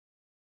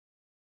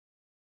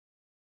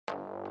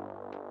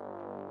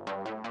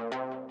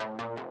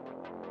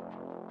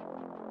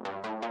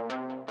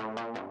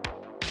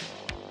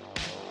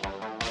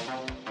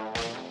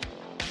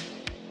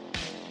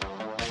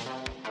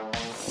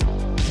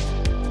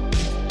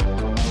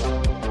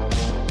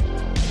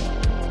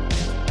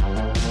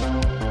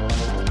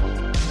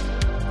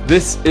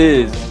This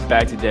is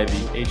Back to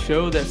Devy, a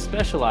show that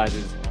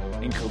specializes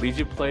in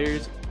collegiate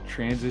players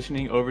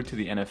transitioning over to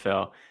the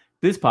NFL.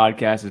 This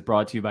podcast is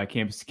brought to you by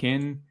Campus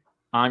Kin.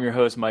 I'm your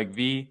host, Mike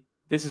V.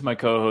 This is my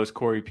co-host,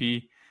 Corey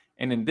P.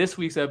 And in this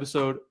week's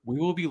episode, we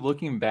will be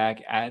looking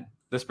back at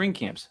the spring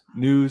camps,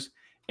 news,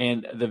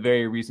 and the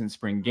very recent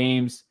spring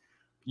games.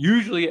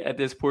 Usually at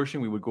this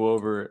portion, we would go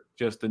over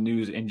just the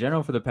news in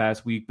general for the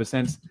past week. But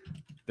since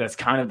that's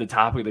kind of the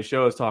topic of the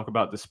show is talk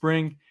about the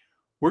spring,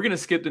 we're going to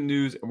skip the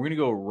news and we're going to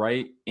go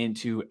right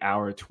into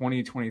our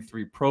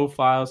 2023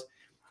 profiles.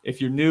 If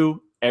you're new,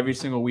 every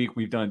single week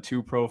we've done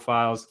 2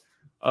 profiles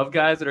of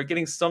guys that are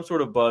getting some sort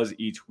of buzz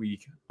each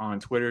week on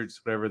Twitter,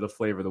 just whatever the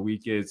flavor of the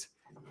week is.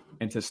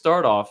 And to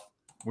start off,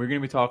 we're going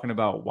to be talking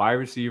about wide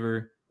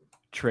receiver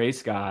Trey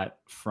Scott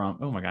from,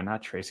 oh my God,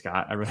 not Trey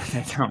Scott. I wrote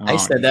that down wrong. I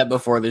said that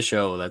before the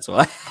show. That's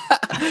why.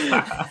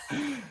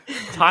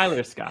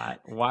 Tyler Scott,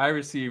 wide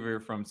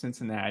receiver from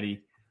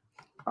Cincinnati,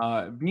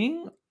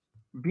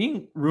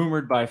 being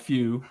rumored by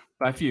some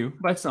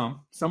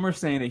are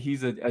saying that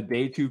he's a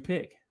day 2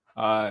 pick.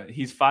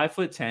 He's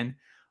 5'10",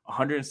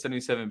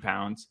 177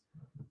 pounds,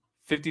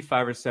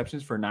 55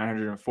 receptions for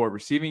 904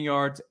 receiving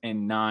yards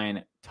and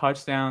 9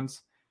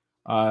 touchdowns.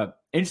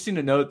 Interesting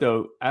to note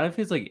though, out of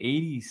his like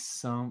 80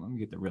 some, let me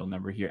get the real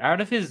number here. Out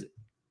of his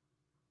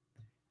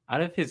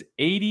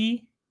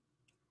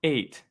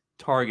 88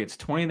 targets,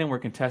 20 of them were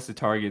contested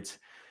targets,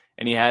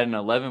 and he had an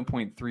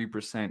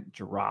 11.3%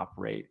 drop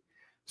rate.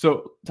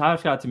 So Tyler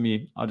Scott to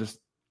me,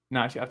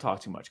 I've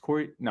talked too much.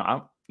 Corey,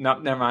 no,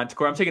 never mind.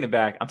 Corey, I'm taking it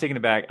back. I'm going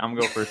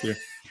to go first here.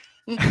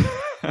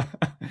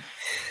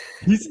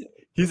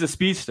 He's a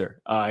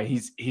speedster.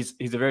 He's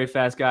a very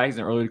fast guy. He's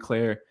an early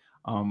declare.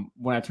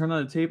 When I turned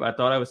on the tape, I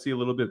thought I would see a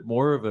little bit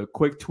more of a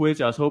quick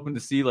twitch. I was hoping to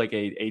see like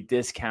a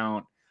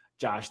discount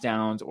Josh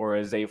Downs or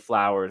a Zay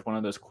Flowers, one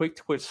of those quick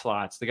twitch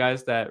slots, the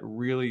guys that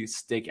really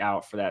stick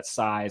out for that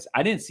size.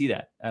 I didn't see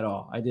that at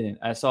all. I didn't.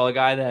 I saw a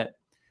guy that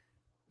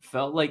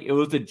felt like it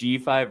was the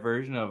G5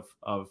 version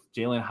of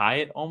Jalen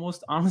Hyatt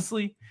almost,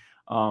 honestly.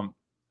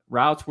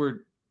 Routes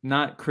were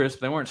not crisp.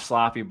 They weren't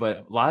sloppy,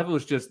 but a lot of it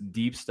was just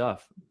deep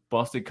stuff,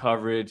 busted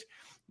coverage.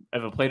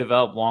 If a play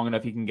developed long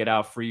enough, he can get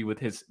out free with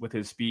his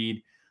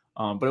speed.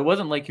 But it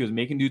wasn't like he was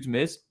making dudes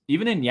miss.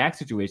 Even in yak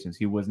situations,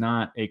 he was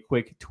not a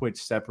quick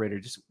twitch separator.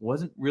 Just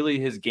wasn't really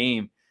his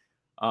game.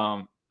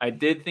 I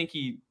did think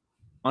he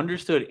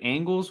understood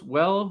angles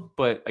well,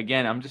 but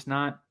again, I'm just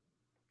not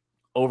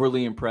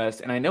overly impressed.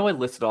 And I know I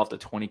listed off the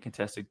 20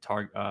 contested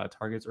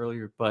targets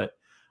earlier, but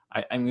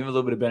I'm giving a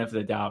little bit of benefit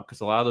of the doubt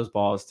because a lot of those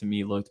balls to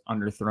me looked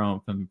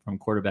underthrown from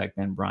quarterback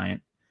Ben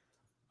Bryant.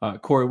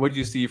 Corey, what did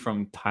you see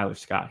from Tyler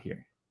Scott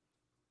here?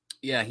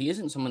 Yeah, he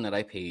isn't someone that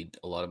I paid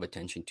a lot of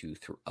attention to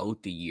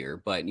throughout the year,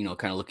 but,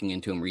 kind of looking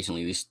into him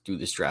recently through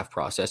this draft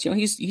process,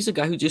 he's a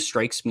guy who just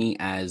strikes me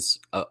as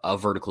a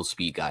vertical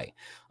speed guy.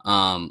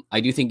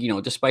 I do think,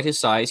 despite his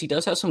size, he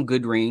does have some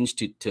good range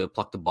to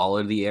pluck the ball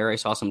out of the air. I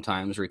saw some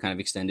times where he kind of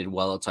extended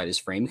well outside his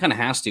frame. He kind of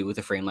has to with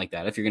a frame like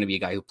that. If you're going to be a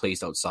guy who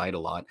plays outside a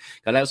lot,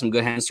 got to have some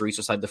good hands to reach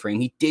outside the frame.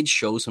 He did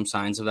show some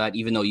signs of that,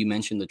 even though you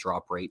mentioned the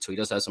drop rate. So he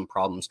does have some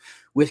problems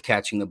with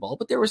catching the ball,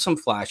 but there were some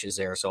flashes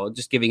there. So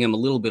just giving him a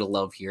little bit of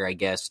love here, I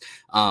guess.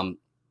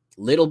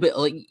 Little bit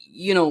like,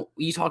 you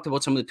talked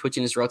about some of the twitch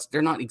in his routes.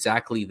 They're not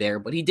exactly there,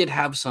 but he did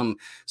have some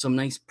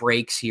nice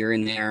breaks here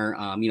and there,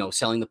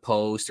 selling the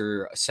post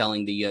or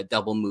selling the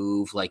double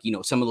move, like,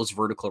 some of those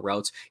vertical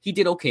routes. He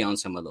did okay on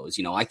some of those.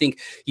 I think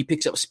he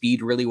picks up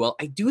speed really well.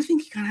 I do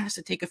think he kind of has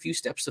to take a few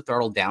steps to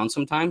throttle down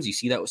sometimes. You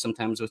see that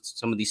sometimes with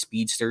some of these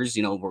speedsters,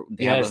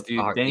 Yes,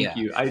 dude, thank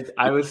you.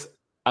 I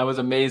was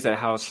amazed at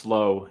how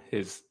slow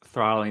his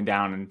throttling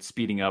down and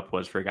speeding up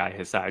was for a guy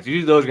his size.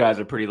 Usually those guys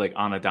are pretty like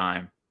on a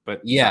dime.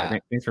 But yeah,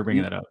 thanks for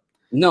bringing that up.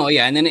 No,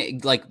 yeah, and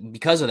then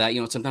because of that,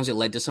 sometimes it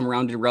led to some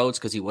rounded routes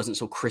because he wasn't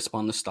so crisp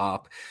on the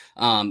stop,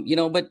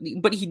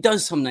 but he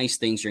does some nice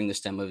things during the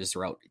stem of his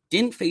route.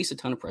 Didn't face a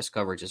ton of press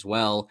coverage as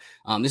well.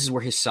 This is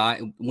where his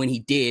size,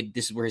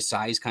 this is where his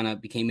size kind of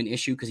became an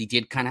issue because he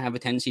did kind of have a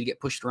tendency to get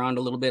pushed around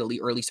a little bit,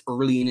 or at least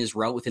early in his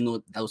route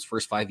within those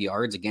first 5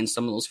 yards against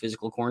some of those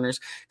physical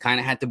corners. Kind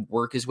of had to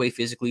work his way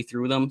physically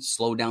through them,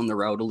 slow down the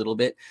route a little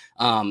bit.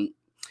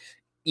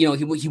 He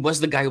was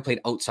the guy who played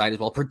outside as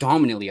well,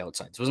 predominantly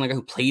outside. So he wasn't a guy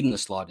who played in the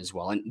slot as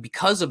well. And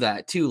because of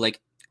that, too,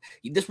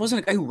 this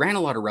wasn't a guy who ran a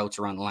lot of routes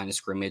around the line of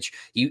scrimmage.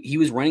 He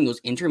was running those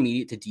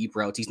intermediate to deep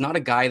routes. He's not a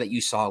guy that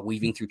you saw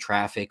weaving through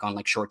traffic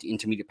on short to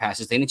intermediate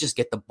passes. They didn't just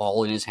get the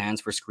ball in his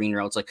hands for screen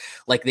routes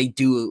like they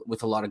do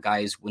with a lot of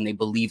guys when they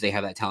believe they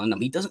have that talent in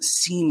them. He doesn't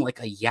seem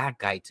like a yak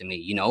guy to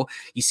me.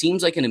 He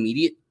seems like an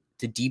immediate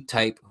to deep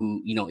type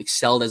who,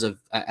 excelled as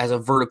a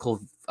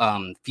vertical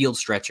field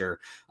stretcher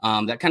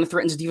that kind of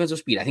threatens defensive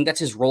speed. I think that's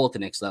his role at the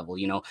next level.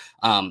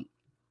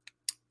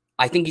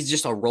 I think he's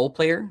just a role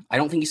player. I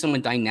don't think he's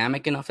someone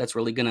dynamic enough that's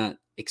really going to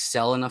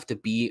excel enough to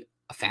be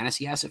a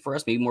fantasy asset for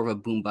us, maybe more of a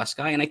boom bust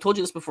guy. And I told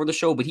you this before the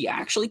show, but he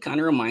actually kind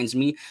of reminds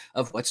me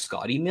of what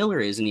Scotty Miller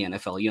is in the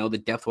NFL. The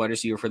depth wide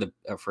receiver for the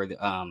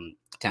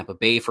Tampa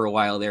Bay for a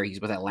while there.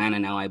 He's with Atlanta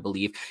now, I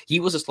believe.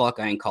 He was a slot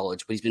guy in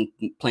college, but he's been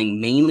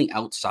playing mainly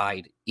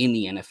outside in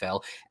the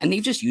NFL, and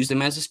they've just used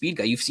him as a speed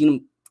guy. You've seen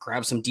him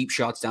grab some deep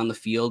shots down the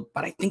field,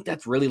 but I think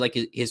that's really like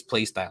his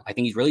play style. I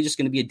think he's really just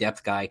going to be a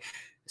depth guy,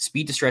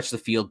 speed to stretch the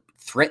field,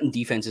 threaten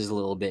defenses a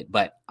little bit,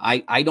 but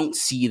I don't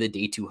see the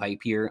day two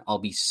hype here. I'll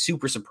be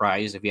super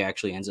surprised if he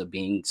actually ends up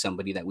being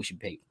somebody that we should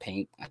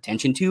pay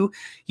attention to.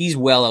 He's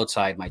well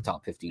outside my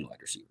top 15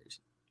 wide receivers.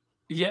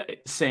 Yeah,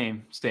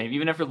 same.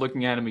 Even after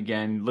looking at him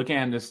again, looking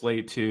at him this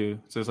late too,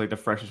 so it's like the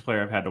freshest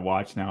player I've had to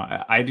watch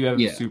now. I do have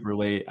him super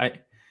late.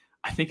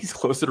 I think he's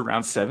closer to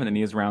round 7 than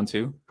he is round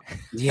 2.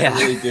 Yeah, I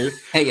really do.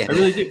 Yeah. I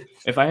really do.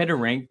 If I had to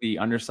rank the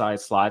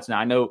undersized slots, now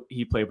I know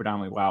he played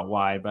predominantly out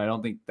wide, but I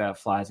don't think that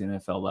flies the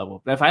NFL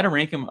level. But if I had to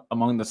rank him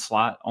among the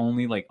slot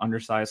only, like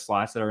undersized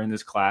slots that are in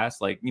this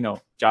class, like, you know,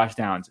 Josh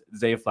Downs,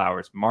 Zay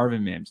Flowers,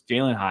 Marvin Mims,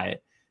 Jalen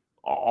Hyatt,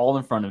 all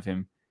in front of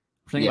him.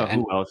 I'm thinking about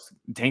who else.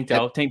 Tank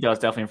Dell's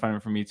definitely in front of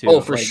him for me too. Oh,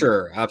 for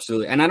sure,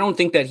 absolutely. And I don't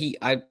think that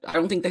I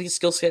don't think that his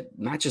skill set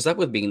matches up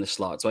with being in the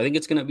slot. So I think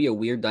it's going to be a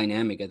weird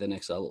dynamic at the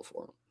next level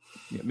for him.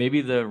 Yeah,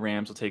 maybe the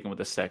Rams will take him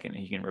with a second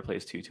and he can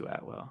replace Tutu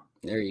Atwell.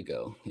 There you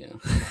go. Yeah.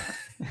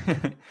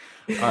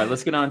 All right,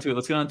 let's get on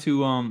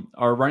to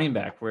our running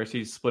back, where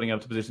she's splitting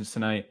up to positions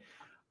tonight.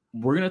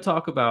 We're going to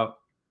talk about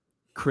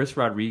Chris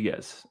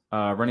Rodriguez,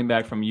 running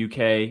back from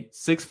UK,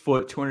 6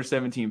 foot,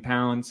 217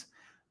 pounds.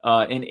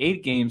 In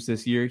 8 games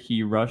this year,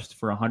 he rushed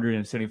for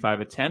 175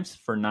 attempts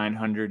for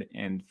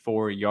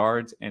 904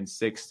 yards and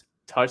 6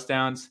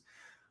 touchdowns.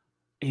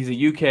 He's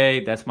a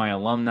UK. That's my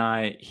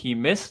alumni. He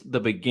missed the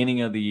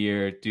beginning of the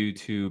year due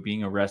to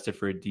being arrested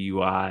for a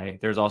DUI.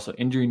 There's also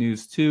injury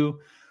news too.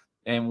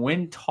 And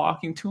when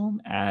talking to him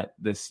at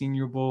the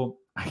Senior Bowl,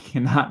 I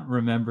cannot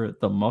remember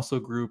the muscle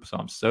group, so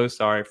I'm so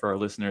sorry for our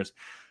listeners.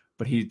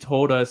 But he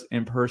told us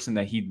in person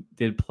that he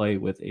did play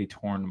with a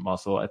torn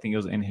muscle. I think it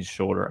was in his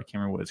shoulder. I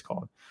can't remember what it's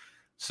called.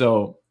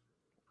 So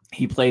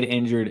he played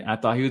injured. I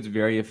thought he was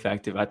very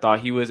effective. I thought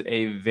he was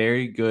a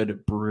very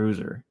good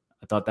bruiser.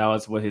 I thought that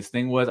was what his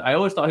thing was. I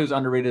always thought he was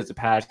underrated as a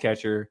pass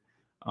catcher,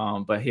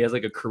 but he has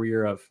like a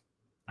career of,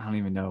 I don't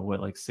even know what,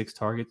 like 6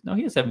 targets. No,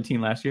 he had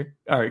 17 last year.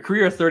 All right,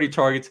 career of 30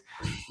 targets.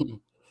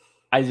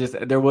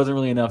 There wasn't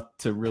really enough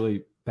to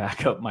really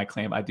back up my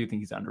claim. I do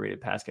think he's an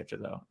underrated pass catcher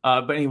though.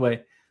 But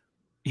anyway,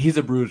 he's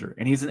a bruiser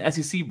and he's an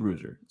SEC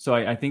bruiser. So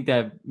I think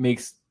that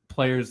makes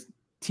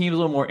teams a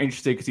little more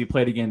interested because he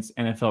played against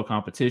NFL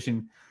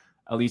competition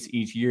at least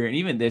each year. And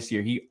even this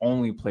year, he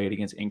only played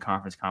against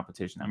in-conference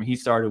competition. I mean, he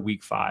started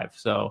week 5.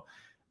 So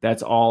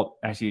that's all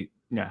actually,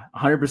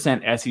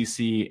 100%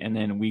 SEC and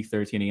then week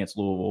 13 against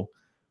Louisville.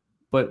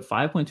 But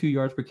 5.2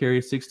 yards per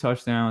carry, 6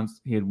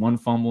 touchdowns. He had 1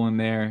 fumble in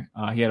there.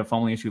 He had a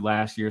fumbling issue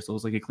last year, so it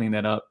looks like he cleaned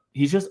that up.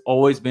 He's just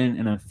always been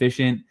an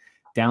efficient,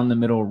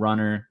 down-the-middle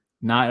runner,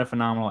 not a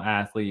phenomenal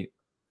athlete.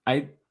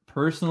 I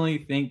personally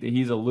think that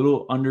he's a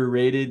little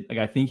underrated. Like,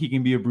 I think he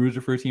can be a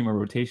bruiser for a team, a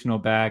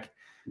rotational back.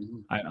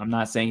 I'm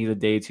not saying he's a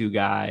day 2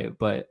 guy,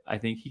 but I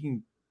think he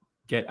can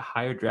get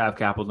higher draft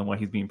capital than what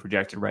he's being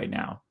projected right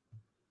now.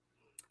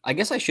 I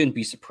guess I shouldn't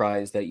be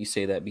surprised that you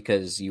say that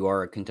because you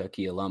are a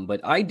Kentucky alum, but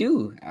I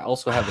do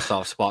also have a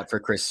soft spot for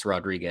Chris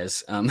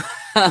Rodriguez. So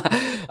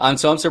I'm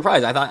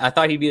surprised. I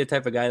thought he'd be the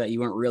type of guy that you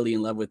weren't really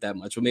in love with that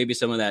much, but maybe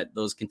some of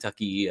those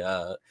Kentucky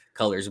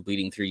colors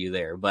bleeding through you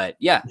there. But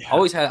yeah.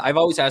 I've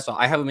always had. So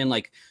I have him in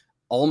like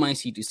all my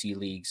C2C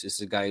leagues. This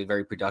is a guy who's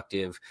very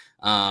productive.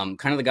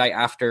 Kind of the guy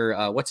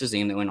after what's his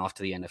name that went off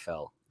to the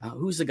NFL.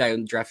 Who's the guy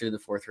who drafted in the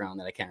 4th round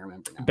that I can't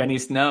remember now? Benny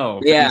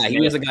Snow. Yeah, he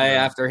was the guy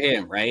after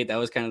him, right? That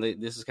was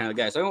this is kind of the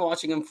guy. So I've been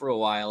watching him for a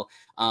while.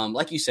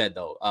 Like you said,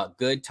 though,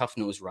 good,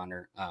 tough-nosed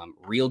runner,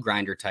 real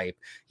grinder type.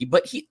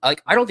 I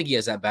don't think he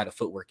has that bad of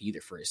footwork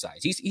either for his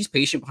size. He's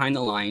patient behind the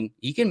line.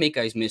 He can make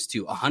guys miss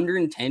too.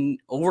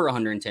 Over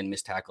 110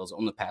 missed tackles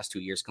on the past 2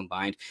 years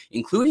combined,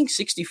 including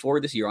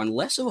 64 this year on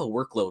less of a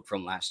workload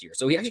from last year.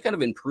 So he actually kind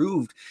of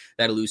improved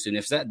that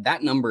elusiveness.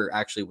 That number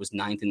actually was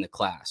 9th in the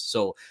class.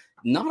 So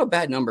not a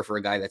bad number for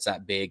a guy that's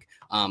that big.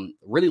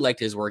 Really liked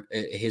his work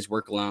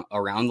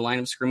around the line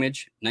of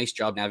scrimmage. Nice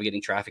job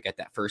navigating traffic at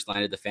that first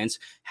line of defense.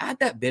 Had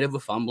that bit of a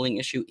fumbling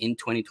issue in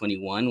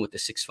 2021 with the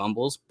 6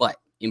 fumbles, but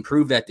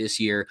improved that this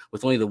year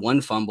with only the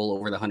 1 fumble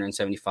over the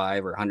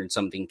 175 or 100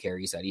 something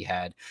carries that he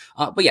had.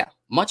 But yeah,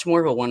 much more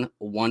of a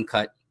one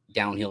cut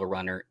downhill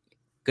runner.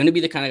 Going to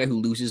be the kind of guy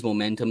who loses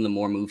momentum the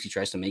more moves he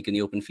tries to make in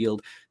the open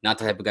field. Not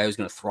the type of guy who's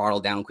going to throttle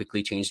down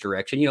quickly, change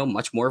direction.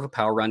 Much more of a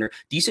power runner.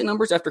 Decent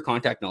numbers after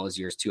contact in all his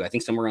years, too. I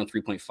think somewhere around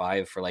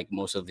 3.5 for like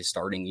most of his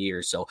starting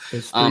years. So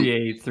it's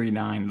 3.8,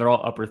 3.9. They're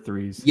all upper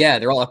 3s. Yeah,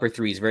 they're all upper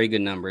 3s. Very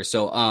good numbers.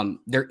 So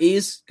there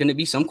is going to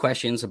be some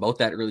questions about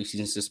that early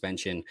season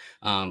suspension.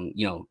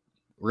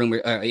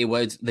 Rumor it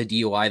was the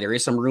DUI. There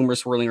is some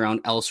rumors swirling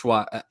around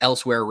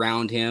elsewhere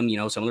around him.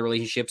 Some of the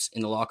relationships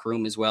in the locker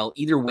room as well.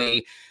 Either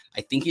way, I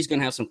think he's going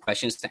to have some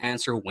questions to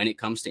answer when it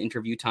comes to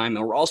interview time.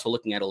 And we're also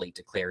looking at a late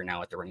declare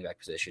now at the running back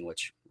position,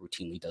 which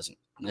routinely doesn't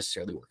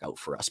necessarily work out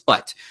for us.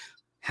 But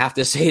have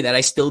to say that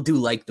I still do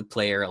like the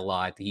player a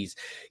lot. He's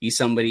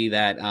somebody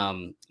that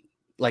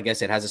like I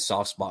said, has a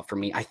soft spot for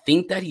me. I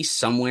think that he's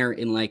somewhere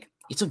in like,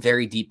 it's a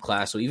very deep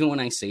class. So even when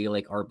I say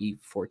like RB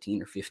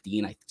 14 or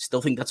 15, I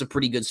still think that's a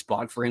pretty good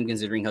spot for him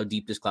considering how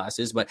deep this class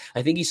is. But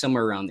I think he's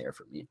somewhere around there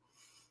for me.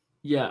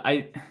 Yeah,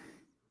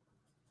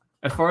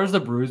 as far as the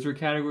bruiser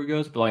category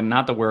goes, but like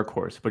not the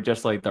workhorse, but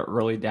just like the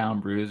early down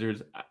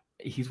bruisers,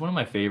 he's one of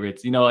my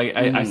favorites. You know, like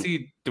I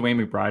see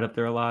Dwayne McBride up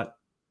there a lot.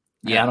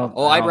 Yeah.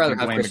 I'd rather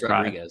have Chris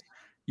Rodriguez.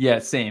 Yeah,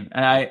 same.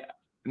 And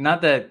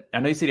not that I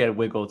know you said he had a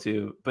wiggle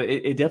too, but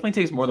it definitely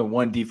takes more than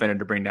one defender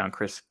to bring down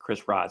Chris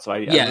Rod. So I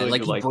really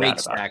like do he like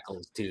breaks that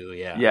tackles too.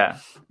 Yeah.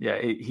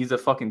 He's a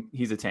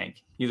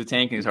tank. He's a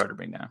tank, and he's hard to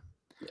bring down.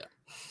 Yeah.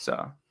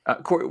 So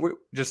Corey, where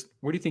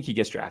do you think he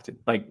gets drafted?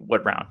 Like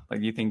what round?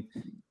 Like you think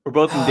we're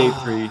both in day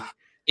 3?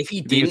 If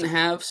he didn't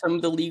have some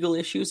of the legal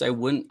issues,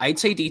 I'd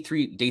say day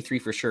three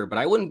for sure, but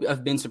I wouldn't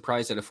have been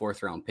surprised at a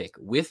 4th round pick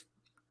with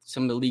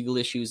some of the legal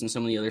issues and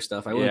some of the other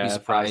stuff. I wouldn't be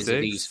surprised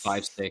if he's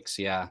 5'6".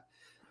 Yeah.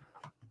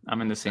 I'm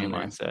in the same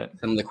mindset.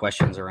 Some of the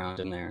questions around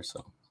him there.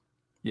 So,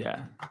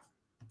 yeah.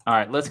 All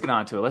right, let's get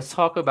on to it. Let's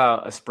talk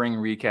about a spring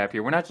recap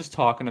here. We're not just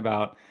talking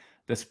about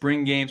the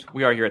spring games.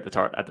 We are here at the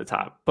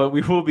top, but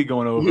we will be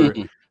going over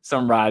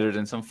some risers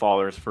and some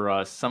fallers for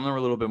us. Some of them are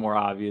a little bit more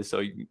obvious.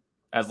 So,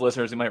 as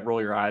listeners, you might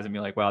roll your eyes and be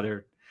like, "Wow,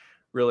 they're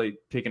really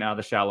picking out of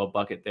the shallow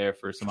bucket there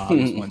for some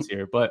obvious ones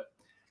here." But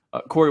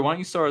Corey, why don't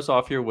you start us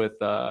off here with?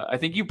 I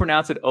think you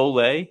pronounce it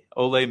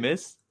Ole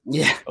Miss.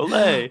 Yeah,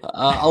 Ole.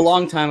 A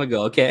long time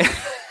ago. Okay.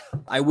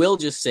 I will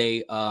just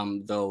say,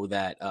 though,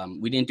 that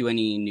we didn't do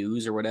any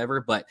news or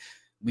whatever, but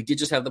we did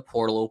just have the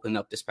portal open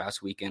up this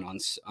past weekend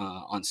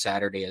on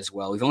Saturday as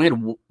well. We've only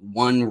had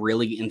one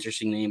really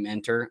interesting name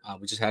enter.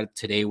 We just had it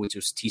today, which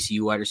was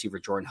TCU wide receiver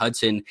Jordan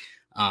Hudson,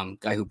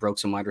 guy who broke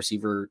some wide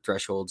receiver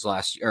thresholds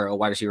last year, or a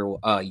wide receiver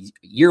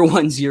year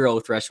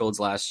 1-0 thresholds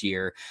last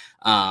year.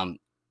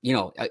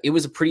 It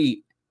was a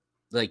pretty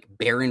like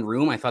barren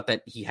room. I thought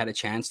that he had a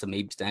chance to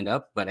maybe stand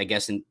up, but I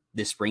guess in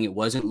this spring it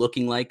wasn't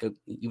looking like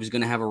he was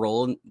going to have a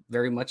role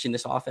very much in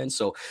this offense.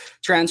 So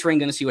transferring,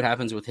 going to see what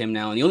happens with him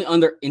now. And the only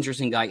other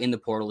interesting guy in the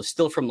portal is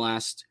still from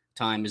last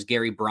time is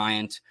Gary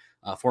Bryant,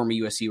 former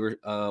USC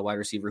wide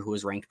receiver who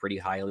was ranked pretty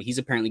highly. He's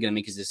apparently going to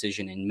make his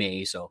decision in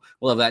May. So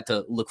we'll have that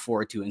to look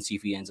forward to and see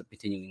if he ends up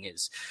continuing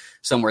his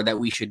somewhere that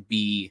we should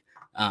be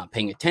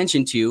paying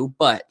attention to.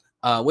 But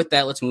with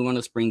that, let's move on to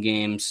the spring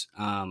games.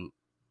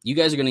 You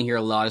guys are going to hear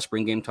a lot of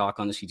spring game talk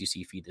on the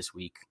C2C feed this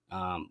week.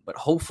 But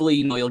hopefully,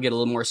 you'll get a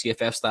little more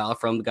CFF style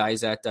from the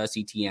guys at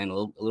CTN, a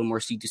little more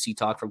C2C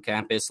talk from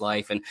Campus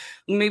Life, and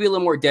maybe a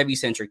little more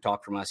Devy-centric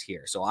talk from us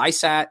here. So I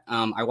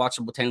watched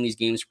about 10 of these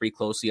games pretty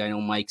closely. I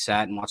know Mike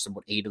sat and watched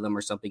about 8 of them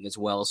or something as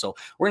well. So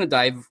we're going to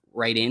dive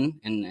right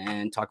in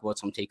and talk about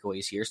some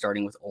takeaways here,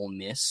 starting with Ole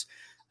Miss.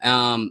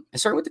 And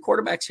starting with the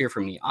quarterbacks here for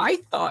me. I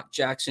thought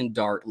Jackson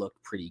Dart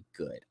looked pretty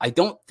good. I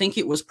don't think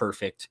it was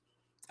perfect.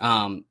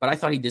 But I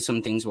thought he did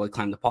some things well. He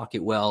climbed the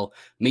pocket well,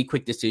 made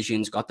quick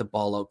decisions, got the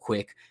ball out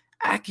quick.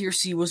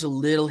 Accuracy was a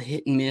little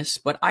hit and miss,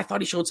 but I thought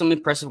he showed some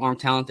impressive arm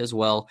talent as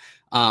well.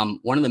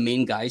 One of the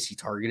main guys he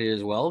targeted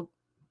as well,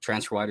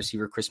 transfer wide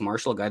receiver Chris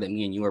Marshall, a guy that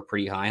me and you are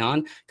pretty high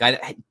on, guy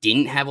that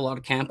didn't have a lot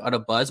of camp out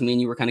of buzz. Me and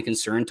you were kind of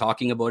concerned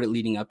talking about it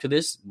leading up to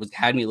this,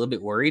 had me a little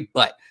bit worried,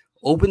 but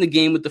opened the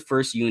game with the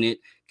first unit,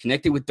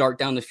 connected with Dart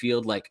down the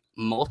field like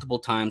multiple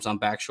times on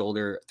back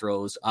shoulder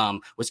throws,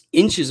 was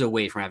inches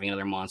away from having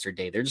another monster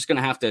day. They're just going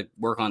to have to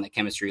work on that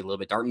chemistry a little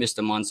bit. Dart missed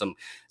him on some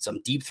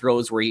deep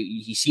throws where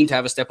he seemed to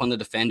have a step on the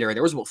defender.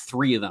 There was about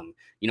 3 of them,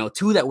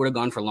 2 that would have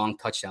gone for long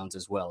touchdowns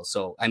as well.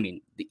 So, I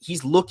mean,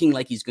 he's looking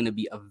like he's going to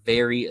be a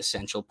very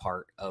essential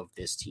part of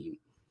this team.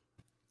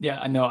 Yeah,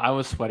 I know. I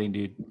was sweating,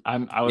 dude.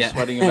 I was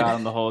sweating about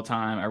him the whole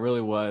time. I really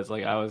was.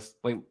 Like, I was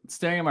like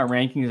staring at my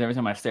rankings every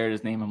time I stared at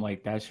his name. I'm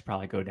like, that should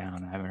probably go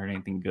down. I haven't heard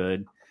anything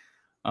good.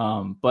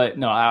 But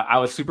no, I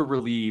was super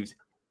relieved.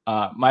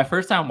 My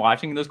first time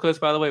watching those clips,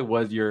 by the way,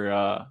 was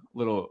your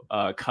little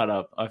cut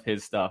up of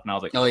his stuff, and I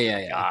was like, oh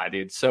yeah, God,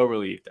 dude, so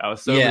relieved. I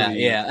was so relieved.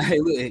 Yeah.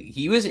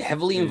 He was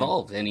heavily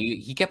involved, and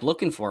he kept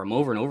looking for him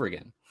over and over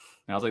again.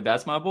 And I was like,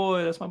 that's my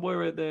boy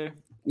right there.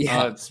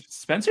 Yeah.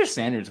 Spencer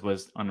Sanders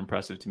was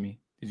unimpressive to me.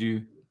 Did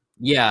you?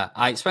 Yeah,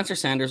 Spencer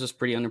Sanders was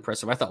pretty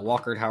unimpressive. I thought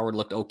Walker Howard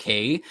looked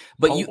okay,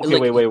 but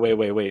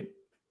wait.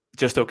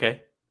 Just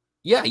okay?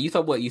 Yeah, you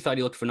thought what? You thought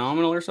he looked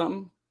phenomenal or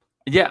something?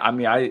 Yeah, I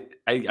mean,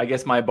 I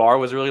guess my bar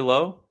was really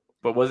low,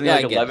 but wasn't he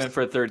like 11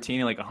 for 13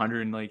 and like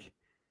 100 and like?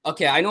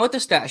 Okay, I know what the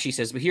stat sheet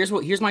says, but here's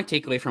my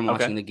takeaway from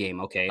watching the game.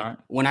 Okay, right.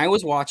 When I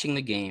was watching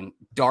the game,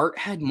 Dart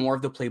had more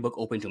of the playbook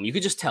open to him. You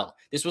could just tell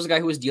this was a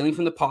guy who was dealing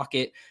from the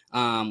pocket,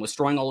 was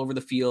throwing all over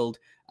the field.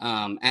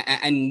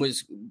 And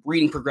was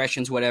reading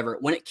progressions, whatever.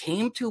 When it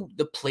came to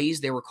the plays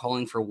they were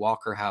calling for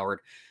Walker Howard,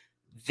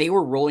 they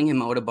were rolling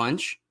him out a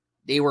bunch.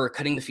 They were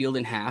cutting the field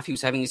in half. He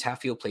was having these half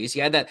field plays.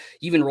 He had that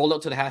even rolled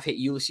out to the half, hit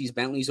Ulysses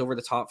Bentley's over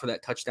the top for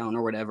that touchdown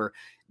or whatever.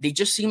 They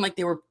just seemed like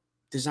they were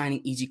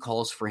designing easy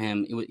calls for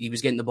him. He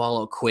was getting the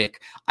ball out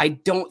quick. I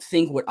don't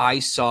think what I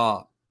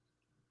saw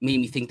made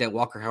me think that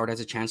Walker Howard has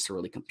a chance to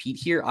really compete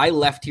here. I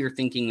left here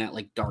thinking that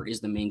like Dart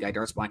is the main guy.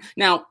 Dart's behind.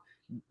 Now,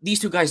 these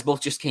two guys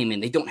both just came in.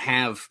 They don't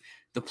have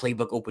the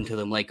playbook open to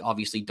them like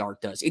obviously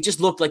Dart does. It just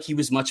looked like he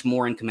was much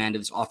more in command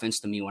of this offense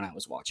to me when I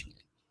was watching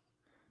it.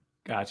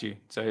 Got you.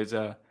 So it's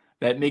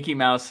that Mickey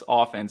Mouse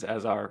offense,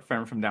 as our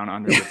friend from down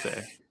under would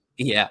say.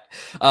 Yeah.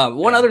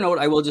 One other note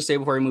I will just say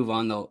before we move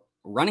on, though,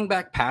 running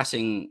back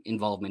passing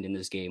involvement in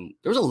this game,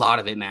 there was a lot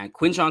of it, man.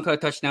 Quinshon caught a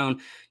touchdown.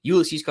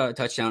 Ulysses caught a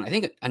touchdown. I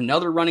think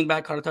another running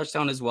back caught a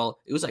touchdown as well.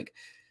 It was like,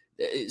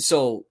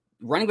 so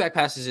running back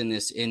passes in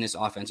this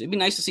offense. It'd be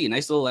nice to see a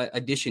nice little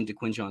addition to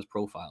Quinshon's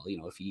profile, you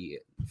know, if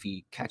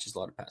he catches a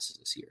lot of passes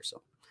this year.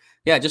 So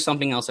yeah, just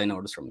something else I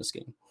noticed from this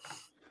game.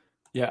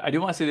 Yeah, I do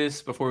want to say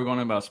this before we go on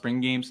about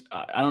spring games.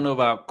 I don't know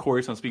about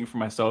Corey, so I'm speaking for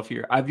myself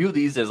here. I view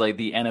these as like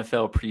the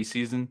NFL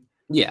preseason.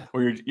 Yeah.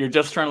 Where you're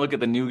just trying to look at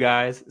the new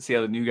guys, see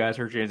how the new guys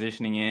are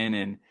transitioning in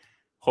and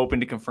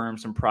hoping to confirm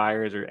some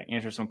priors or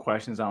answer some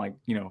questions on, like,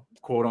 you know,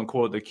 quote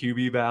unquote, the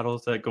QB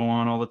battles that go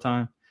on all the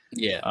time.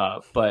 Yeah.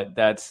 But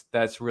that's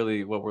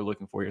really what we're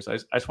looking for here. So I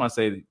just want to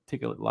say,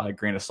 take a lot of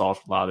grain of salt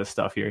for a lot of this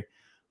stuff here.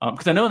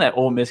 Because I know in that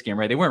Ole Miss game,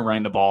 right, they weren't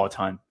running the ball a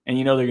ton. And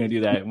you know they're going to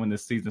do that when the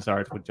season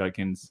starts with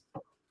Judkins.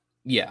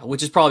 Yeah,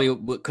 which is probably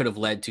what could have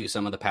led to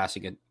some of the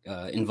passing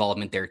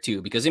involvement there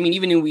too. Because, I mean,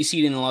 even when we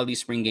see it in a lot of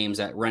these spring games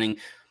that running,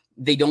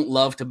 they don't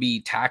love to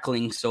be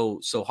tackling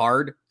so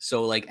hard.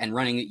 So, like, and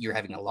running, you're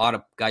having a lot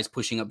of guys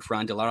pushing up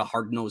front, a lot of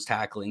hard-nosed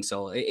tackling.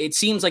 So it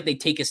seems like they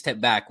take a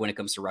step back when it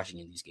comes to rushing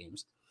in these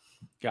games.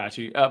 Got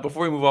you.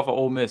 Before we move off of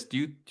Ole Miss,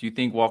 do you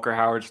think Walker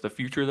Howard's the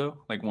future, though?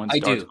 Like, once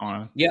starts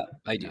on? Yeah,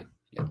 I do.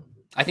 Yeah.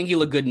 I think he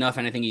looked good enough,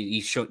 and I think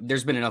he showed.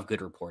 There's been enough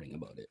good reporting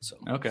about it. So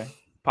okay,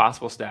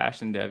 possible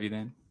stash in Devy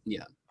then.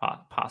 Yeah,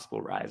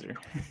 possible riser.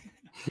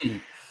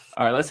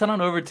 All right, let's head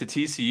on over to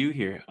TCU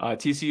here.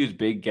 TCU's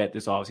big get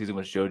this offseason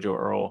was JoJo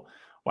Earl,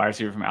 wide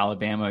receiver from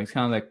Alabama. He's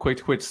kind of like quick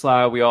twitch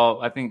slide.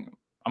 I think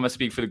I'm gonna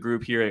speak for the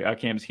group here at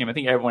Campus Camp. I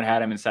think everyone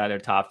had him inside their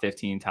top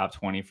 15, top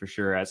 20 for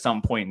sure at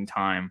some point in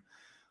time.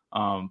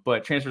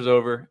 But transfers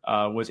over,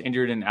 was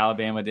injured in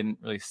Alabama. Didn't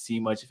really see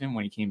much of him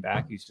when he came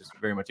back. He's just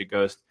very much a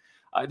ghost.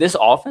 This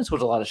offense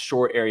was a lot of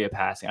short area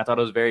passing. I thought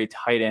it was very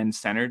tight end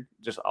centered,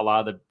 just a lot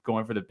of the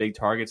going for the big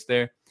targets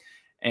there.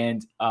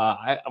 And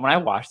when I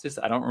watched this,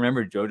 I don't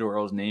remember JoJo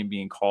Earl's name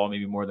being called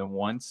maybe more than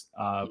once.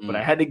 But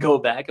I had to go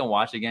back and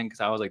watch again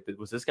because I was like,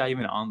 was this guy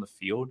even on the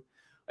field?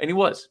 And he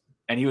was.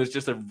 And he was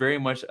just very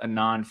much a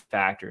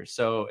non-factor.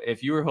 So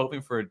if you were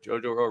hoping for a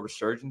JoJo Earl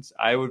resurgence,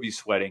 I would be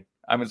sweating.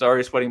 I was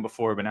already sweating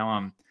before, but now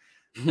I'm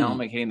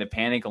like hitting the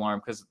panic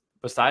alarm because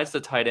besides the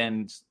tight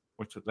ends,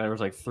 which there was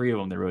like 3 of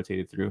them that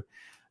rotated through,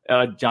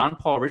 John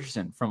Paul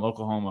Richardson from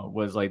Oklahoma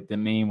was like the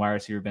main wide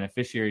receiver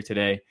beneficiary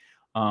today.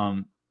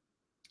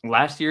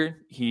 Last year,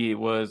 he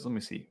was,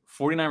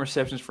 49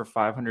 receptions for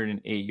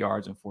 508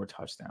 yards and 4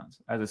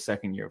 touchdowns as a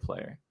second-year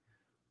player.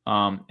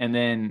 And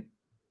then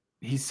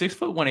he's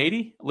 6'1",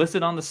 180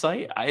 listed on the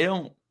site. I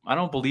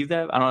don't believe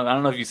that. I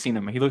don't know if you've seen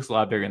him. He looks a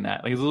lot bigger than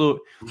that. Like, he's a little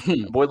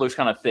boy looks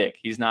kind of thick.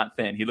 He's not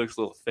thin. He looks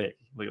a little thick.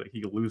 Like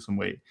he could lose some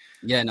weight.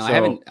 Yeah, no,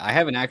 so, I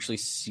haven't actually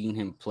seen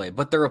him play,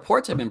 but the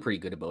reports have been pretty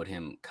good about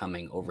him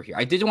coming over here.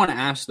 I did want to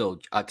ask though,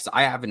 because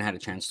I haven't had a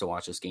chance to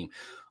watch this game.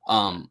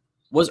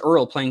 Was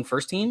Earl playing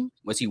first team?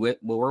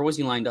 Where was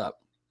he lined up?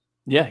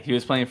 Yeah, he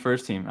was playing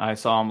first team. I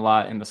saw him a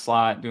lot in the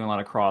slot, doing a lot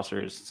of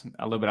crossers,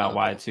 a little bit out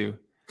wide too.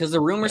 Because the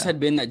rumors had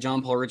been that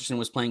John Paul Richardson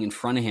was playing in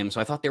front of him,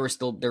 so I thought they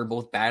were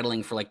both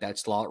battling for like that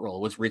slot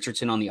role. Was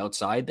Richardson on the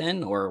outside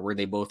then, or were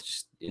they both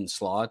just in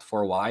slot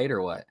 4 wide,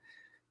 or what?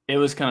 It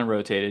was kind of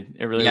rotated.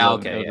 It really was.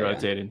 Okay, it was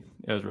rotated.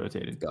 It was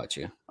rotated.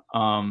 Gotcha.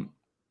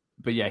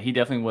 But yeah, he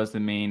definitely was the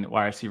main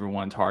wide receiver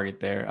 1 target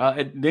there.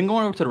 Then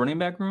going over to the running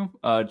back room,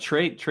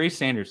 Trey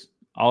Sanders,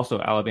 also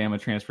Alabama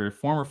transfer,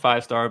 former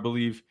 5-star, I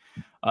believe.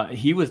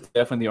 He was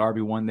definitely the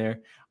RB1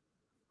 there.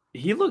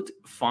 He looked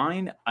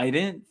fine. I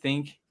didn't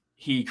think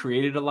he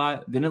created a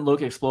lot. Didn't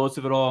look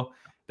explosive at all.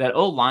 That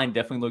O-line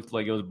definitely looked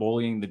like it was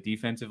bullying the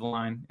defensive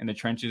line in the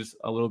trenches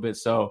a little bit.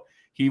 So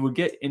he would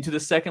get into the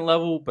second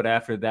level, but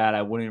after that,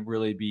 I wouldn't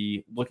really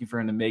be looking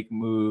for him to make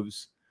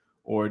moves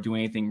or do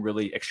anything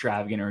really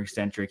extravagant or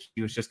eccentric.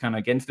 He was just kind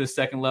of getting to the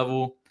second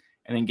level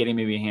and then getting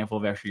maybe a handful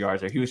of extra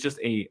yards there. He was just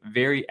a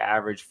very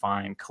average,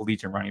 fine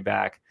collegiate running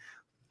back.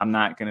 I'm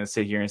not going to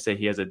sit here and say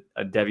he has a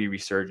Devy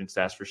resurgence,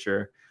 that's for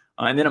sure.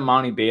 And then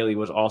Amani Bailey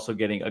was also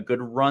getting a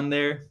good run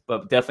there,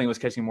 but definitely was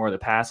catching more of the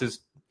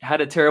passes. Had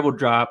a terrible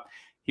drop.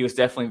 He was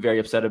definitely very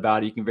upset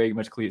about it. You can very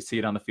much see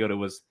it on the field. It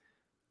was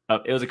a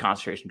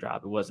concentration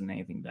drop. It wasn't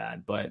anything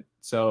bad. But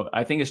so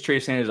I think it's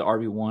Trey Sanders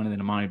RB1 and then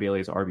Amani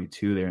Bailey is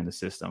RB2 there in the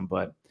system.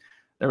 But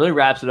that really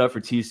wraps it up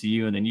for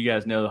TCU. And then you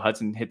guys know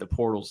Hudson hit the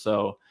portal.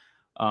 So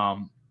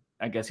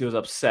I guess he was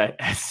upset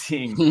at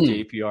seeing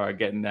JPR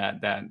getting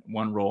that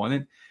one role. And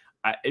then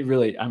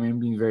I'm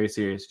being very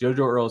serious. JoJo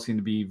Earl seemed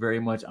to be very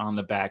much on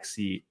the back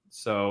seat.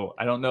 So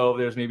I don't know if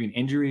there's maybe an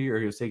injury or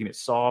he was taking it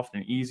soft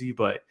and easy,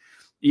 but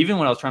even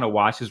when I was trying to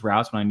watch his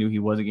routes, when I knew he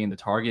wasn't getting the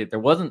target, there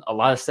wasn't a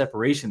lot of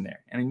separation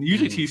there. And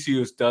usually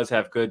TCU does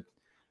have good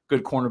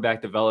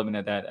cornerback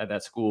development at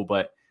that school,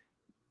 but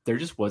there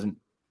just wasn't.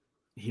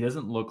 He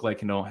doesn't look like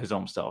his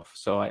own self.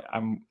 So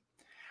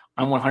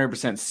I'm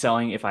 100%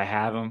 selling if I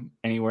have him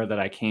anywhere that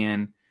I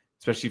can,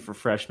 especially for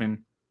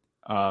freshmen.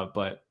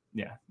 But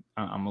yeah,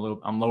 I'm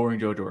lowering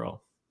Joe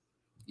Burrow.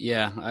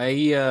 Yeah,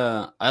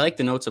 I like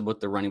the notes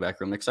about the running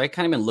back room because I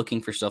kind of been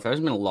looking for stuff. There's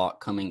been a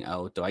lot coming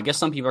out, though. I guess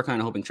some people are kind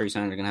of hoping Trey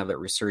Sanders are going to have that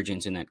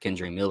resurgence in that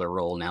Kendre Miller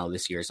role now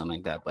this year or something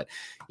like that. But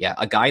yeah,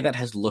 a guy that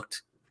has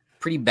looked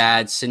pretty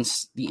bad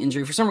since the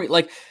injury for some reason,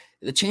 like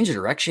the change of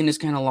direction is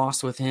kind of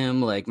lost with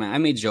him. Like, man, I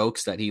made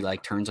jokes that he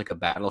like turns like a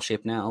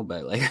battleship now,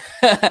 but like,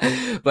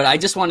 but I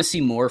just want to see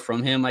more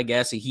from him. I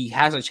guess he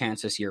has a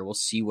chance this year. We'll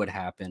see what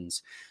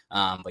happens.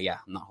 But yeah,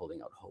 I'm not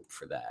holding out hope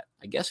for that.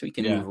 I guess we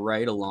can move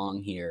right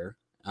along here.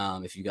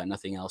 If you got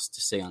nothing else to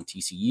say on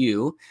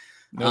TCU,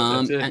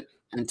 Nope, that's it.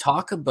 And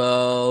talk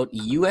about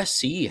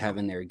USC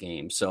having their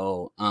game.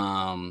 So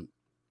I'll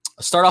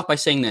start off by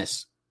saying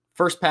this.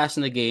 First pass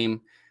in the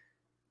game,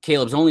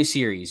 Caleb's only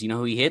series. You know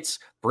who he hits?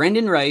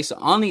 Brendan Rice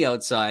on the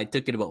outside,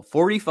 took it about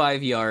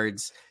 45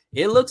 yards.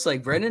 It looks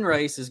like Brendan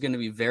Rice is going to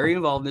be very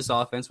involved in this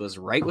offense, was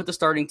right with the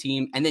starting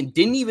team, and then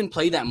didn't even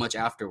play that much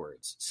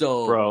afterwards.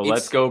 So, bro,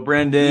 let's go,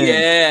 Brendan.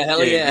 Yeah,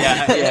 hell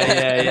yeah.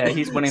 Yeah.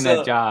 He's winning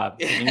that job.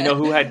 And you know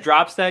who had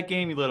drops that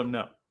game? You let him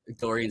know.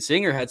 Dorian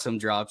Singer had some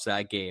drops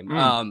that game.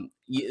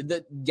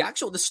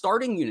 The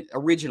starting unit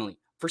originally,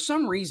 for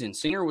some reason,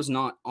 Singer was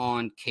not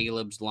on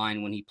Caleb's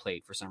line when he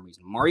played for some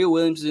reason. Mario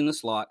Williams is in the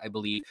slot, I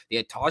believe. They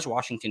had Taj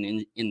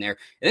Washington in there.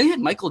 And then they had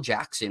Michael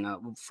Jackson, a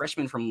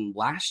freshman from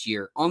last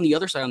year, on the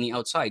other side, on the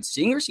outside.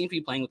 Singer seemed to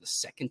be playing with the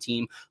second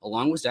team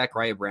along with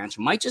Zachariah Branch.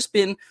 Might just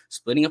been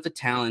splitting up the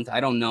talent. I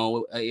don't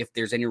know if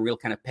there's any real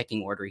kind of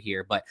pecking order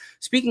here. But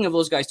speaking of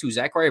those guys too,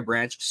 Zachariah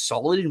Branch,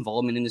 solid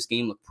involvement in this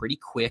game, looked pretty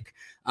quick.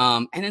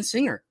 And then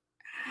Singer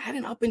had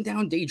an up and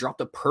down day, dropped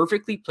a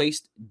perfectly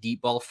placed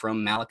deep ball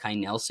from Malachi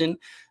Nelson,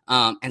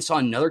 and saw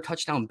another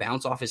touchdown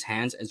bounce off his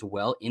hands as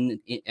well in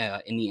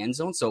the end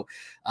zone. So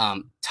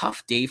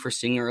tough day for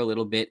Singer a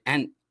little bit.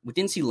 And we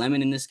didn't see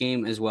Lemon in this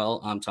game as well.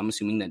 So I'm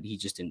assuming that he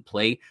just didn't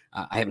play.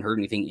 I haven't heard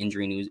anything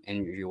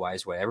injury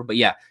wise, whatever. But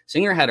yeah,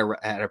 Singer had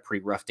a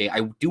pretty rough day.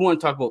 I do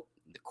want to talk about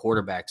the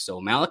quarterback.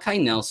 So Malachi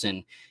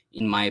Nelson,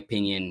 in my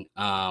opinion,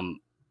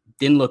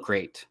 didn't look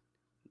great.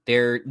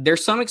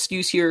 There's some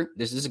excuse here.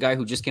 This is a guy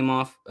who just came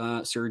off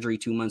surgery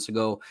 2 months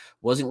ago,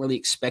 wasn't really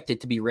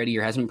expected to be ready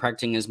or hasn't been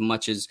practicing as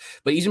much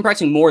but he's been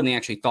practicing more than they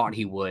actually thought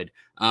he would.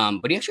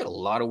 But he actually had a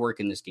lot of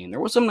work in this game. There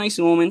were some nice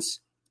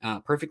moments,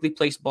 perfectly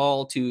placed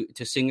ball to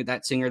Singer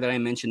that I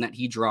mentioned that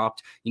he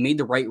dropped. He made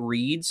the right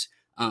reads,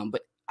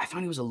 but I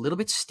found he was a little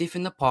bit stiff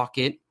in the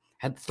pocket.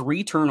 Had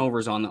 3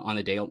 turnovers on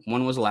the day.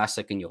 One was a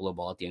last-second YOLO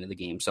ball at the end of the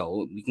game,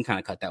 so we can kind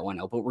of cut that one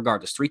out. But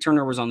regardless, 3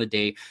 turnovers on the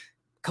day.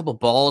 Couple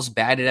balls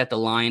batted at the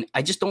line.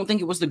 I just don't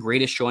think it was the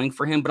greatest showing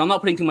for him, but I'm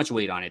not putting too much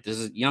weight on it. This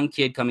is a young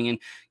kid coming in.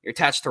 You're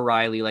attached to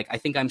Riley. Like, I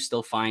think I'm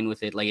still fine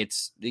with it. Like,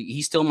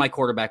 he's still my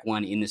quarterback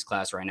 1 in this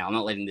class right now. I'm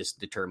not letting this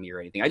deter me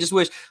or anything. I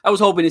was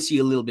hoping to see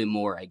a little bit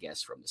more, I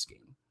guess, from this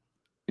game.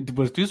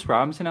 Was Deuce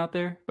Robinson out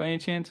there by any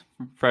chance?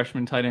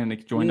 Freshman tight end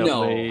that joined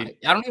up late.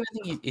 I don't even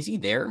think is he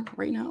there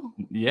right now?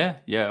 Yeah.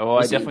 Well,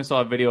 I definitely saw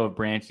a video of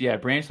Branch. Yeah,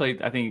 Branch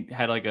I think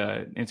had like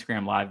a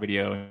Instagram live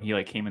video and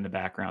he came in the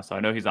background. So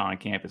I know he's on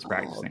campus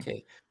practicing.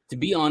 Okay. To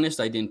be honest,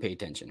 I didn't pay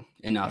attention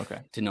enough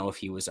to know if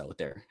he was out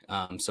there.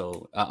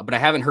 But I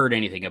haven't heard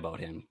anything about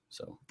him.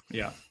 So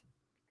yeah.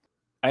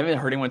 I haven't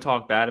heard anyone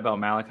talk bad about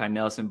Malachi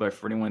Nelson, but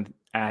for anyone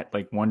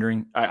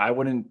wondering, I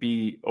wouldn't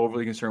be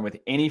overly concerned with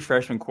any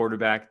freshman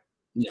quarterback.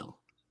 No,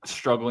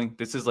 struggling.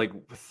 This is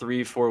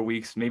 3-4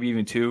 weeks, maybe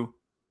even 2,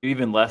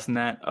 even less than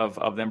that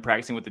of them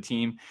practicing with the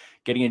team,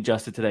 getting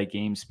adjusted to that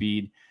game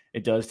speed.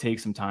 It does take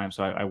some time,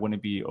 so I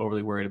wouldn't be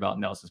overly worried about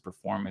Nelson's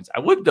performance. I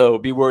would, though,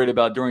 be worried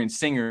about Dorian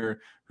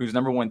Singer, whose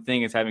number one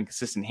thing is having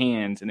consistent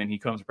hands, and then he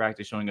comes to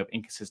practice showing up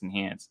inconsistent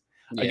hands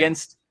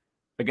against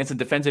a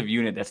defensive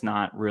unit that's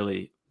not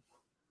really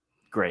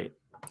great.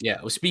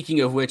 Yeah. Well,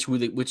 speaking of which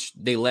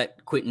they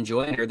let Quentin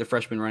Joyner, the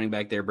freshman running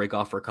back there, break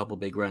off for a couple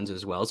big runs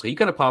as well. So he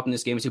kind of popped in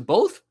this game. So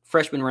both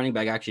freshman running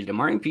back, actually,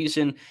 Demarion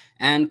Peterson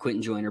and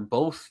Quentin Joyner,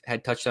 both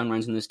had touchdown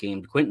runs in this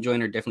game. Quentin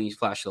Joyner definitely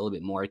flashed a little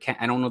bit more.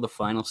 I don't know the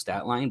final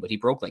stat line, but he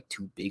broke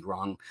 2 big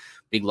long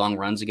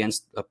runs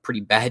against a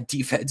pretty bad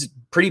defense,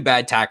 pretty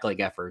bad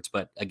tackling efforts.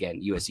 But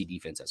again, USC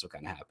defense, that's what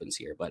kind of happens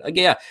here. But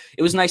again,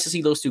 it was nice to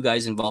see those 2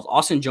 guys involved.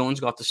 Austin Jones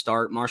got the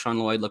start. Marshawn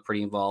Lloyd looked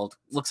pretty involved.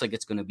 Looks like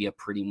it's going to be a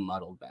pretty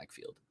muddled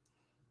backfield.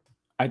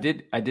 I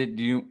did.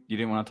 You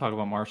didn't want to talk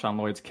about Marshawn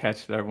Lloyd's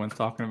catch that everyone's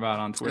talking about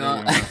on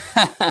Twitter.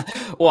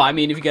 Well, I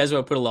mean, if you guys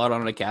want to put a lot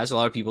on a catch, a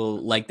lot of people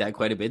like that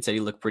quite a bit. Said he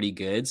looked pretty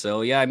good.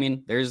 So yeah, I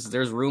mean, there's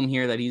room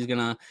here that he's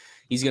gonna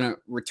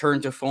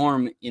return to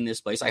form in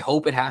this place. I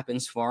hope it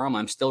happens for him.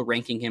 I'm still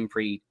ranking him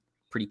pretty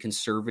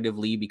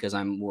conservatively because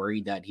I'm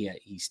worried that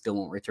he still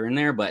won't return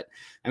there. But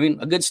I mean,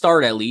 a good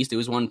start at least. It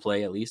was one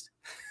play at least.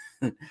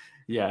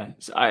 Yeah,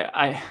 so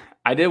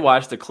I did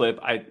watch the clip.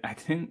 I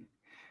didn't.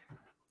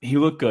 He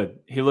looked good.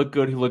 He looked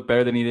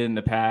better than he did in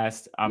the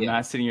past. I'm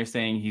not sitting here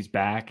saying he's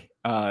back.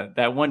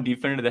 That one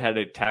defender that had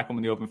to tackle him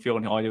in the open field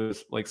and all he did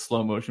was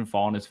slow motion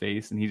fall on his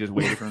face and he just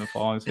waited for him to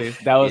fall on his face.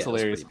 That was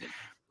hilarious.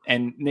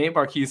 And Nate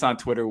Marquise on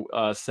Twitter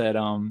said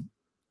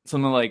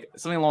something along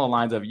the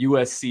lines of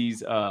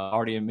USC's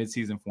already in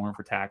midseason form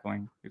for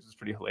tackling, which is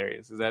pretty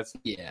hilarious. That's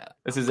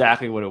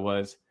exactly what it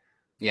was.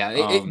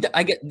 Yeah,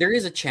 I get there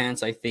is a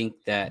chance. I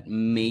think that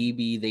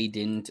maybe they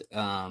didn't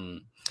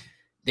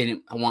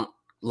want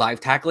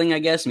live tackling. I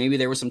guess maybe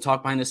there was some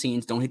talk behind the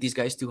scenes. Don't hit these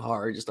guys too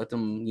hard. Just let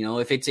them.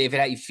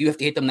 If you have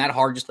to hit them that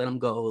hard, just let them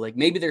go. Like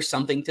maybe there's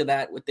something to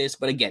that with this.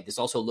 But again, this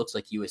also looks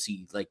like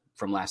USC like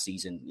from last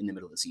season in the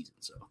middle of the season.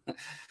 So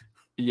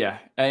yeah,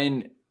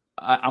 and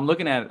I'm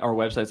looking at our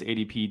website's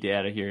ADP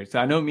data here. So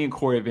I know me and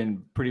Corey have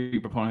been pretty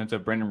big proponents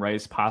of Brendan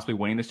Rice possibly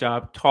winning this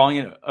job, calling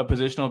it a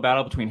positional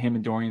battle between him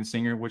and Dorian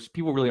Singer, which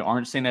people really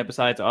aren't saying that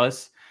besides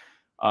us.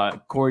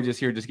 Corey just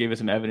gave us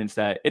some evidence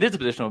that it is a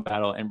positional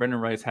battle and Brendan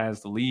Rice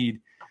has the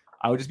lead.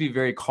 I would just be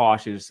very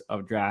cautious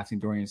of drafting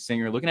Dorian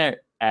Singer. Looking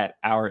at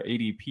our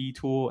ADP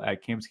tool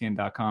at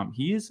campscan.com,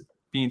 he is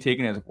being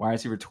taken as wide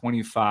receiver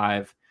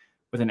 25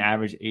 with an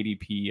average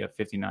ADP of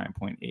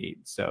 59.8.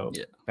 So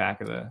back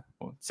of the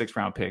 6th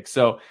round pick.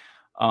 So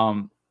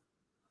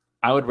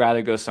I would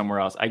rather go somewhere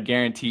else. I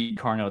guarantee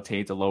Carnell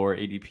Tate's a lower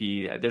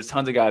ADP. There's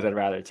tons of guys I'd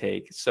rather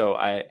take. So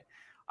I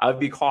would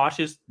be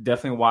cautious.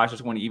 Definitely watch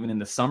this one even in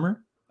the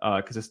summer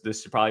because this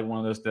is probably one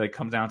of those that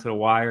comes down to the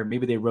wire.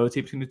 Maybe they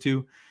rotate between the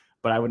two,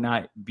 but I would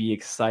not be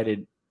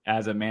excited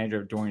as a manager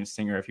of Dorian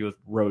Singer if he was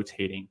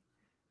rotating.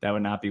 That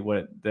would not be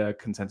what the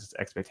consensus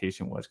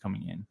expectation was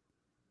coming in.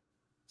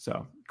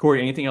 So,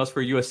 Corey, anything else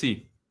for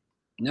USC?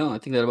 No, I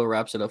think that about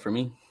wraps it up for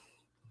me.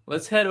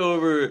 Let's head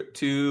over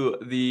to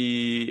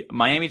the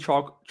Miami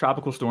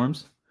tropical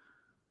storms.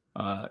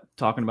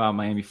 Talking about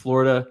Miami,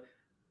 Florida,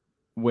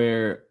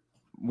 where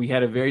we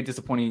had a very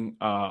disappointing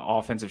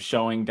offensive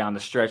showing down the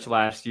stretch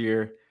last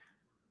year.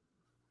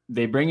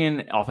 They bring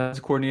in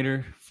offensive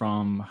coordinator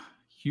from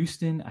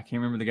Houston. I can't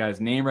remember the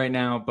guy's name right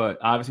now, but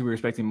obviously we were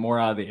expecting more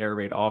out of the air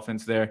raid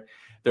offense there.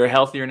 They're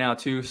healthier now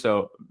too,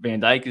 so Van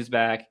Dyke is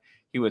back.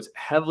 He was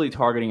heavily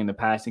targeting in the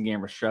passing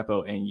game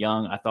Restrepo and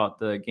Young. I thought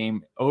the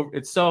game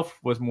itself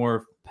was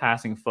more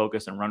passing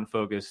focused and run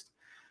focused.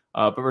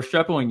 But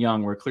Restrepo and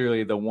Young were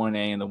clearly the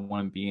 1A and the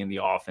 1B in the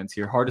offense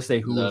here. Hard to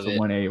say who was the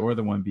 1A or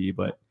the 1B,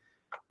 but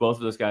both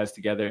of those guys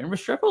together. And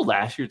Restrepo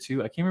last year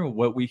too, I can't remember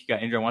what week he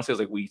got injured. I want to say it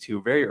was like week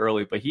 2, very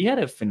early, but he had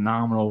a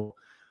phenomenal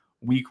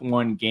week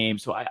 1 game.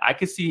 So I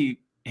could see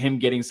him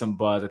getting some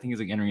buzz. I think he's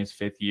like entering his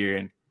 5th year,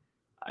 and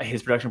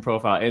his production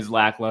profile is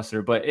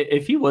lackluster, but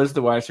if he was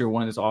the wide receiver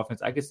 1 in this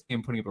offense, I could see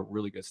him putting up a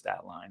really good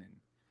stat line and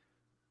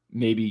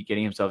maybe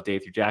getting himself day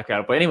through Jack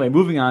out. But anyway,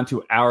 moving on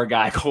to our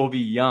guy, Colby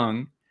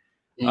Young.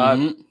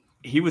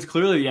 He was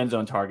clearly the end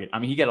zone target. I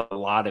mean, he got a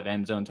lot of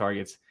end zone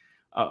targets.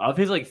 Of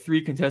his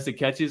 3 contested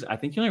catches, I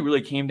think he only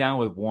really came down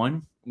with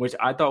 1, which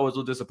I thought was a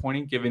little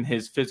disappointing given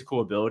his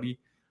physical ability.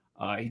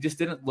 He just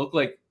didn't look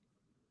like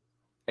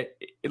 –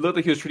 it looked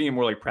like he was treating it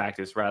more like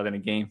practice rather than a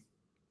game,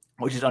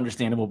 which is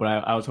understandable, but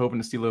I was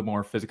hoping to see a little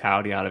more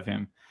physicality out of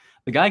him.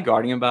 The guy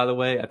guarding him, by the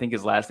way, I think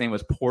his last name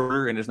was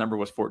Porter, and his number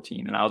was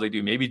 14. And I was like,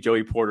 dude, maybe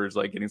Joey Porter is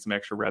getting some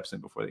extra reps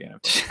in before the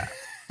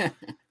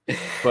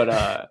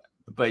NFL.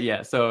 But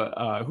yeah,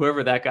 so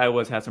whoever that guy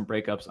was had some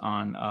breakups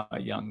on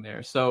Young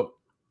there. So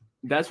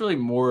that's really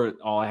more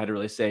all I had to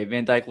really say.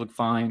 Van Dyke looked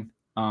fine.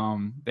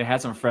 They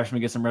had some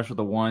freshmen get some reps with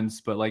the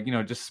 1s, but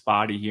just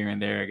spotty here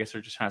and there. I guess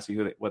they're just trying to see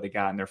what they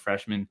got in their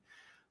freshmen.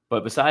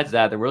 But besides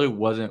that, there really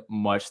wasn't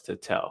much to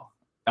tell.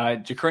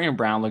 Jacarian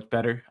Brown looked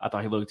better. I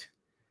thought he looked –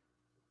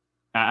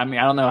 I mean,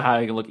 I don't know how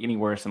he can look any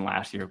worse than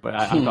last year, but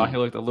I thought he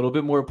looked a little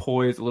bit more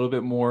poised, a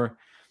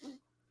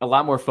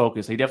lot more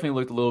focused. He definitely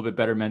looked a little bit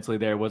better mentally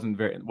there.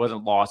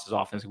 Wasn't lost as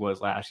often as he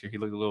was last year. He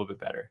looked a little bit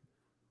better.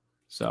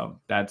 So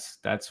that's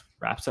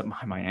wraps up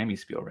my Miami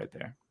spiel right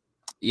there.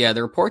 Yeah,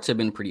 the reports have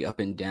been pretty up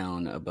and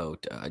down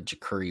about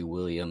Jacari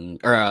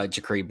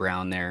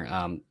Brown there.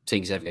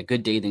 Saying he's having a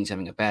good day, then he's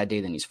having a bad day,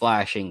 then he's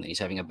flashing, then he's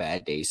having a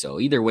bad day. So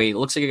either way, it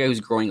looks like a guy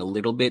who's growing a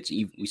little bit.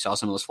 We saw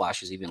some of those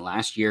flashes even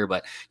last year,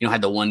 but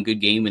had the 1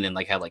 good game and then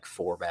had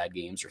 4 bad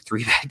games or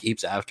 3 bad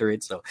games after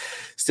it. So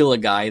still a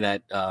guy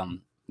that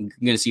I'm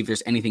going to see if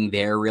there's anything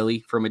there really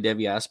from a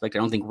Devy aspect. I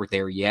don't think we're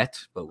there yet,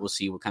 but we'll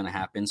see what kind of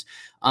happens.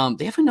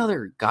 They have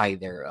another guy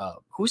there.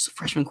 Who's the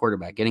freshman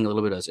quarterback getting a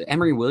little bit of it?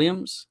 Emory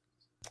Williams?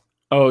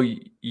 Oh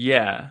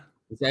yeah,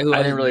 is that who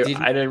I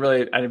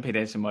didn't pay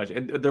attention much.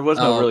 There was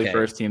no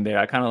first team there.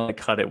 I kind of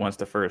cut it once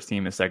the first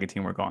team and second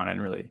team were gone. I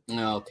didn't really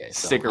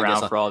stick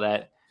around for all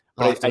that.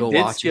 But I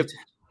did skip.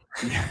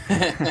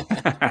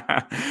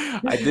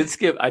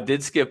 I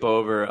did skip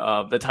over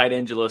the tight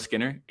end Jalil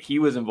Skinner. He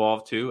was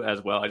involved too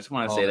as well. I just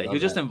want to say that he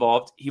was just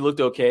involved. He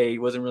looked okay. He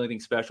wasn't really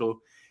anything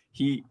special.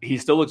 He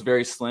still looks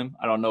very slim.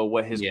 I don't know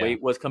what his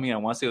weight was coming in. I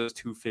want to say it was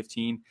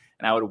 215,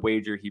 and I would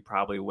wager he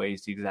probably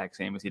weighs the exact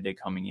same as he did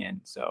coming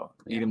in. So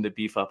need him to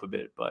beef up a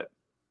bit, but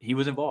he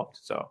was involved.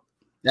 So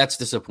that's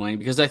disappointing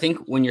because I think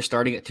when you're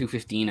starting at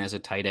 215 as a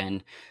tight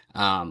end,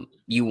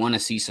 you want to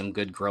see some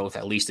good growth,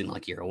 at least in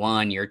year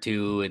 1, year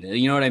 2, and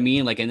you know what I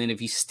mean? And then if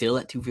he's still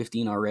at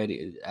 215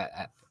 already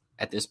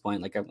at this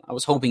point, I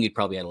was hoping he'd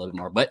probably add a little bit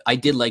more, but I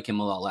did like him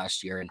a lot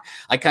last year, and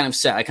I kind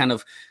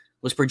of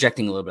was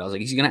projecting a little bit. I was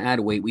like, he's going to add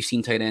weight. We've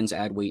seen tight ends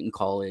add weight in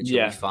college.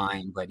 He'll be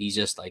fine. But he's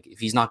just like, if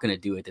he's not going to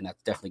do it, then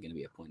that's definitely going to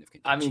be a point of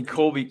contention. I mean,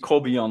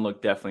 Colby Young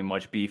looked definitely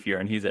much beefier,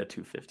 and he's at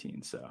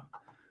 215. So.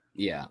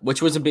 Yeah,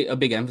 which was a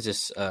big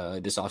emphasis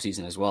this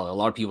offseason as well. A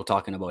lot of people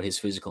talking about his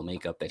physical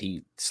makeup, that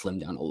he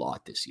slimmed down a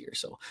lot this year.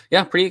 So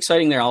yeah, pretty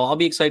exciting there. I'll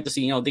be excited to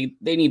see.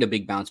 They need a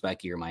big bounce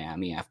back year,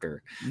 Miami,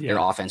 after their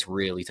offense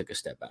really took a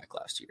step back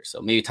last year.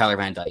 So maybe Tyler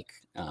Van Dyke,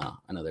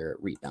 another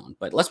rebound.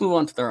 But let's move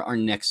on to our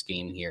next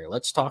game here.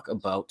 Let's talk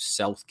about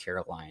South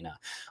Carolina.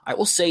 I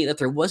will say that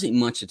there wasn't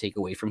much to take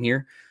away from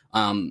here.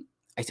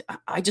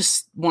 I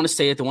just want to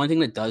say that the one thing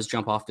that does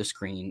jump off the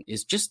screen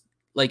is just,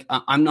 like,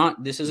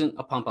 this isn't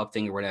a pump up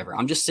thing or whatever.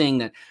 I'm just saying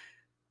that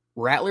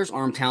Rattler's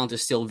arm talent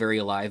is still very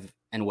alive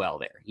and well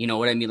there. You know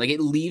what I mean? Like, it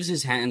leaves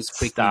his hands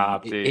quickly.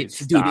 It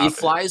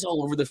flies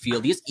all over the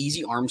field. He has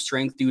easy arm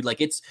strength, dude. Like,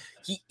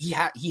 he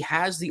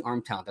has the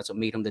arm talent. That's what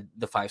made him the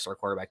 5-star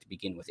quarterback to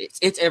begin with.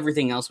 It's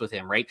everything else with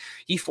him, right?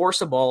 He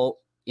forced a ball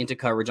into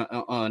coverage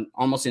on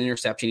almost an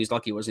interception. He's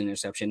lucky it was an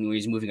interception when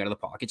he's moving out of the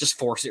pocket. Just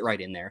force it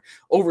right in there.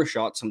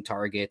 Overshot some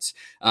targets.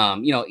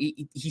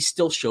 He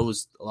still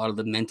shows a lot of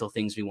the mental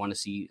things we want to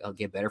see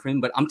get better for him.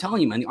 But I'm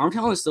telling you, man, the arm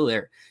talent is still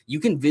there. You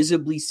can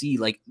visibly see,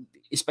 like,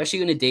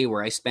 especially in a day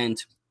where I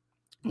spent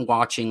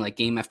watching like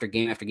game after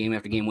game after game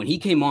after game. When he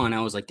came on,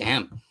 I was like,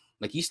 damn,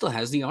 like, he still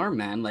has the arm,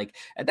 man. Like,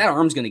 that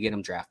arm's going to get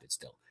him drafted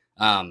still.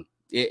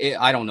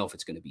 I don't know if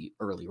it's going to be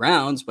early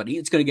rounds, but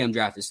it's going to get him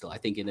drafted still, I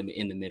think, in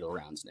the middle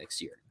rounds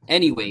next year.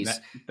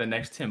 Anyways. The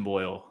next Tim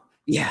Boyle.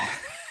 Yeah.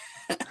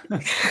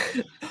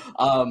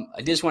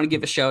 I just want to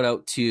give a shout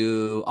out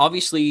to,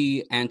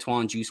 obviously,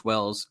 Antoine Juice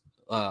Wells,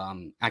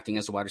 acting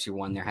as the wide receiver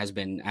one there, has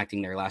been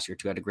acting there last year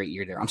too. Had a great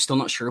year there. I'm still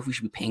not sure if we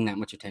should be paying that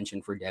much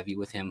attention for Devy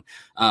with him,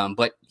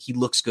 but he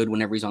looks good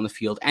whenever he's on the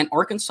field. And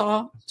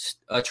Arkansas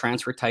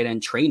transfer tight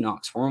end Trey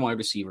Knox, former wide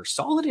receiver,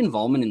 solid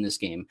involvement in this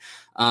game.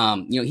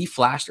 He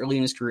flashed early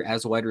in his career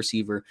as a wide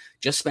receiver,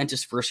 just spent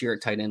his first year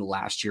at tight end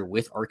last year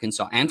with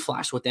Arkansas and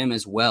flashed with them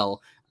as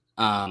well.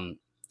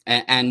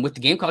 And with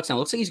the Gamecocks now, it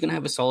looks like he's going to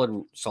have a solid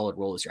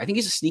role this year. I think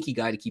he's a sneaky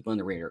guy to keep on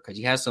the radar because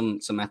he has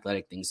some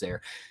athletic things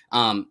there.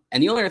 And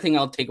the only other thing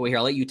I'll take away here,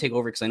 I'll let you take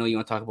over because I know you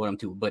want to talk about him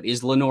too, but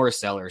is Lenora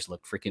Sellers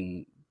looked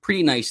freaking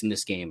pretty nice in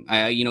this game.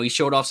 He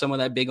showed off some of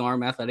that big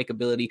arm athletic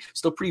ability.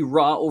 Still pretty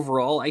raw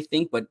overall, I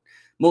think, but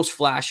most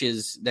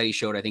flashes that he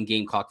showed, I think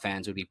Gamecock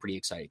fans would be pretty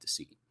excited to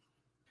see.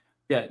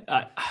 Yeah,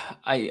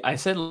 I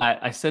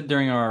said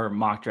during our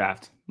mock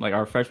draft, like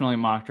our freshman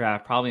mock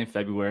draft, probably in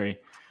February,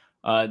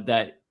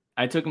 that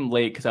I took him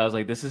late because I was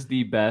like, this is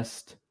the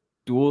best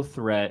dual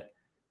threat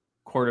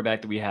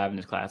quarterback that we have in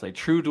this class. Like,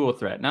 true dual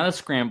threat, not a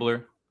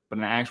scrambler, but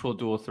an actual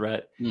dual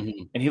threat.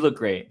 Mm-hmm. And he looked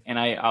great. And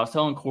I was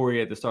telling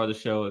Corey at the start of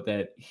the show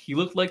that he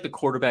looked like the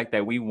quarterback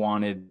that we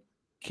wanted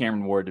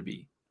Cameron Ward to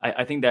be.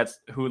 I think that's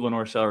who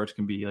Lenore Sellers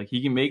can be. Like,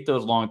 he can make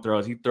those long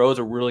throws. He throws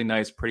a really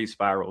nice, pretty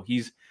spiral.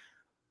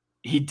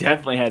 He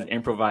definitely has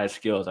improvised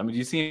skills. I mean,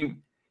 did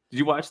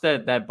you watch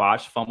that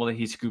botched fumble that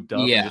he scooped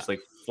up and just like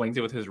flings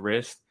it with his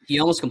wrist? He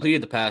almost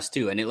completed the pass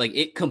too, and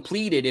it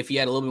completed if he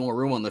had a little bit more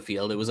room on the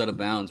field. It was out of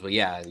bounds, but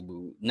yeah,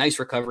 nice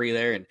recovery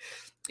there. And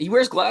he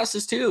wears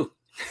glasses too.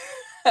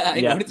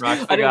 I didn't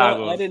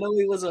know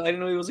he was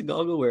a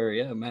goggle wearer.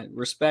 Yeah, man,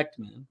 respect,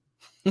 man.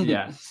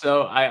 Yeah,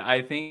 so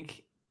I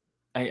think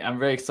I'm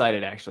very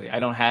excited. Actually, I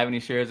don't have any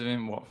shares of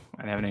him. Well,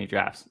 I don't have any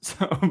drafts,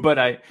 but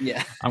I'm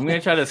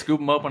gonna try to scoop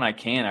him up when I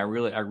can. I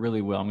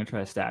really will. I'm gonna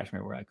try to stash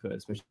him where I could,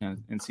 especially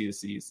in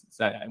C2Cs.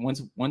 So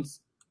once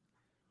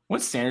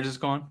Sanders is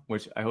gone,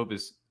 which I hope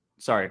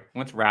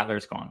once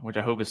Rattler's gone, which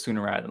I hope is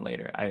sooner rather than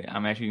later,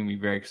 I'm actually going to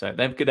be very excited.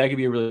 That could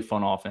be a really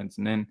fun offense.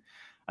 And then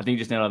I think you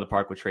just nailed out of the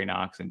park with Trey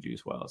Knox and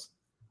Juice Wells.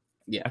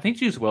 Yeah, I think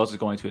Juice Wells is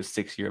going to his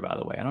 6th year, by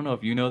the way. I don't know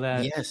if you know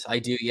that. Yes, I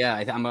do. Yeah,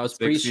 I was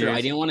pretty sure. I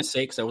didn't want to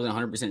say because I wasn't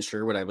 100%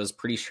 sure, but I was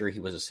pretty sure he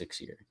was a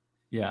 6th year.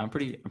 Yeah, I'm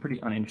pretty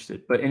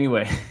uninterested. But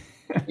anyway.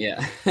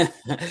 Yeah. the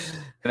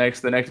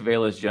next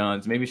Velus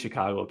Jones. Maybe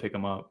Chicago will pick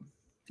him up.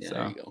 Yeah,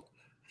 there you go.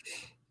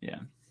 Yeah.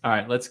 All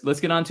right, let's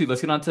get on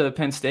to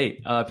Penn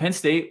State. Penn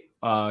State,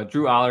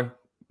 Drew Aller,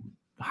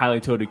 highly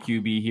touted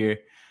QB here.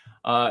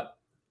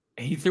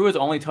 He threw his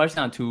only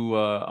touchdown to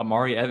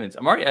Amari Evans.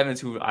 Amari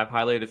Evans, who I've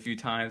highlighted a few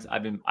times.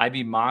 I'd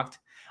be mocked.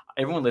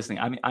 Everyone listening,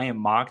 I am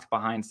mocked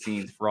behind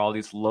scenes for all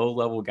these low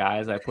level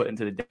guys I put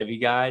into the Devy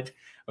guide.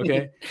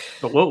 Okay,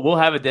 but we'll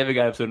have a Devy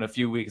guide episode in a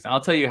few weeks. And I'll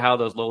tell you how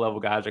those low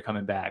level guys are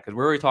coming back because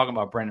we're already talking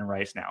about Brendan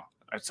Rice now.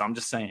 So I'm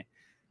just saying.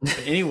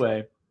 But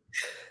anyway.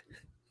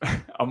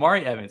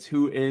 Amari Evans,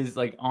 who is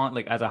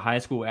as a high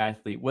school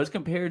athlete, was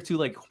compared to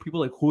like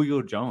people like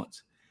Julio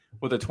Jones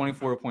with a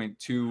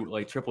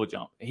 24.2 triple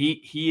jump.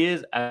 He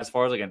is, as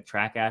far as like a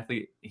track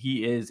athlete,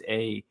 he is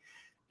a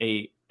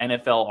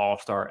NFL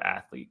all-star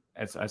athlete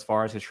as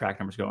far as his track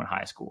numbers go in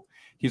high school.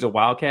 He's a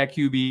Wildcat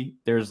QB.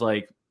 There's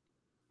like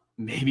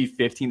maybe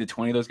 15 to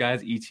 20 of those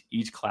guys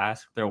each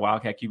class. They're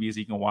Wildcat QBs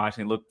you can watch,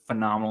 and they look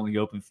phenomenal in the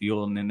open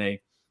field, and then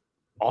they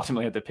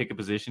ultimately have to pick a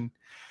position.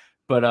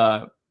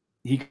 But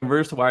he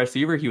converts to wide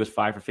receiver. He was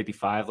 5 for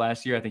 55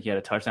 last year. I think he had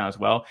a touchdown as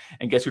well.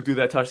 And guess who threw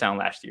that touchdown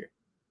last year?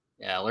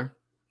 Aller.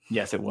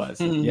 Yes, it was.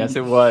 Yes,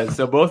 it was.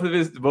 So both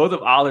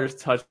of Aller's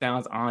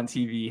touchdowns on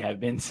TV have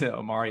been to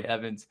Amari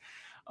Evans.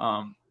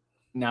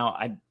 Now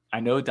I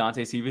know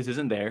Dante Cephas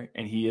isn't there,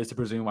 and he is the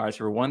presumed wide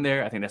receiver one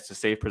there. I think that's a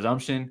safe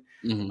presumption.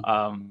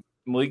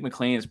 Malik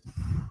McLean is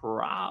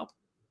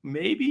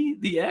maybe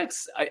the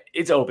X.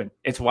 It's open.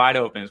 It's wide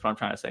open is what I'm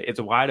trying to say. It's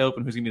wide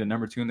open who's going to be the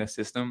number 2 in that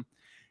system.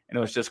 And it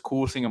was just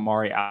cool seeing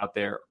Amari out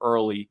there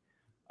early,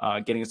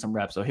 getting some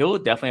reps. So he'll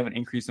definitely have an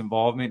increased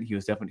involvement. He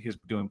was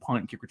doing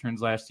punt and kick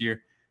returns last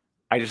year.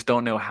 I just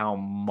don't know how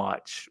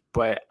much,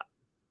 but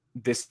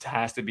this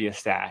has to be a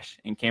stash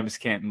in Campus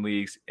Canton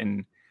leagues.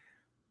 And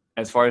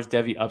as far as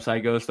Devy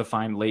upside goes to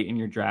find late in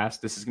your drafts,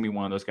 this is going to be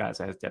one of those guys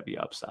that has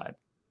Devy upside.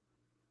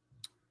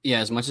 Yeah,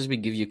 as much as we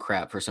give you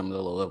crap for some of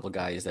the low-level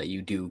guys that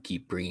you do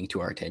keep bringing to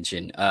our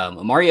attention,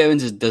 Amari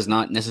Evans does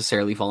not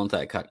necessarily fall into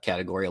that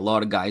category. A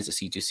lot of guys at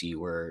C2C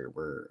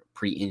were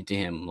pretty into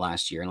him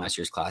last year in last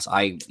year's class.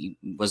 I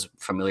was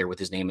familiar with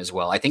his name as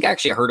well. I think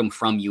actually I heard him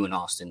from you in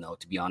Austin, though,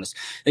 to be honest.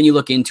 Then you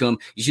look into him,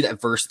 you see that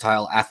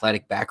versatile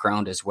athletic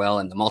background as well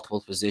and the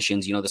multiple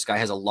positions. You know, this guy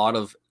has a lot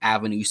of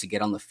avenues to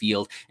get on the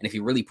field, and if he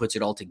really puts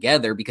it all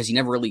together, because he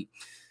never really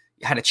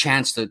had a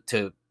chance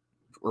to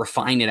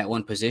refine it at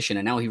one position,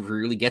 and now he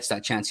really gets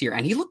that chance here.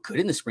 And he looked good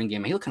in the spring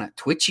game. He looked kind of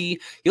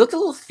twitchy. He looked a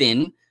little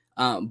thin,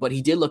 but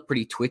he did look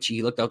pretty twitchy.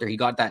 He looked out there. He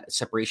got that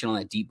separation on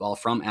that deep ball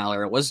from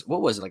Aller.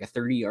 What was it, like a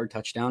 30-yard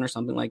touchdown or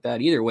something like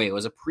that? Either way, it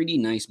was a pretty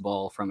nice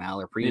ball from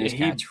Aller. Pretty nice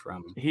catch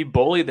from. He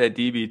bullied that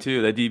DB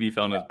too. That DB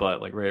fell in his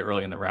butt like right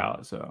early in the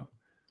route. So.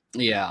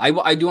 Yeah,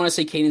 I do want to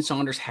say Caden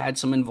Saunders had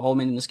some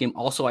involvement in this game.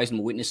 Also, I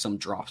witnessed some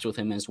drops with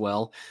him as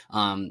well.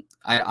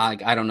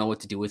 I don't know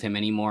what to do with him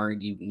anymore.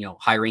 You know,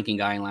 high-ranking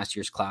guy in last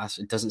year's class.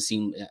 It doesn't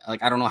seem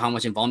like I don't know how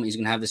much involvement he's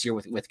going to have this year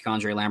with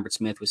Keandre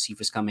Lambert-Smith, with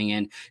Cephas coming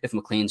in. If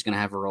McLean's going to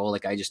have a role,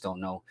 like I just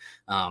don't know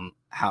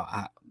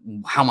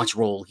how much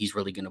role he's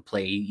really going to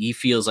play. He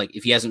feels like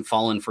if he hasn't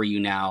fallen for you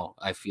now,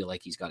 I feel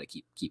like he's got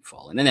to keep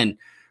falling. And then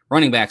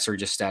running backs are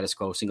just status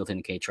quo. Singleton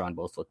and Katron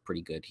both look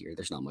pretty good here.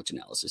 There's not much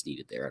analysis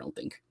needed there, I don't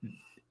think.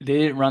 They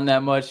didn't run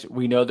that much.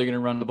 We know they're going to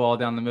run the ball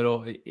down the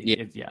middle.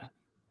 Yeah.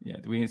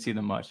 We didn't see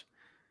them much.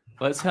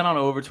 Let's head on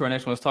over to our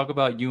next one. Let's talk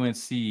about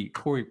UNC.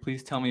 Corey,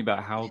 please tell me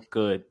about how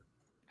good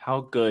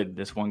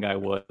this one guy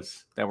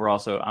was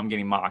that I'm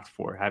getting mocked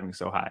for having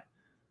so high.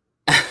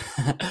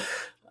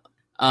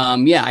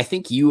 I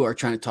think you are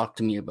trying to talk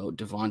to me about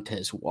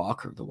Devontae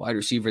Walker, the wide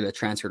receiver that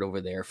transferred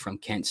over there from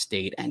Kent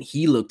State, and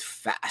he looked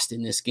fast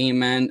in this game,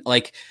 man.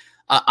 Like,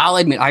 I'll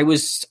admit,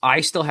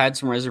 I still had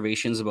some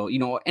reservations about, you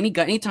know,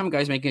 anytime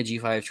guys making a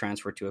G5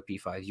 transfer to a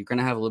P5, you're going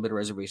to have a little bit of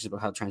reservations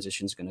about how the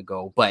transition is going to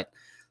go. But,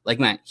 like,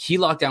 man, he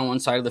locked down one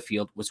side of the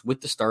field, was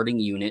with the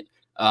starting unit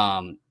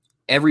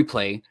every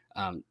play,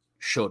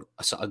 showed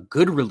a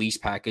good release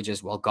package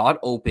as well, got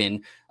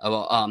open,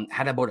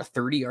 had about a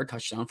 30-yard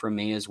touchdown for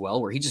May as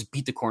well, where he just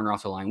beat the corner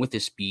off the line with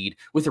his speed,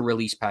 with a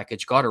release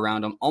package, got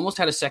around him, almost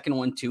had a second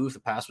one too if the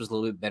pass was a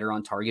little bit better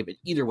on target, but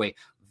either way,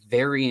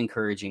 very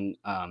encouraging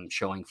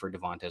showing for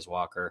Devontae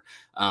Walker.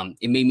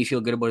 It made me feel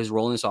good about his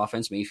role in this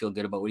offense, made me feel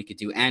good about what he could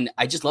do. And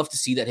I just love to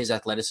see that his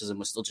athleticism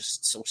was still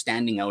just so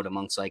standing out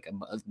amongst at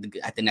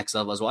the next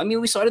level as well. I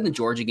mean, we saw it in the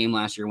Georgia game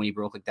last year when he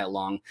broke like that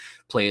long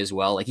play as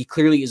well. Like he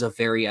clearly is a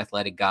very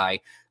athletic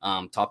guy,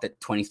 topped at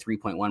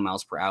 23.1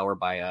 miles per hour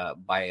by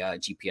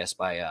GPS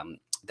by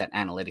that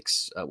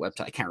analytics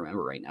website. I can't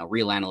remember right now,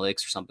 Real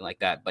Analytics or something like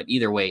that. But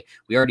either way,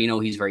 we already know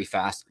he's very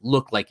fast.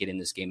 Looked like it in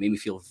this game. Made me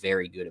feel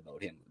very good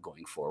about him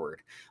going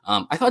forward.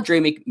 I thought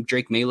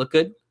Drake May look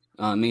good.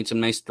 Made some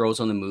nice throws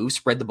on the move,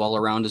 spread the ball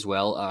around as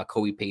well.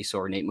 Kobe Pace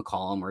or Nate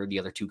McCollum were the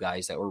other two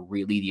guys that were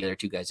really the other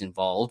two guys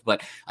involved.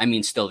 But I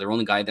mean, still, the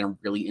only guy that I'm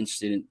really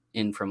interested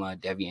in from a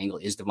Devy angle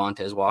is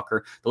Devontae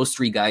Walker. Those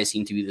three guys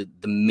seem to be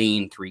the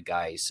main three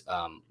guys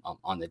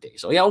on the day.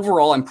 So yeah,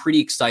 overall, I'm pretty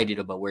excited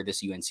about where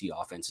this UNC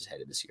offense is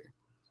headed this year.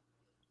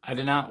 I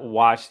did not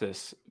watch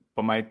this,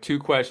 but my two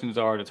questions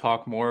are to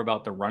talk more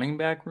about the running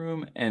back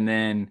room, and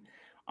then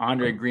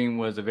Andre Green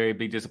was a very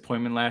big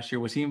disappointment last year.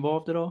 Was he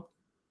involved at all?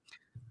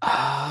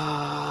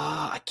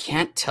 I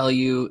can't tell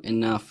you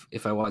enough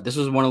if I want. This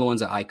was one of the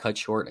ones that I cut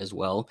short as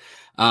well.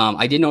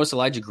 I did notice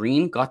Elijah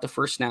Green got the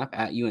first snap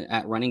at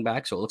running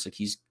back, so it looks like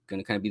he's going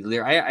to kind of be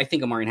there. I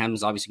think Amari Hammond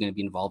is obviously going to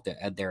be involved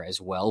at there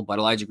as well, but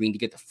Elijah Green to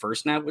get the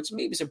first snap, which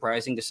may be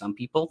surprising to some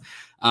people.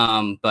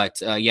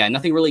 But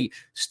nothing really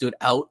stood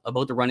out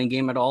about the running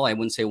game at all. I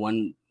wouldn't say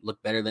one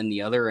looked better than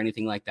the other or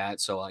anything like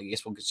that. So I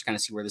guess we'll just kind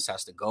of see where this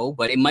has to go,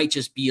 but it might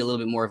just be a little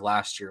bit more of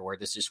last year where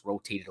this just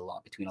rotated a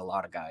lot between a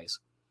lot of guys.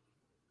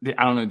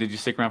 I don't know. Did you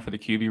stick around for the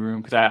QB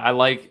room? Because I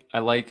like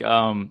I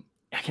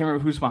can't remember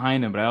who's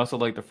behind him, but I also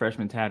like the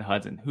freshman Tad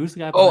Hudson. Who's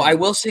the guy? Oh, I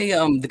will say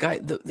the guy.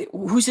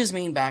 Who's his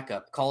main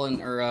backup? Colin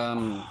or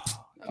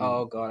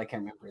oh god, I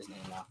can't remember his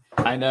name now.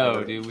 I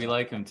know, dude. We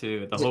like him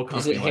too. The whole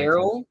company. Is it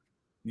Harrell?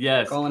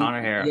 Yes,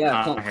 Connor Harrell.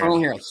 Yeah, Connor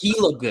Harrell. He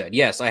looked good.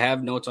 Yes, I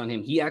have notes on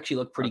him. He actually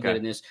looked pretty good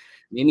in this.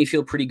 Made me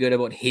feel pretty good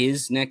about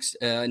his next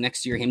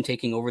year, him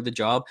taking over the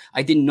job.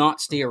 I did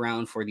not stay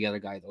around for the other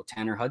guy though,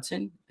 Tanner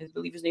Hudson, I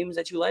believe his name is,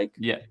 that you like.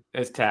 Yeah,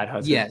 it's Tad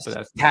Hudson. Yes, but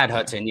that's Tad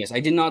Hudson. Yes, I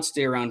did not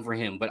stay around for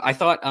him, but I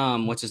thought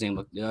what's his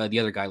name? The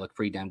other guy looked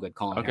pretty damn good.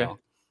 Colin Harrell.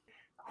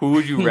 Who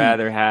would you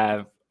rather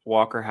have,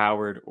 Walker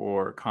Howard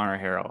or Connor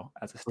Harrell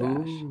as a stash?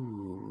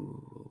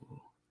 Ooh.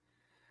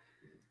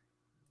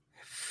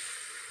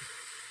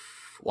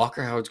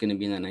 Walker Howard's going to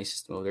be in that nice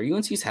system over there.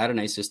 UNC's had a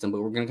nice system,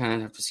 but we're going to kind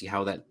of have to see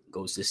how that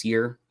goes this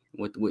year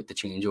with the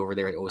change over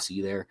there at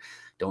OC there.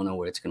 Don't know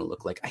what it's going to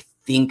look like. I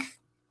think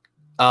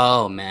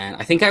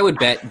I would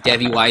bet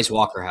Devy Wise,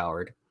 Walker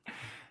Howard.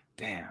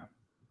 Damn.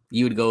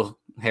 You would go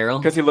Harrell?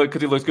 Because he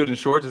looks good in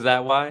shorts. Is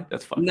that why?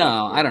 That's fun.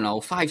 No, I don't know.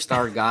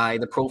 5-star guy.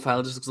 The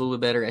profile just looks a little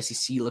bit better.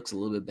 SEC looks a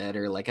little bit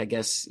better. Like, I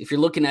guess if you're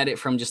looking at it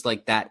from just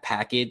like that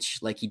package,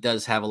 like he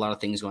does have a lot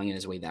of things going in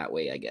his way that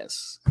way, I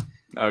guess.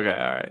 Okay.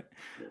 All right.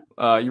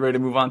 You ready to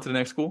move on to the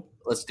next school?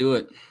 Let's do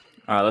it.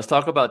 All right. Let's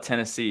talk about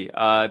Tennessee.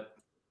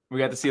 We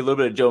got to see a little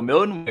bit of Joe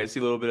Milton. We got to see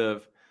a little bit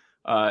of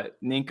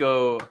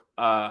Ninko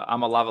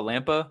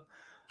Amalavalamba.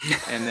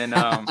 And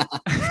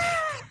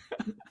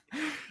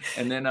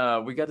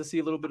then we got to see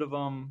a little bit of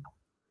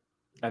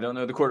I don't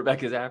know, the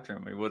quarterback is after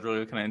him. It was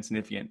really kind of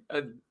insignificant.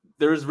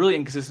 There was really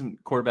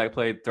inconsistent quarterback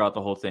play throughout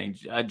the whole thing.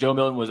 Joe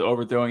Milton was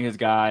overthrowing his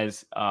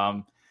guys.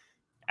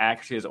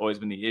 Actually has always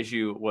been the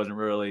issue. It wasn't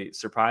really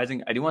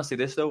surprising. I do want to say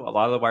this, though. A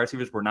lot of the wide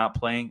receivers were not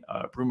playing.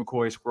 Brew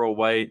McCoy, Squirrel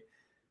White.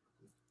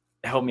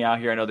 Help me out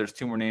here. I know there's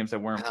two more names that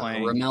weren't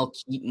playing. Ramel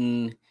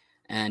Keaton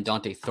and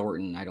Dante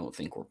Thornton, I don't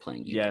think were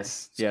playing either.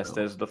 Yes, those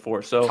are the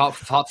four. So top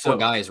four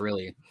guys,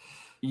 really.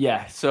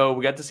 Yeah, so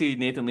we got to see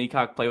Nathan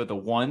Leacock play with the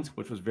ones,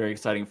 which was very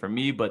exciting for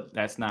me, but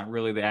that's not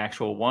really the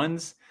actual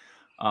ones.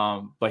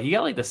 But he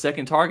got like the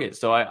second target.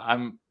 So I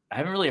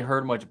haven't really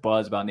heard much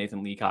buzz about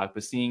Nathan Leacock,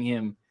 but seeing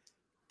him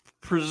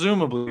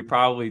presumably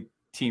probably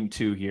team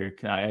 2 here.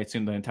 I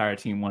assume the entire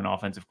team 1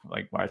 offensive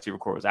wide receiver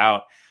core was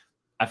out.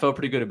 I felt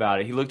pretty good about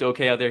it. He looked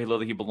okay out there. He looked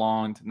like he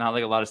belonged. Not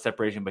like a lot of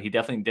separation, but he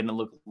definitely didn't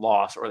look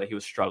lost or that he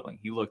was struggling.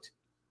 He looked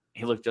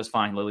just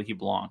fine. He looked like he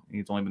belonged.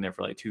 He's only been there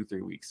for like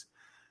 2-3 weeks.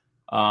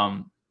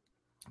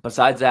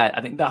 Besides that,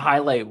 I think the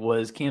highlight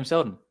was Cam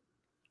Seldon.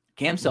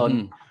 Cam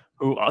Seldon,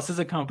 who us as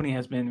a company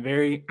has been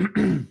very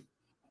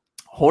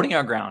holding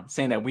our ground,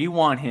 saying that we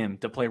want him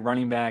to play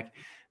running back.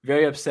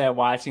 Very upset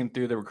watching him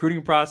through the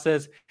recruiting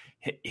process.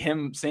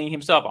 Him saying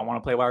himself, I want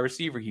to play wide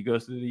receiver. He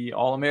goes to the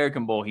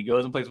All-American Bowl. He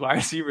goes and plays wide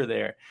receiver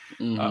there.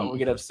 We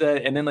get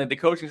upset. And then like the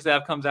coaching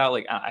staff comes out,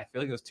 like I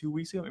feel like it was 2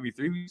 weeks ago, maybe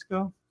 3 weeks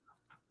ago,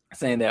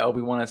 saying that,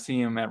 we want to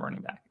see him at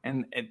running back.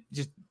 And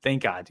just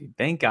thank God, dude.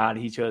 Thank God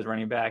he chose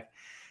running back.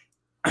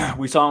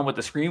 We saw him with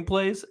the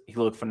screenplays. He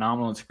looked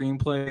phenomenal in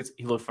screenplays.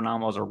 He looked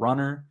phenomenal as a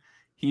runner.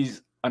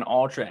 He's an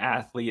ultra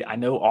athlete. I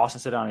know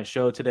Austin said it on his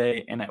show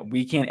today, and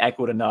we can't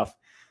echo it enough.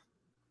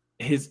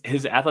 His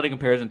athletic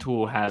comparison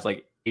tool has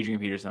like Adrian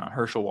Peterson,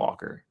 Herschel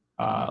Walker,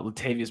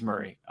 Latavius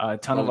Murray, a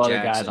ton of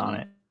other guys on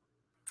it.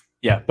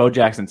 Yeah, Bo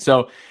Jackson.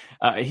 So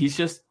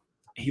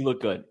he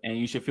looked good, and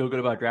you should feel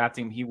good about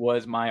drafting him. He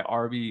was my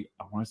RB,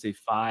 I want to say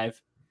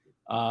 5.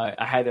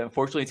 I had to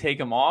unfortunately take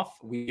him off.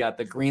 We got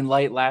the green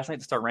light last night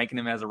to start ranking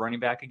him as a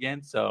running back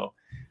again. So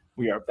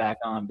we are back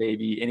on,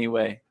 baby.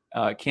 Anyway,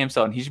 Cam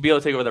Seldon, he should be able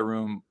to take over the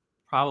room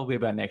probably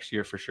about next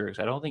year for sure. Because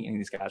I don't think any of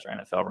these guys are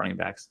NFL running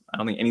backs. I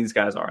don't think any of these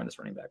guys are in this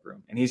running back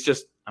room. And he's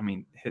just,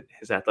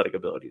 his athletic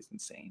ability is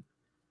insane.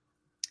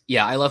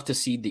 Yeah, I love to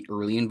see the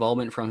early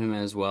involvement from him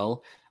as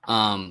well.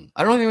 I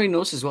don't know if anybody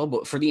knows as well,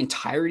 but for the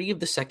entirety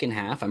of the second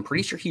half, I'm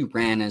pretty sure he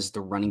ran as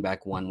the running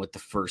back 1 with the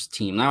first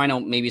team. Now, I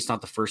know maybe it's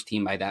not the first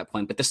team by that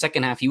point, but the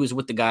second half, he was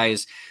with the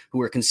guys who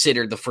were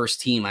considered the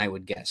first team, I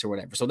would guess, or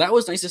whatever. So that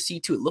was nice to see,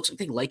 too. It looks like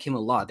they like him a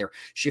lot. They're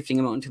shifting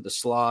him out into the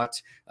slot,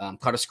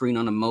 caught a screen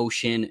on a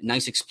motion,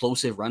 nice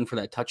explosive run for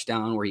that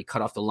touchdown where he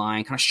cut off the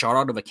line, kind of shot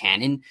out of a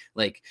cannon.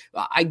 Like,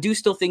 I do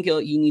still think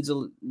he needs a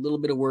little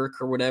bit of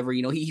work or whatever.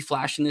 You know, he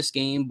flashed in this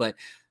game, but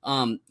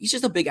he's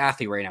just a big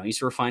athlete right now.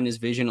 He's refined his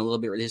vision a little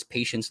bit, his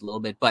patience a little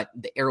bit, but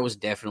the arrow is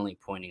definitely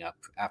pointing up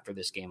after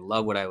this game.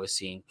 Love what I was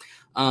seeing.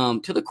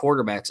 To the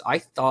quarterbacks, I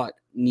thought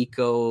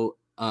Nico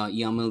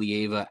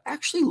Yamalieva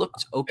actually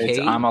looked okay. It's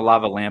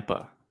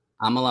Amalavalamba.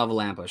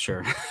 Amalavalamba,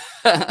 sure.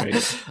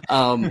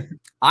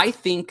 I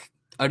think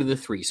out of the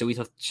 3, so we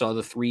saw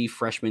the 3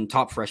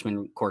 top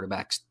freshman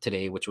quarterbacks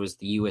today, which was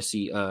the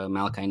USC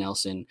Malachi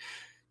Nelson,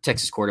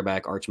 Texas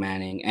quarterback Arch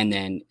Manning, and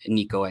then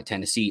Nico at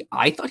Tennessee.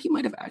 I thought he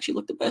might have actually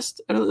looked the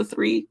best out of the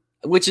 3,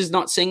 which is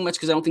not saying much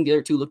because I don't think the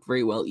other 2 looked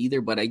very well either.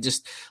 But I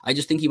just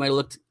think he might have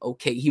looked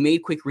okay. He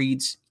made quick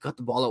reads, got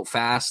the ball out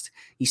fast.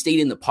 He stayed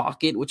in the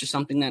pocket, which is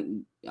something that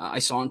I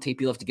saw on tape.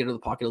 He'll have to get out of the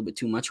pocket a little bit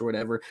too much or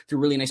whatever. Threw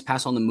a really nice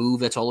pass on the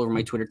move. That's all over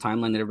my Twitter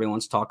timeline that everybody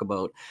wants to talk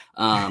about.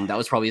 That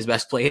was probably his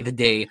best play of the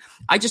day.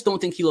 I just don't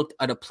think he looked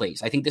out of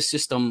place. I think the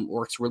system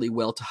works really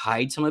well to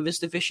hide some of his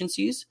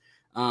deficiencies.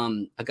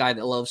 a guy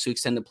that loves to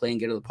extend the play and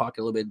get to the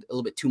pocket a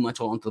little bit too much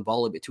onto the ball,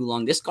 a little bit too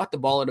long. This got the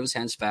ball out of his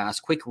hands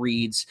fast, quick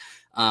reads.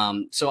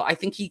 So I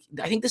think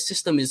the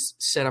system is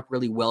set up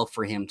really well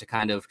for him to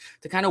kind of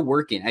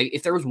work in.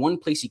 If there was one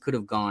place he could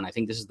have gone, I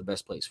think this is the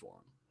best place for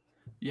him.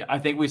 Yeah, I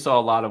think we saw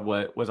a lot of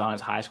what was on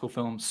his high school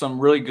film. Some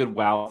really good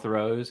wow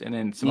throws, and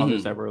then some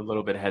others that were a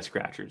little bit head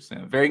scratchers.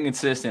 Very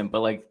consistent, but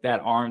like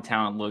that arm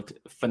talent looked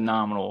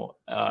phenomenal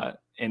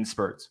in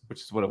spurts, which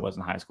is what it was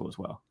in high school as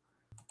well.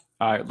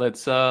 All right,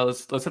 let's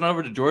head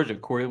over to Georgia.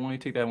 Corey, why don't you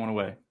take that one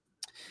away?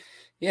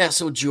 Yeah,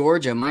 so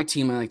Georgia, my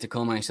team, I like to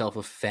call myself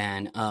a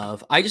fan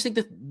of. I just think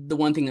that the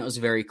one thing that was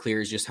very clear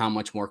is just how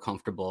much more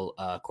comfortable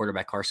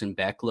quarterback Carson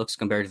Beck looks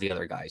compared to the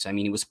other guys. I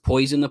mean, he was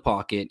poised in the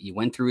pocket. He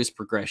went through his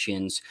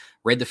progressions,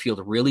 read the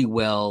field really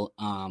well.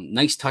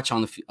 Nice touch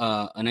on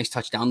a nice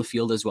touch down the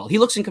field as well. He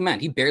looks in command.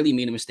 He barely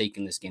made a mistake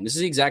in this game. This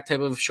is the exact type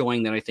of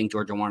showing that I think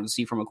Georgia wanted to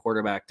see from a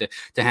quarterback to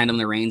hand him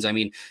the reins. I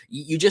mean,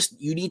 you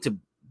need to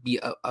be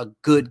a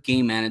good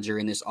game manager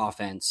in this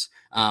offense.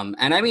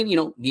 And I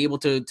mean, be able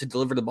to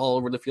deliver the ball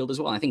over the field as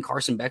well. And I think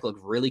Carson Beck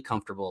looked really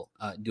comfortable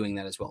doing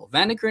that as well.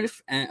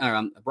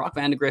 Brock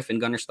Vandegrift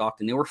and Gunnar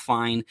Stockton, they were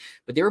fine,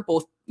 but they were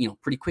both,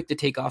 pretty quick to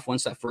take off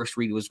once that first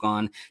read was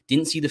gone.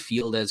 Didn't see the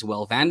field as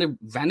well.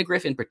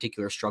 Vandegrift in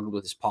particular struggled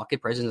with his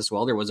pocket presence as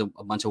well. There was a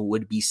bunch of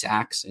would-be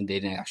sacks, and they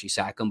didn't actually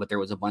sack him, but there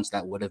was a bunch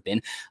that would have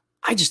been.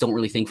 I just don't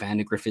really think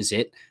Vandegrift is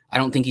it. I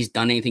don't think he's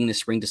done anything this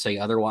spring to say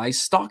otherwise.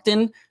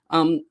 Stockton,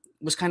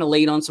 was kind of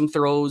late on some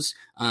throws.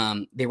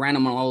 They ran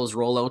him on all those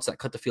rollouts that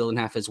cut the field in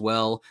half as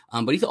well.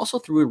 But he also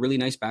threw a really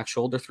nice back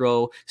shoulder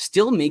throw.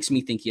 Still makes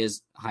me think he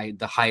has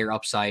the higher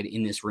upside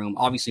in this room.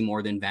 Obviously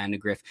more than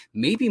Vandegrift,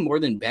 maybe more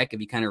than Beck if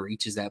he kind of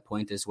reaches that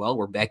point as well,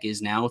 where Beck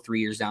is now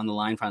 3 years down the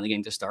line, finally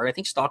getting to start. I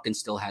think Stockton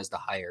still has the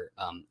higher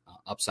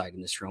upside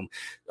in this room.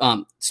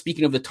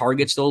 Speaking of the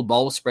targets, though, the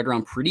ball was spread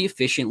around pretty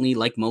efficiently,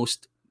 like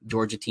most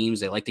Georgia teams.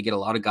 They like to get a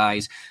lot of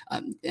guys.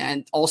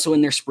 And also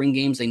in their spring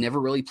games, they never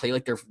really play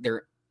like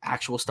their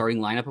actual starting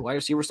lineup at wide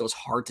receiver, so it's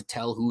hard to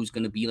tell who's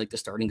going to be like the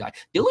starting guy.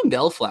 Dylan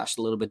Bell flashed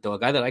a little bit, though, a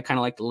guy that I kind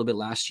of liked a little bit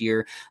last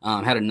year.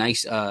 Had a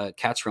nice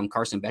catch from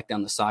Carson Beck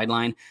down the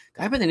sideline.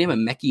 Guy by the name of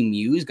Mekhi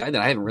Muse, guy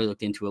that I haven't really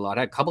looked into a lot.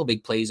 Had a couple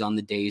big plays on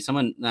the day.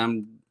 Someone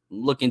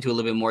look into a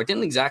little bit more. It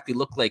didn't exactly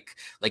look like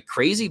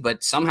crazy,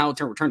 but somehow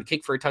returned a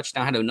kick for a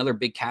touchdown. Had another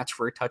big catch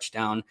for a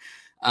touchdown.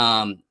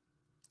 I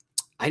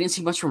didn't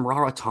see much from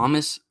Rara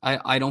Thomas.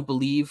 I don't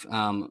believe.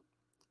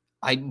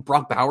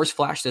 Brock Bowers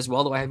flashed as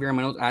well, though I have here in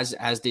my notes,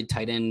 as did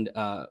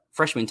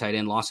freshman tight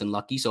end Lawson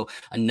Lucky. So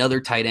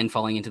another tight end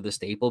falling into the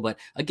staple. But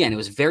again, it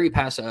was very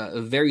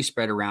very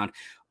spread around.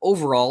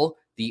 Overall,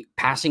 the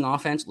passing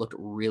offense looked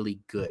really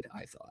good,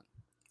 I thought.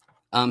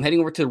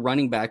 Heading over to the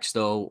running backs,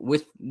 though,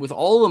 with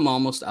all of them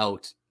almost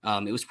out,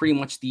 it was pretty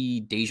much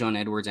the Dejon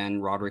Edwards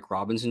and Roderick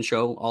Robinson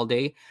show all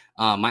day.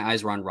 My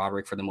eyes were on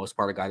Roderick for the most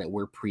part, a guy that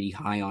we're pretty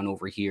high on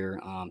over here.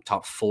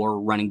 Top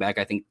 4 running back,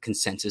 I think,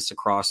 consensus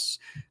across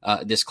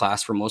this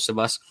class for most of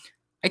us.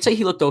 I'd say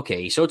he looked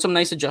okay. He showed some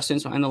nice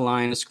adjustments behind the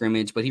line of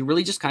scrimmage, but he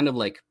really just kind of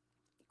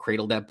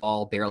cradled that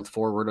ball, barreled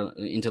forward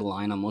into the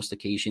line on most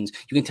occasions.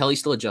 You can tell he's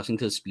still adjusting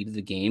to the speed of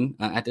the game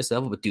at this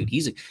level, but dude,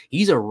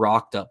 he's a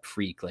rocked up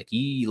freak.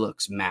 He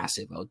looks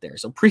massive out there.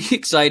 So pretty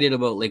excited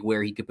about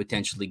where he could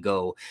potentially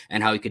go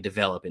and how he could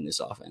develop in this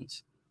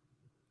offense.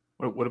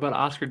 What about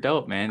Oscar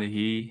Delp, man? Did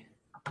he?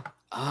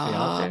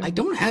 I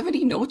don't have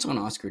any notes on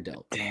Oscar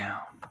Delp. Damn.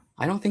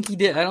 I don't think he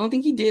did. I don't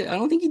think he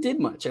did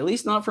much, at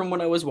least not from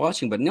what I was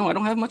watching. But no, I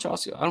don't have much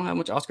Oscar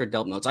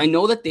Delp notes. I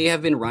know that they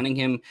have been running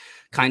him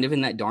kind of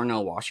in that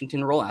Darnell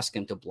Washington role,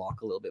 asking him to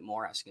block a little bit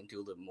more, asking him to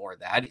do a little more of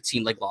that. It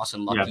seemed like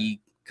Lawson Lucky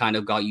kind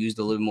of got used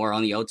a little more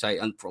on the outside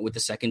with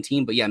the second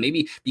team. But yeah,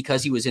 maybe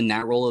because he was in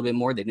that role a little bit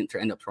more, they didn't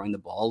end up throwing the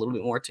ball a little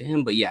bit more to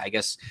him. But yeah, I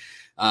guess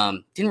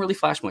didn't really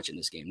flash much in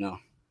this game. No,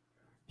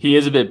 he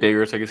is a bit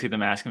bigger, so I can see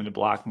them asking him to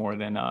block more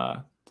than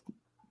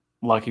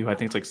Lucky, who I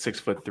think is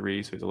 6'3",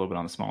 so he's a little bit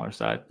on the smaller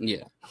side.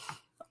 Yeah.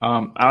 I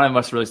don't have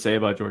much to really say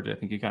about Georgia. I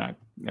think you kind of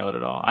nailed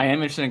it all. I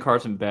am interested in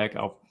Carson Beck.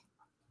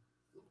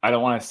 I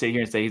don't want to sit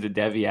here and say he's a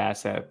Devy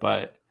asset,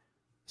 but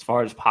as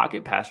far as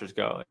pocket passers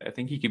go, I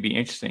think he could be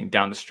interesting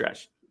down the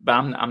stretch. But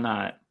I'm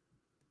not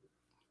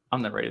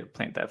ready to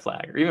plant that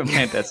flag or even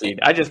plant that seed.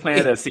 I just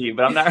planted that seed,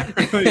 but I'm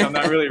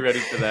not really ready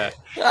for that.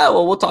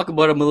 Well, we'll talk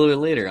about him a little bit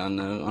later on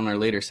our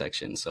later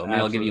section. So maybe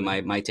I'll give you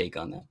my take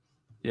on that.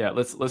 Yeah,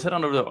 let's head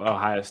on over to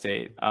Ohio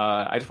State.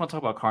 I just want to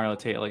talk about Carnell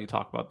Tate. I'll let you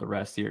talk about the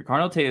rest here.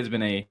 Carnell Tate has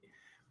been a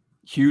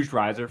huge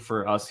riser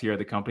for us here at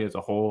the company as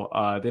a whole.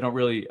 They don't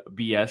really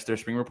BS their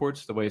spring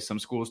reports the way some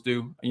schools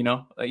do. You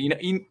know what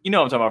I'm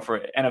talking about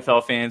for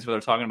NFL fans, where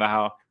they're talking about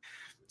how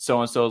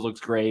so-and-so looks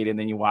great, and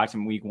then you watch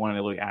them week 1 and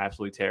they look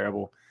absolutely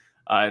terrible.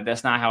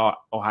 That's not how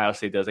Ohio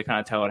State does. They kind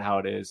of tell it how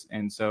it is.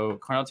 And so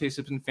Carnell Tate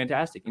has been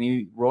fantastic. And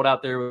he rolled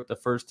out there with the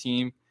first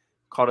team,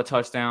 caught a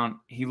touchdown.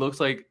 He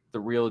looks like the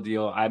real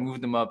deal. I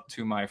moved him up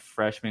to my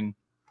freshman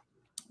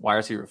wide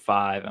receiver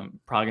 5. I'm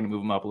probably going to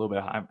move him up a little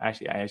bit. I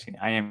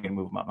am going to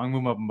move him up. I'm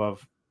going to move him up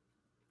above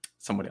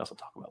somebody else will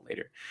talk about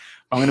later.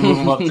 I'm going to move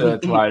him up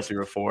to wide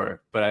receiver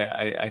 4. But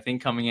I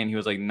think coming in, he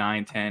was like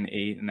 9, 10,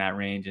 8 in that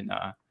range. And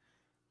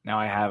now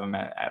I have him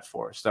at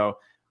 4. So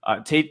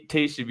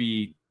Tate should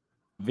be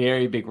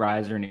very big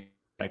riser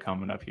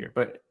coming up here.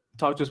 But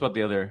talk to us about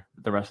the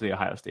rest of the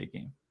Ohio State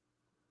game.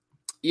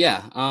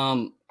 Yeah,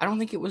 I don't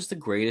think it was the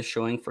greatest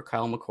showing for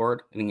Kyle McCord.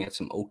 I think he had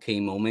some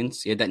okay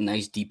moments. He had that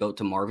nice deep out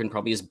to Marvin,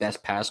 probably his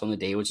best pass on the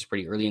day, which is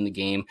pretty early in the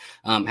game.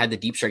 Had the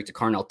deep strike to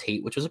Carnell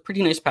Tate, which was a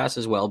pretty nice pass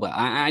as well. But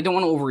I don't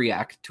want to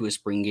overreact to a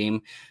spring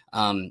game.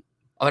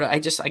 But I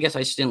guess I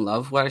just didn't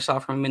love what I saw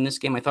from him in this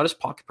game. I thought his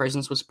pocket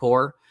presence was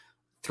poor,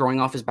 throwing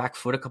off his back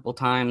foot a couple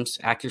times.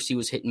 Accuracy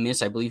was hit and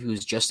miss. I believe he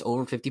was just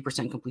over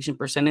 50% completion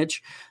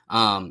percentage.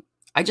 I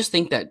just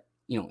think that,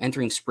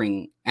 entering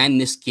spring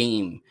and this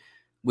game,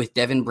 with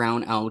Devin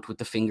Brown out with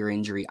the finger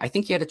injury, I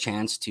think he had a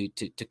chance to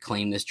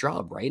claim this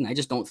job, right? And I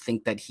just don't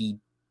think that he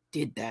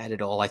did that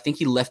at all. I think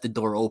he left the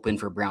door open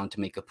for Brown to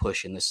make a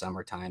push in the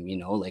summertime. He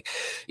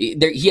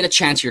had a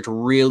chance here to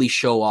really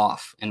show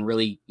off and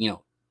really,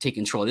 take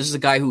control. This is a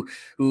guy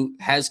who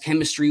has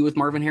chemistry with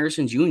Marvin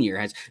Harrison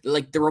Jr.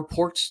 The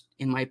reports,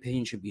 in my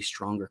opinion, should be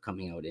stronger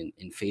coming out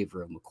in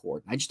favor of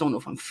McCord. I just don't know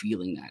if I'm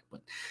feeling that,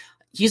 but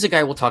he's a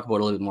guy we'll talk about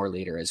a little bit more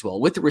later as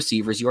well. With the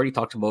receivers, you already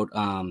talked about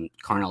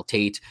Carnell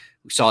Tate.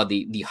 We saw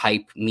the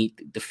hype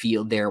meet the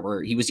field there,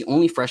 where he was the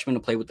only freshman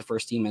to play with the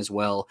first team as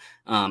well.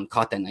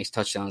 Caught that nice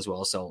touchdown as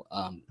well. So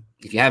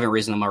if you haven't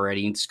risen him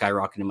already,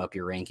 skyrocket him up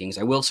your rankings.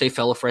 I will say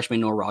fellow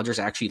freshman Noah Rogers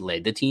actually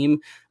led the team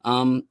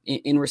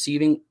in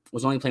receiving.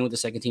 Was only playing with the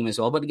second team as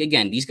well. But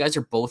again, these guys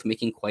are both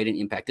making quite an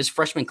impact. This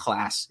freshman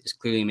class is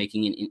clearly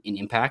making an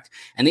impact,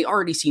 and they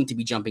already seem to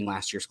be jumping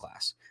last year's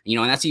class.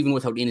 And that's even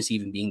without Innis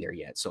even being there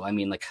yet. So, I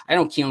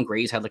know Keon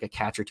Gray's had like a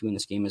catch or two in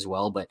this game as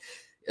well, but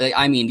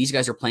these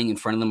guys are playing in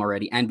front of them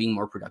already and being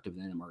more productive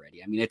than them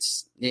already.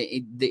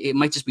 It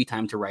might just be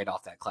time to write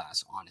off that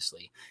class,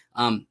 honestly.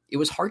 It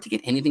was hard to get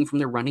anything from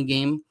their running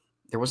game.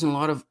 There wasn't a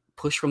lot of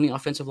push from the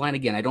offensive line.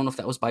 Again, I don't know if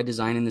that was by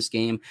design in this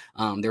game.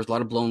 There was a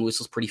lot of blown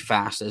whistles pretty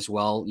fast as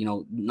well.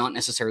 Not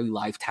necessarily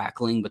live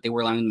tackling, but they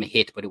were allowing them to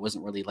hit, but it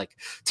wasn't really like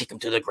take them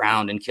to the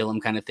ground and kill them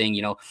kind of thing,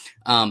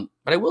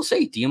 But I will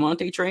say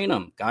Diamante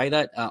Trainum, guy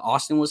that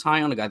Austin was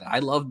high on, a guy that I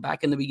loved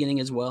back in the beginning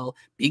as well.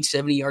 Big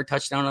 70-yard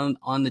touchdown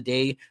on the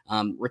day.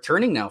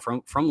 Returning now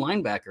from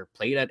linebacker,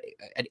 played at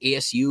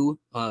ASU,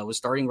 was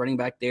starting running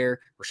back there.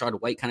 Rashad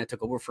White kind of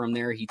took over from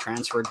there. He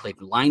transferred, played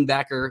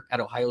linebacker at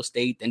Ohio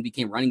State, then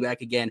became running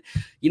back again.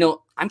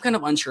 I'm kind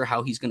of unsure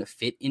how he's going to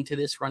fit into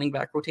this running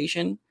back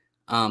rotation.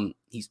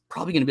 He's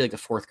probably going to be like the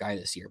fourth guy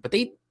this year, but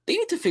they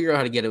need to figure out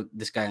how to get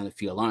this guy on the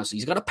field. Honestly,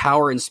 he's got a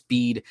power and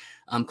speed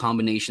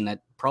combination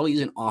that probably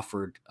isn't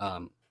offered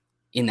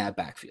in that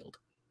backfield.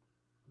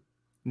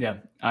 Yeah,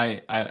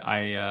 I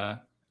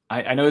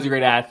know he's a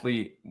great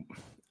athlete.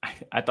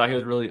 I thought he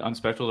was really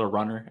unspecial as a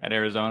runner at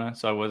Arizona,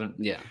 so I wasn't.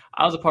 Yeah,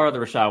 I was a part of the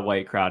Rashad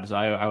White crowd, so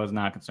I was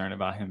not concerned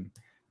about him.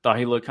 Thought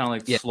he looked kind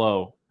of like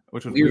slow,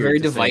 which was we were very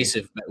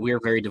divisive. We were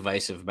very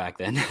divisive back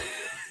then.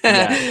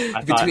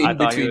 Yeah,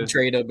 between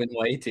trade up and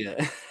White.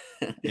 Yeah,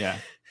 yeah.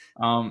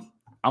 I'm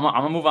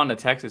gonna move on to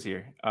Texas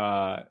here.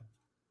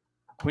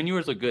 Quinn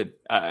Ewers look good.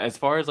 As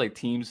far as like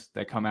teams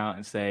that come out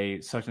and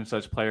say such and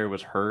such player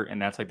was hurt,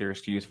 and that's like their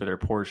excuse for their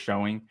poor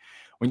showing.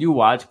 When you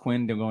watch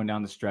Quinn going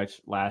down the stretch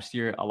last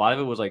year, a lot of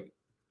it was like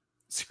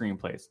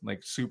screenplays,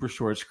 like super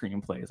short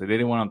screenplays. Like they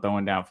didn't want him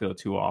throwing downfield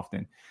too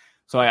often.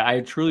 So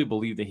I truly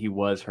believe that he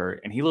was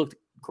hurt, and he looked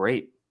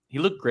great. He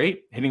looked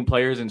great, hitting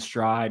players in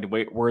stride.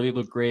 Worthy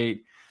looked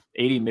great.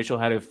 A.D. Mitchell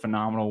had a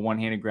phenomenal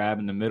one-handed grab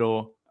in the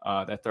middle.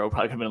 That throw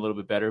probably could have been a little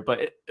bit better, but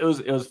it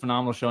was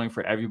phenomenal showing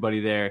for everybody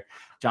there.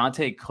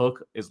 Jonte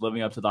Cook is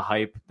living up to the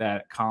hype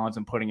that Collins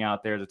and putting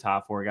out there as a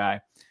top 4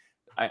 guy.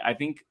 I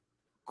think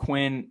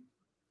Quinn.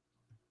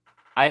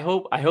 I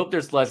hope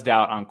there's less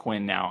doubt on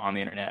Quinn now on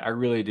the internet. I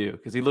really do,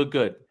 because he looked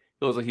good.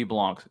 He looks like he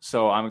belongs.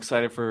 So I'm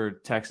excited for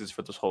Texas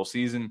for this whole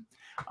season.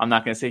 I'm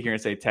not going to sit here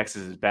and say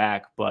Texas is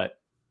back, but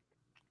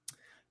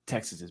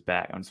Texas is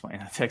back. I'm just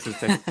playing.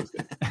 Texas is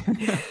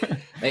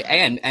good.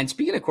 and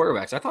speaking of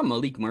quarterbacks, I thought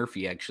Malik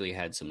Murphy actually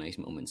had some nice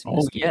moments in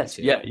this game. Yes.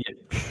 Too.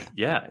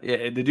 Yeah.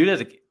 The dude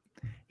has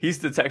he's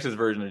the Texas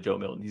version of Joe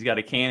Milton. He's got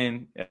a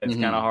cannon. It's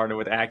kind of harder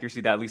with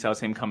accuracy. That at least that was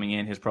him coming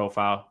in. His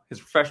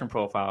freshman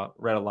profile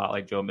read a lot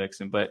like Joe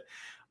Mixon,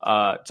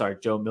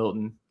 Joe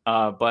Milton.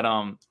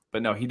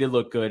 But no, he did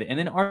look good. And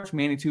then Arch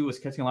Manning, too, was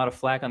catching a lot of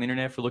flack on the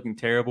internet for looking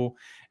terrible.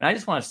 And I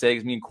just want to say,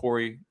 because me and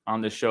Corey on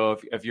this show,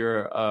 if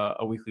you're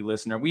a weekly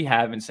listener, we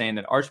have been saying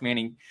that Arch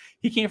Manning,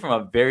 he came from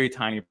a very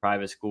tiny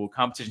private school.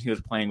 Competition he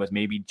was playing was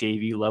maybe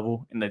JV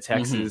level in the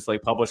Texas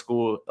public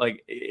school.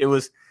 Like it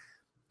was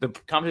the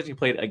competition he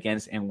played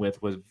against and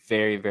with was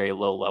very, very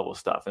low level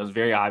stuff. It was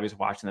very obvious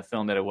watching the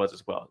film that it was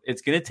as well.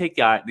 It's going to take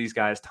these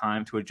guys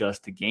time to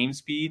adjust to game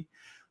speed.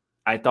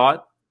 I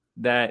thought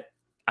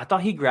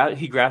he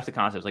grasped the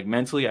concepts. Like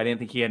mentally, I didn't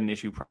think he had an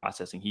issue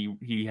processing.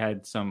 He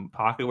had some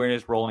pocket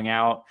awareness, rolling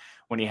out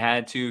when he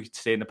had to. He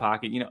stayed in the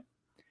pocket.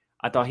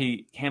 I thought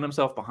he handled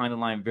himself behind the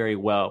line very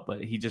well,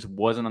 but he just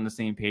wasn't on the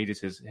same page as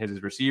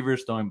his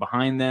receivers, throwing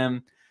behind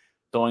them.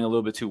 throwing a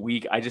little bit too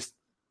weak. I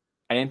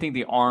didn't think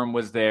the arm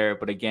was there,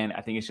 but again,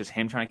 I think it's just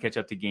him trying to catch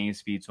up to game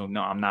speed. So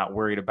no, I'm not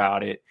worried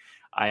about it.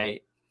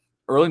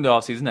 Early in the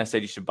offseason, I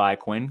said you should buy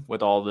Quinn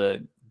with all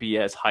the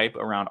BS hype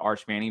around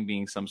Arch Manning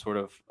being some sort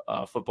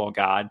of football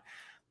god.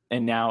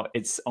 And now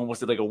it's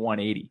almost like a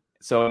 180.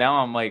 So now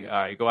I'm like, all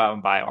right, go out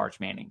and buy Arch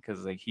Manning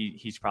because like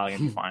he's probably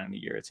gonna be fine in a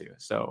year or two.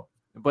 So,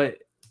 but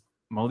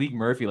Malik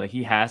Murphy, like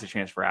he has to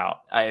transfer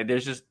out.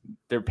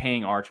 They're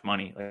paying Arch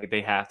money, like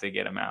they have to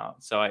get him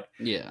out. So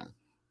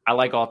I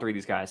like all three of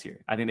these guys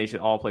here. I think they should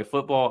all play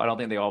football. I don't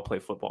think they all play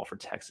football for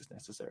Texas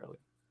necessarily.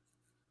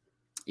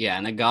 Yeah,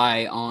 and a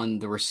guy on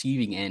the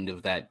receiving end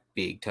of that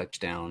big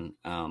touchdown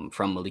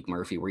from Malik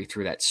Murphy where he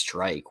threw that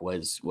strike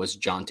was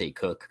Jonte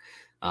Cook.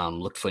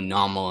 Looked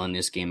phenomenal in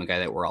this game, a guy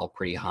that we're all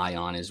pretty high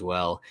on as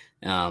well.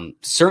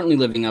 Certainly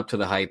living up to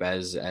the hype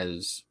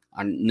as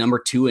number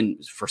 2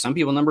 and for some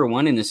people number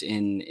 1 in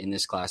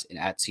this class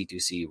at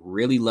C2C.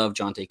 Really love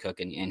Jonte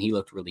Cook and he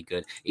looked really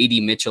good. AD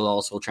Mitchell,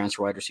 also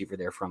transfer wide receiver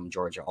there from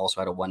Georgia,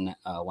 also had a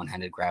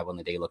one-handed grab on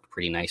the day, looked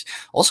pretty nice.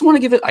 Also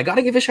want to I got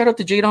to give a shout out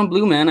to Jadon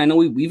Blue, man. I know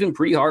we've been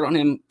pretty hard on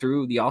him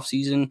through the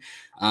offseason.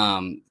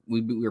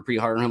 We were pretty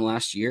hard on him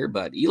last year,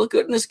 but he looked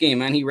good in this game,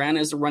 man. He ran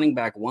as a running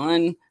back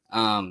 1.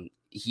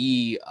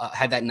 He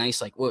had that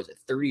nice,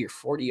 30 or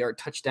 40 yard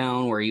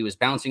touchdown where he was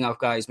bouncing off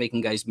guys, making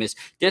guys miss.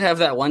 Did have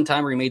that one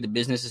time where he made the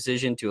business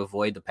decision to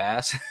avoid the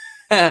pass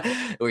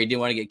where he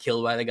didn't want to get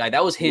killed by the guy.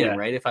 That was him,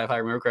 right? If I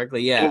remember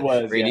correctly. Yeah. It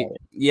was,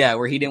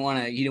 where he didn't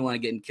want to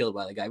get killed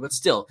by the guy, but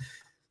still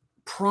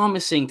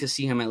promising to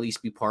see him at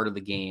least be part of the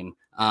game.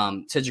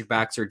 Cedric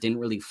Baxter didn't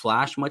really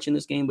flash much in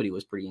this game, but he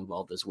was pretty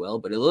involved as well.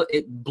 But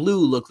Blue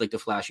looked like the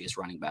flashiest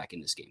running back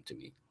in this game to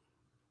me.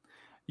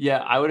 Yeah,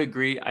 I would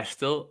agree.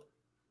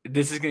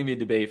 This is going to be a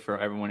debate for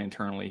everyone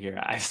internally here.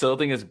 I still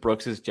think it's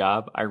Brooks'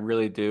 job. I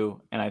really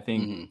do. And I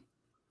think,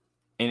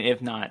 and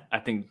if not, I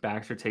think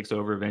Baxter takes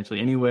over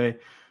eventually anyway.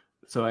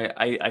 So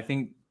I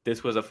think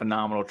this was a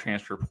phenomenal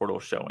transfer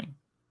portal showing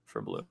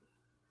for Blue.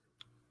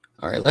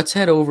 All right, let's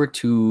head over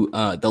to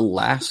the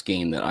last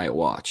game that I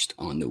watched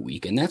on the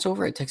week, and that's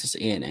over at Texas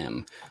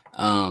A&M.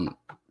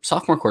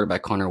 Sophomore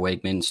quarterback Connor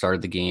Wegman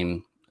started the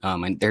game.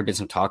 And there had been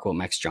some talk about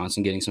Max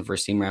Johnson getting some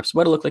first team reps,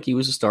 but it looked like he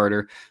was a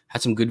starter,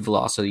 had some good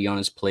velocity on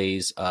his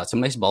plays, some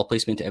nice ball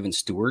placement to Evan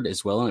Stewart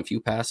as well on a few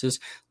passes,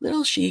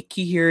 little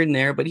shaky here and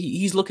there, but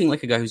he's looking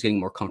like a guy who's getting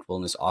more comfortable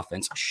in this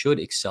offense, should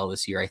excel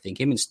this year. I think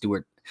him and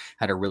Stewart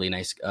had a really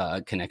nice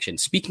connection.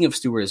 Speaking of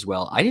Stewart as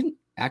well, I didn't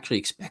actually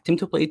expect him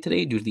to play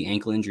today due to the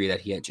ankle injury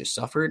that he had just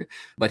suffered,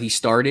 but he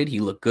started.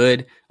 He looked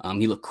good.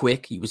 He looked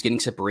quick. He was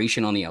getting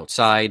separation on the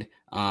outside.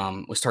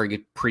 Was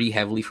targeted pretty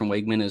heavily from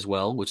Wegman as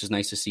well, which is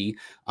nice to see.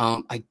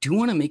 I do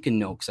want to make a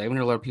note because I haven't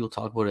heard a lot of people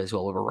talk about it as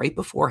well. But right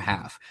before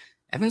half,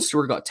 Evan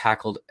Stewart got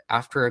tackled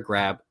after a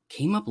grab,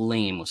 came up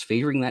lame, was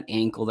favoring that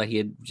ankle that he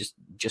had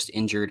just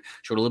injured,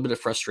 showed a little bit of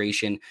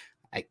frustration.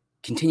 I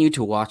continued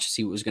to watch to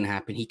see what was going to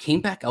happen. He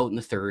came back out in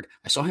the third.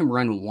 I saw him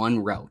run one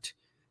route,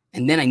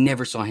 and then I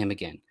never saw him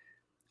again.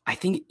 I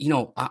think,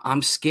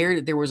 I'm scared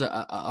that there was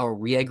a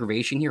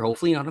re-aggravation here.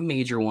 Hopefully not a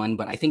major one,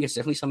 but I think it's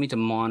definitely something to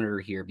monitor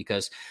here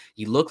because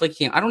he looked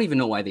like I don't even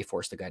know why they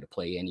forced the guy to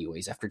play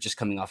anyways after just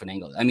coming off an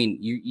angle. I mean,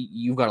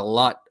 you've got a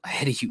lot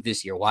ahead of you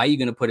this year. Why are you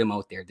going to put him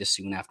out there this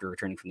soon after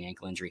returning from the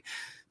ankle injury?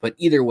 But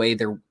either way,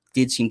 there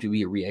did seem to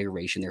be a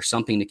re-aggravation. There's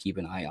something to keep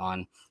an eye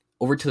on.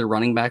 Over to the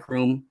running back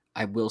room,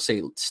 I will say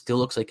it still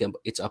looks like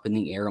it's up in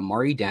the air.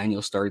 Amari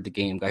Daniel started the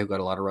game, guy who got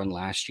a lot of run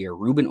last year.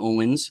 Ruben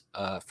Owens,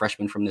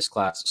 freshman from this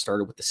class,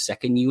 started with the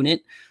second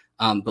unit.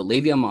 But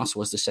Le'Veon Moss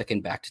was the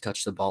second back to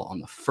touch the ball on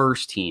the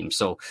first team.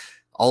 So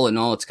all in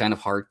all, it's kind of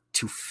hard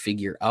to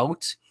figure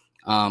out.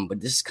 But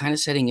this is kind of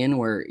setting in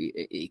where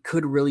it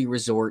could really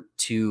resort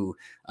to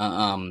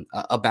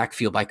a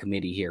backfield by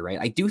committee here, right?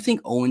 I do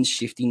think Owens'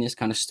 shiftiness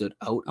kind of stood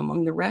out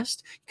among the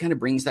rest. He kind of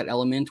brings that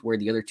element where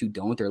the other two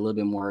don't. They're a little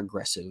bit more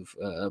aggressive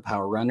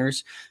power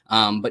runners.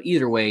 But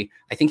either way,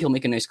 I think he'll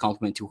make a nice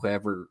compliment to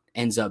whoever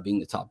ends up being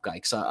the top guy.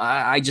 Because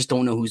I just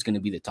don't know who's going to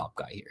be the top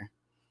guy here.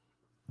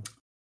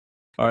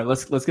 All right,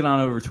 let's get on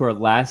over to our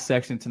last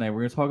section tonight.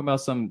 We're going to talk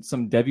about some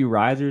Devy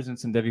risers and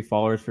some Devy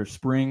followers for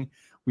spring.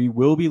 We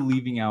will be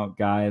leaving out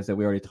guys that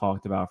we already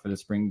talked about for the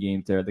spring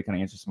games there that kind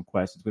of answer some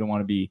questions. We don't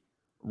want to be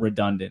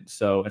redundant.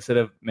 So instead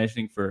of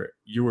mentioning for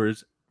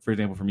yours, for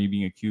example, for me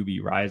being a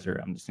QB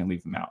riser, I'm just going to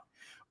leave them out.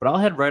 But I'll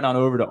head right on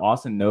over to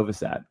Austin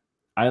Novosad.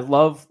 I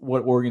love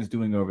what Oregon's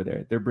doing over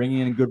there. They're bringing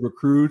in good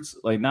recruits,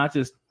 like not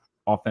just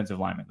offensive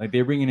linemen. Like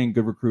they're bringing in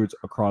good recruits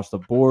across the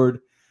board.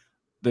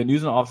 The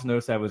news on Austin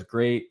Novosad was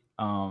great.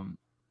 I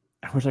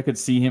wish I could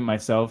see him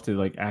myself to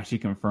like actually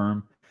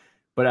confirm.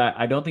 But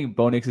I don't think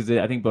Bo Nix is it.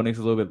 I think Bo Nix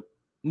is a little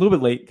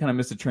bit late, kind of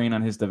missed a train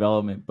on his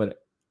development. But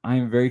I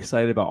am very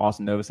excited about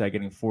Austin Novosad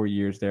getting 4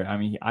 years there. I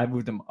mean, I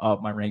moved him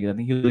up my rankings. I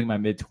think he was in my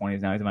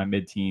mid-20s. Now he's in my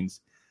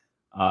mid-teens.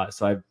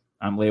 So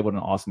I'm labeled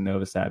an Austin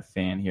Novosad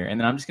fan here. And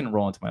then I'm just going to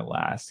roll into my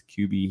last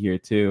QB here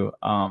too.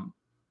 I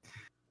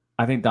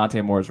think Dante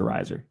Moore is a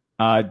riser.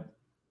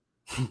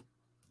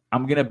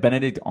 I'm gonna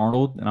Benedict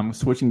Arnold, and I'm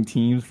switching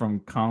teams from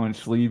Colin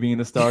Schlee being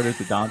the starter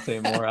to Dante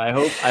Moore. I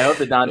hope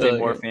the Dante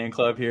Moore fan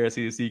club here at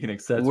CDC can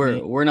accept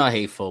me. We're not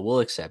hateful.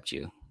 We'll accept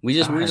you.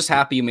 We're just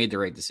happy you made the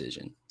right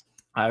decision.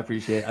 I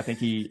appreciate it. I think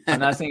I'm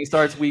not saying he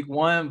starts week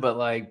 1, but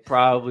like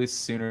probably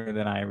sooner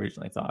than I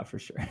originally thought for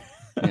sure.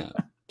 Yeah.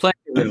 Play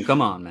rhythm.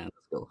 Come on, man.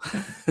 Let's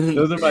go.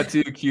 Those are my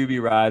 2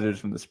 QB risers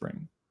from the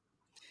spring.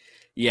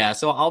 Yeah,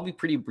 so I'll be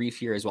pretty brief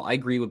here as well. I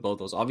agree with both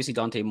those. Obviously,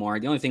 Dante Moore.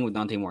 The only thing with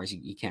Dante Moore is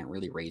he can't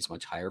really raise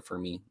much higher for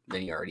me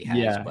than he already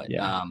has.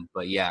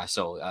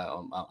 So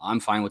I'm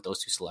fine with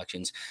those 2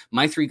 selections.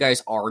 My 3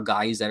 guys are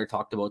guys that are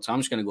talked about, so I'm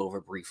just going to go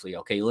over briefly.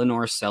 Okay,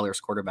 Lenore Sellers,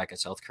 quarterback at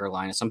South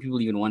Carolina. Some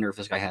people even wonder if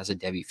this guy has a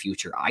Devy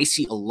future. I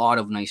see a lot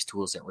of nice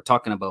tools there. We're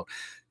talking about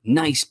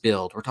nice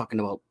build. We're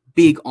talking about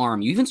big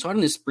arm. You even saw it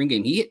in this spring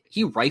game.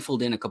 He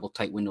rifled in a couple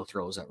tight window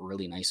throws that were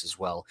really nice as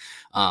well,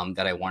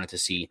 that I wanted to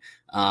see.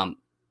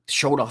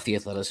 Showed off the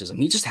athleticism.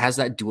 He just has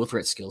that dual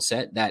threat skill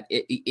set that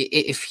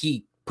if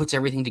he puts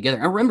everything together.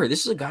 And remember,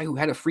 this is a guy who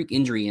had a freak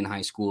injury in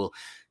high school,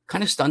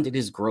 kind of stunted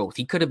his growth.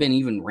 He could have been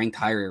even ranked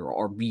higher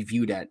or be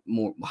viewed at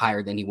more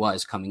higher than he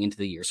was coming into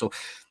the year. So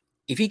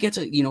if he gets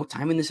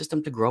time in the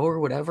system to grow or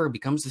whatever,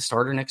 becomes the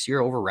starter next year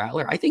over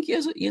Rattler, I think he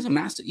has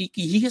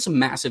a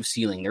massive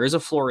ceiling. There is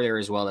a floor there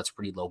as well that's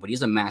pretty low, but he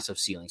has a massive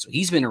ceiling. So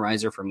he's been a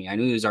riser for me. I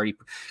knew he was already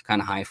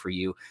kind of high for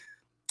you.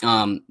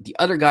 The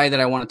other guy that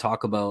I want to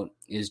talk about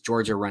is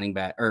Georgia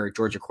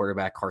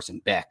quarterback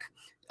Carson Beck,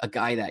 a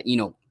guy that,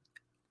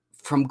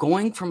 from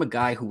going from a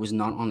guy who was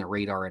not on the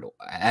radar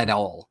at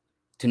all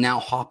to now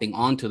hopping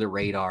onto the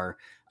radar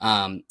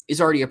is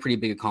already a pretty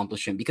big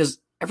accomplishment, because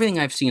everything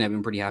I've seen, I've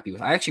been pretty happy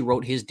with. I actually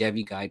wrote his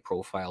Devy guide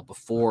profile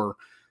before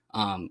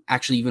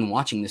actually even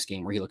watching this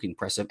game, where he looked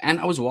impressive. And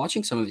I was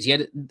watching some of his. He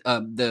had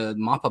the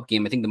mop-up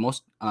game. I think the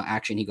most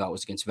action he got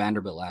was against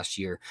Vanderbilt last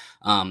year,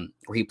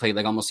 where he played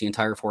like almost the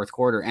entire fourth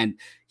quarter, and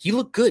he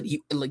looked good.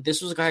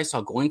 This was a guy I saw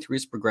going through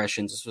his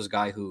progressions. This was a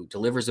guy who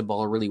delivers the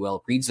ball really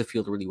well, reads the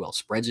field really well,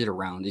 spreads it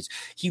around.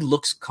 He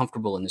looks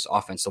comfortable in this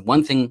offense. The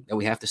one thing that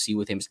we have to see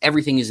with him is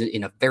everything is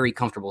in a very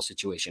comfortable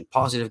situation.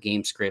 Positive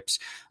game scripts,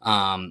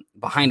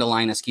 behind a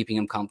line that's keeping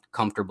him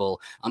comfortable.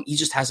 He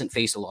just hasn't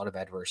faced a lot of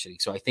adversity.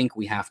 So I think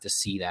we have to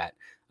see that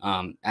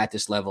at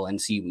this level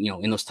and see,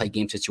 in those tight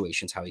game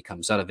situations, how he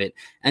comes out of it.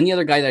 And the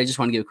other guy that I just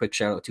want to give a quick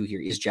shout out to here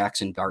is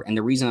Jackson Dart. And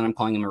the reason that I'm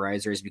calling him a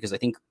riser is because I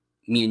think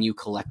me and you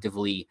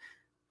collectively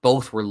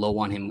both were low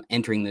on him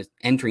entering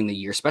the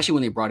year, especially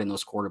when they brought in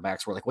those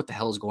quarterbacks. We're like, what the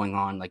hell is going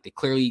on? Like,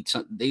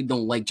 they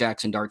don't like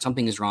Jackson Dart.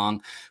 Something is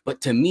wrong.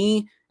 But to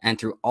me, and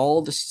through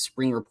all the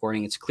spring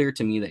reporting, it's clear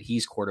to me that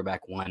he's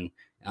quarterback 1.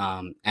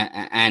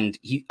 And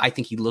I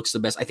think he looks the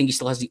best. I think he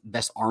still has the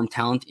best arm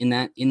talent in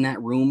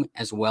that room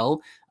as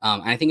well.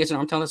 And I think it's an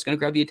arm talent that's going to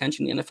grab the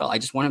attention in the NFL. I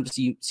just want him to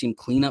see him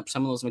clean up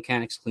some of those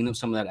mechanics, clean up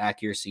some of that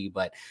accuracy,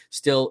 but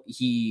still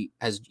he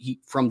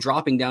from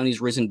dropping down,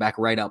 he's risen back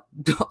right up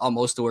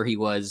almost to where he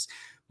was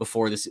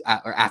before this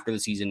or after the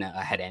season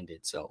had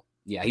ended. So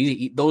yeah,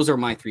 those are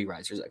my 3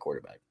 risers at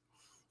quarterback.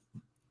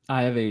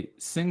 I have a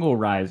single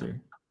riser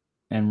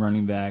and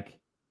running back.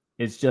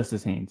 It's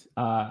Justice Haynes.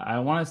 I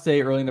want to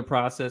say early in the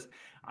process,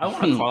 I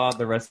want to call out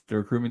the rest of the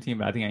recruitment team,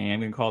 but I think I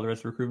am going to call the rest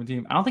of the recruitment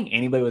team. I don't think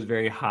anybody was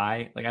very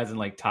high, like as in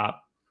like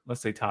top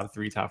 3,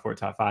 top 4,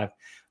 top 5,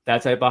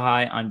 that type of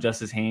high on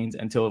Justice Haynes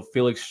until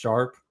Felix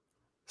Sharp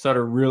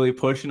started really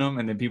pushing him,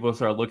 and then people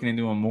started looking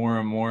into him more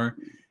and more.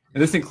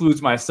 And this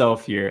includes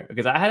myself here,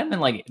 because I had him in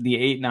like the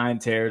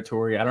 8-9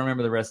 territory. I don't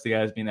remember the rest of the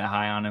guys being that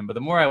high on him, but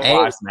the more I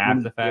watched him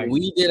after the fact,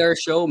 we did our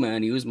show,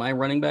 man. He was my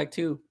running back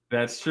too.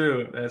 That's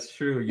true.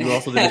 You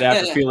also did it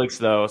after Felix,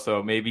 though,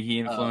 so maybe he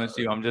influenced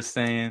you. I'm just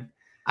saying.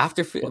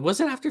 Was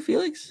it after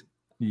Felix?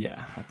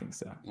 Yeah, I think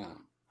so. Yeah.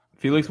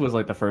 Felix was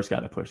like the first guy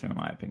to push him, in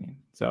my opinion.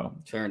 So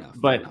fair enough.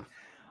 But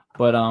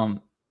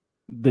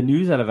the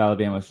news out of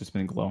Alabama has just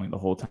been glowing the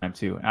whole time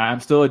too.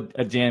 I'm still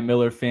a Jan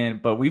Miller fan,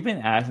 but we've been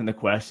asking the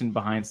question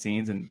behind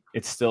scenes, and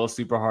it's still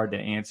super hard to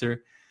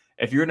answer.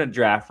 If you're in a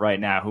draft right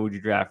now, who would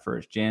you draft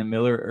first, Jan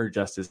Miller or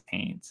Justice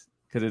Haynes?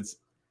 Because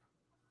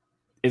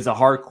it's a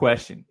hard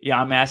question.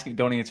 Yeah, I'm asking.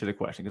 Don't answer the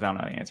question because I don't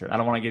know how to answer it. I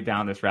don't want to get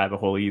down this rabbit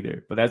hole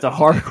either. But that's a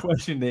hard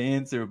question to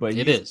answer. But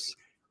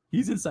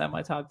he's inside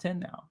my top 10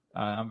 now.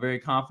 I'm very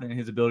confident in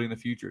his ability in the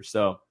future.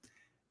 So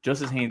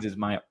Justice Haynes is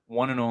my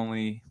one and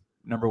only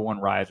number 1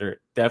 riser.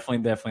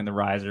 Definitely the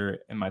riser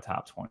in my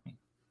top 20.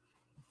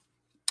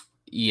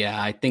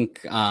 Yeah, I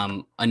think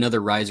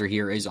another riser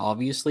here is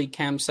obviously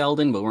Cam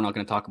Seldon, but we're not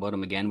going to talk about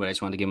him again. But I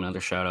just wanted to give him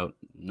another shout out.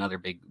 Another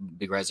big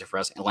riser for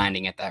us,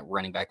 landing at that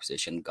running back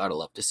position. Gotta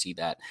love to see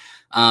that.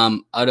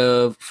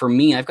 For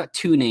me, I've got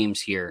 2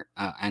 names here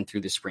and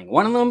through the spring.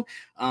 One of them,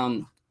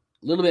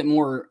 a little bit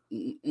more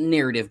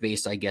narrative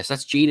based, I guess.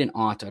 That's Jaden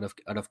Ott out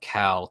of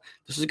Cal.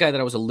 This is a guy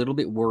that I was a little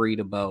bit worried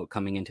about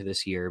coming into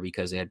this year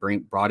because they had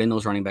brought in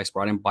those running backs,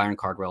 brought in Byron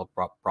Cardwell,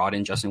 brought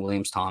in Justin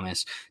Williams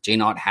Thomas.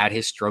 Jaden Ott had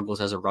his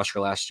struggles as a rusher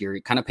last year.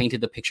 It kind of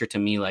painted the picture to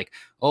me like,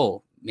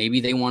 oh, Maybe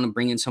they want to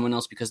bring in someone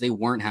else because they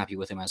weren't happy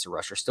with him as a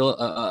rusher. Still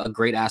a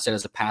great asset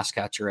as a pass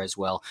catcher as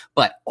well.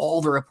 But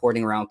all the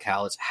reporting around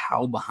Cal is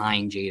how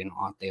behind Jaden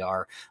Ott they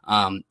are,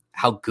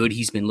 how good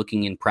he's been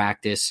looking in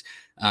practice.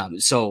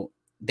 So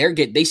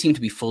they seem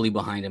to be fully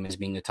behind him as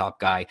being the top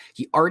guy.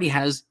 He already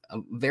has a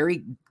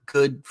very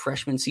good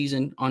freshman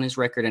season on his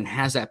record and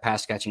has that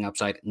pass catching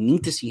upside.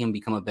 Need to see him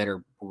become a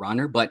better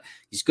runner, but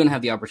he's going to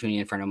have the opportunity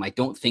in front of him. I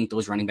don't think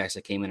those running backs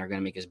that came in are going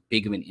to make as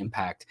big of an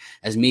impact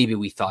as maybe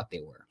we thought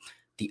they were.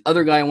 The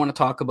other guy I want to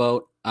talk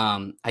about,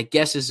 I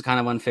guess this is kind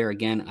of unfair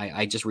again.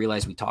 I just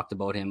realized we talked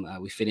about him.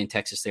 We fit in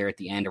Texas there at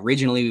the end.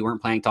 Originally, we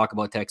weren't planning to talk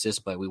about Texas,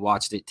 but we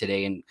watched it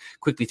today and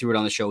quickly threw it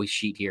on the show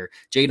sheet here.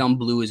 Jadon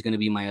Blue is going to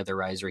be my other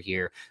riser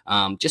here,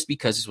 just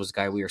because this was a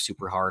guy we were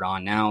super hard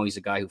on. Now he's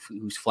a guy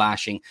who's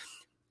flashing.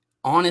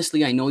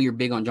 Honestly, I know you're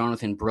big on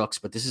Jonathan Brooks,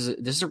 but this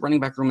is a running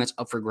back room that's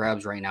up for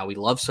grabs right now. We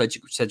love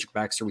Cedric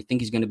Baxter. We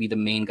think he's going to be the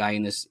main guy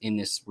in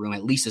this room,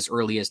 at least as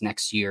early as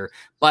next year,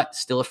 but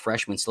still a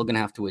freshman, still going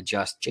to have to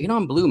adjust.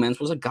 Jadon Blue, man,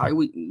 was a guy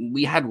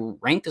we had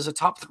ranked as a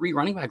top 3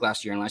 running back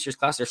last year in last year's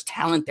class. There's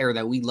talent there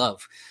that we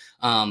love.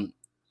 And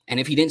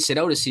if he didn't sit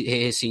out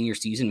his senior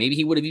season, maybe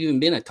he would have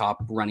even been a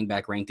top running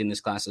back ranked in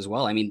this class as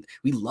well. I mean,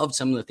 we loved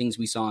some of the things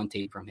we saw on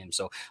tape from him.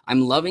 So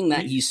I'm loving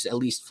that he's at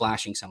least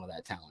flashing some of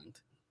that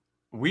talent.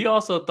 We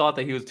also thought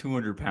that he was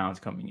 200 pounds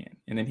coming in,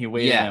 and then he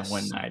weighed in at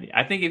 190.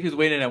 I think if he was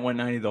weighted at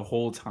 190 the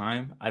whole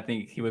time, I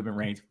think he would have been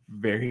ranked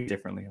very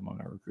differently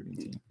among our recruiting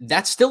team.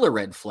 That's still a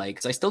red flag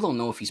because I still don't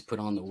know if he's put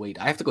on the weight.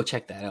 I have to go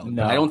check that out.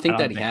 No, I don't think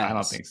he has. I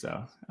don't think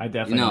so. I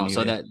definitely don't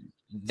so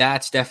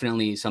that's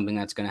definitely something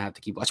that's going to have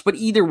to keep watch. But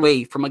either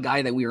way, from a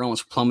guy that we were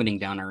almost plummeting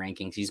down our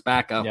rankings, he's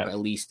back up at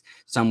least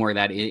somewhere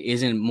that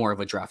is in more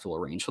of a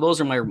draftable range. So those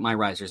are my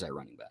risers at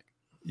running back.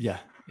 Yeah.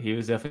 He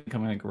was definitely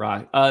coming like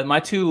rock. My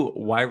 2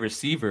 wide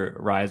receiver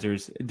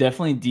risers,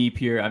 definitely deep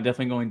here. I'm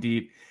definitely going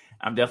deep.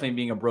 I'm definitely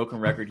being a broken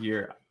record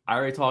here. I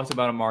already talked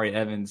about Amari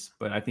Evans,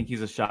 but I think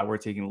he's a shot we're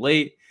taking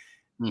late.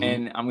 Mm-hmm.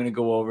 And I'm going to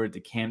go over to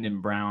Camden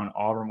Brown,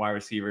 Auburn wide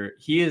receiver.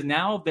 He has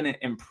now been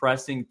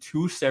impressing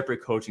 2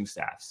 separate coaching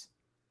staffs.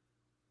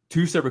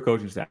 2 separate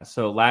coaching staffs.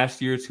 So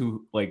last year's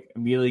who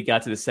immediately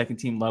got to the second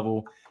team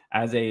level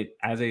as a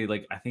I think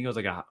it was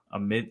a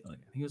mid, I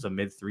think it was a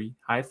mid 3,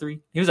 high 3.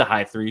 He was a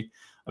high 3.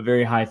 A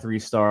very high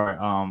 3-star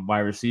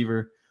wide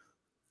receiver.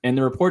 And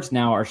the reports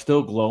now are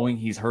still glowing.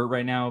 He's hurt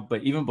right now.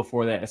 But even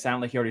before that, it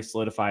sounded like he already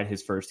solidified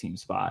his first team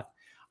spot.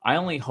 I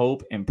only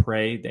hope and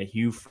pray that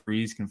Hugh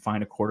Freeze can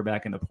find a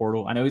quarterback in the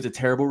portal. I know he's a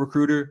terrible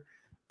recruiter,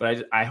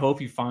 but I hope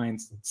he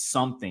finds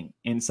something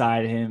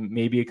inside him,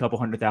 maybe a couple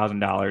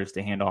 $100,000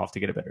 to hand off to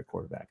get a better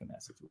quarterback in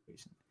that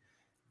situation.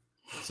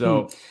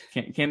 So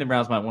Camden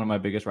Brown's one of my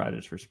biggest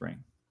riders for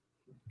spring.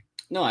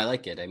 No, I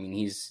like it. I mean,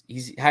 he's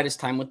had his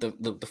time with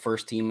the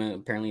first team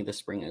apparently this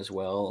spring as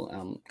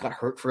well. Got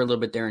hurt for a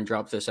little bit there and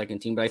dropped to the second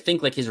team, but I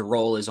think his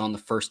role is on the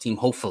first team.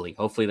 Hopefully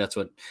that's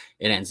what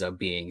it ends up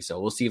being. So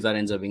we'll see if that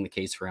ends up being the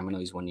case for him. I know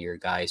he's one of your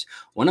guys.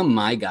 One of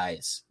my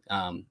guys that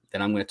I'm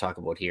going to talk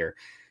about here,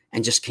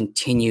 and just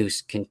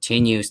continues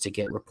to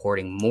get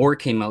reporting. More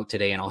came out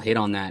today, and I'll hit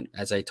on that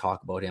as I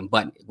talk about him.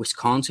 But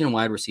Wisconsin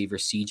wide receiver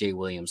CJ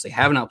Williams, they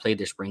have not played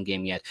their spring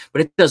game yet,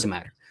 but it doesn't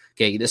matter.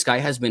 Okay, this guy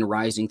has been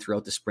rising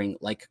throughout the spring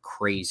like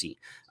crazy.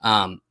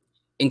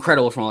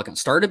 Incredible from all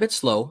accounts. Started a bit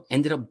slow,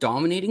 ended up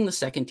dominating the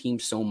second team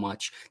so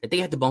much that they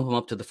had to bump him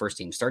up to the first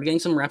team. Started getting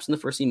some reps in the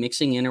first team,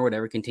 mixing in or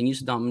whatever, continues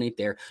to dominate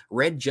there.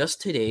 Read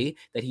just today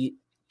that he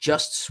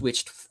just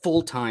switched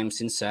full-time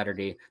since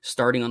Saturday,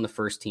 starting on the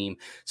first team,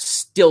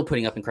 still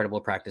putting up incredible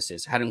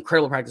practices. Had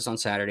incredible practice on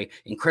Saturday,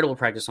 incredible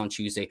practice on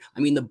Tuesday. I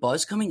mean, the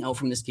buzz coming out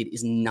from this kid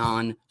is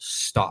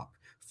non-stop.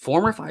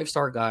 Former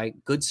 5-star guy,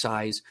 good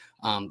size,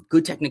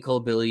 good technical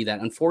ability that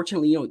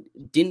unfortunately,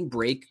 didn't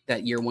break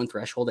that year 1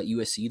 threshold at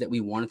USC that we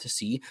wanted to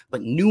see,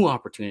 but new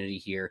opportunity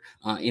here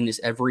in this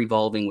ever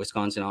evolving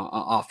Wisconsin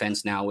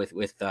offense now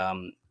with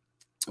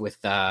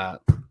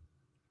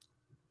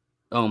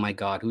oh my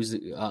God,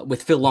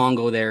 with Phil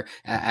Longo there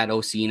at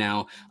OC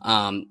now.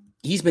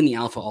 He's been the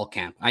alpha all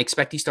camp. I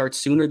expect he starts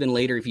sooner than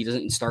later if he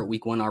doesn't start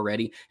week 1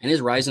 already. And his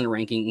rise in the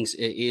rankings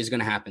is going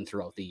to happen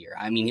throughout the year.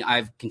 I mean,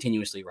 I've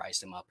continuously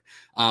rised him up.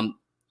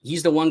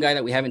 He's the one guy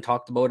that we haven't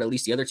talked about. At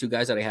least the other 2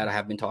 guys that I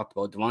have been talked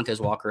about. Devontae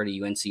Walker at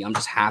UNC. I'm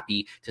just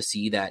happy to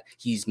see that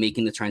he's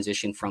making the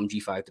transition from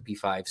G5 to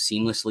P5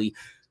 seamlessly.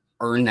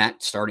 Earned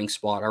that starting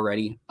spot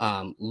already.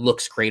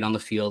 Looks great on the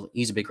field.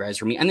 He's a big rise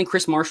for me. And then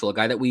Chris Marshall, a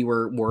guy that we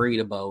were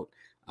worried about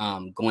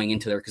going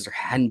into there because there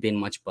hadn't been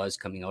much buzz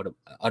coming out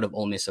of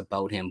Ole Miss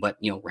about him, but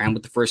ran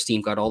with the first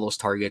team, got all those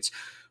targets.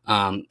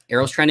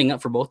 Arrows trending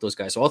up for both those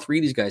guys. So all 3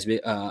 of these guys,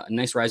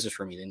 nice risers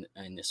for me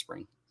in this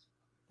spring.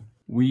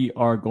 We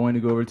are going to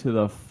go over to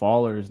the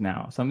fallers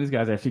now. Some of these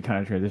guys actually kind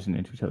of transition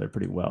into each other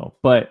pretty well,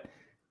 but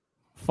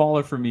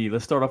faller for me,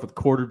 let's start off with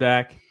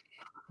quarterback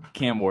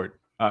Cam Ward.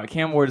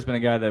 Cam Ward has been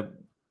a guy that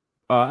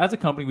as a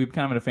company we've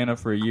kind of been a fan of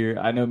for a year.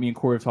 I know me and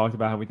Corey have talked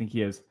about how we think he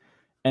has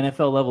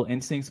NFL level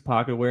instincts,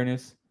 pocket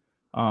awareness,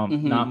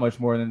 not much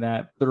more than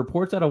that. The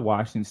reports out of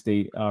Washington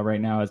State right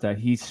now is that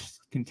he's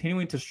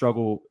continuing to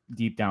struggle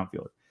deep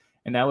downfield.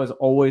 And that was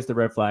always the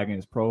red flag in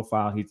his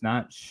profile. He's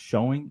not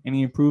showing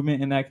any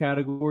improvement in that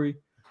category.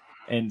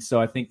 And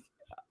so I think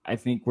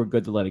we're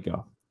good to let it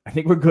go. I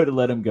think we're good to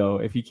let him go.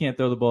 If he can't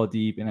throw the ball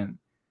deep, and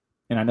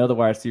I know the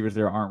wide receivers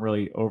there aren't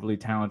really overly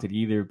talented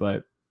either,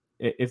 but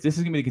if this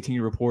is going to be the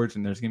continued reports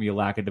and there's going to be a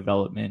lack of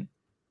development,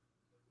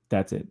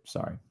 that's it.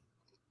 Sorry.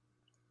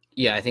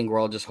 Yeah, I think we're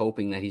all just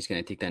hoping that he's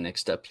going to take that next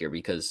step here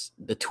because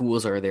the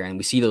tools are there and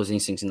we see those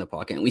instincts in the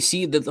pocket and we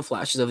see the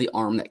flashes of the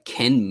arm that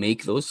can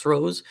make those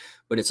throws,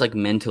 but it's like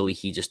mentally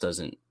he just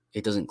doesn't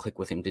click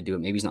with him to do it.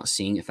 Maybe he's not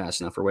seeing it fast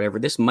enough or whatever.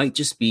 This might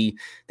just be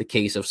the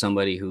case of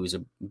somebody who's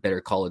a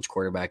better college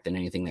quarterback than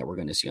anything that we're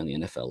going to see on the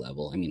NFL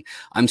level. I mean,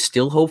 I'm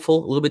still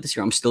hopeful a little bit this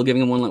year. I'm still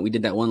giving him one. We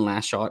did that one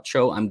last shot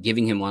show. I'm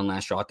giving him one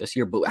last shot this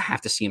year, but I have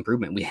to see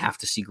improvement. We have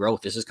to see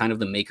growth. This is kind of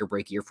the make or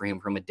break year for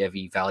him from a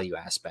Devy value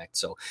aspect.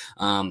 So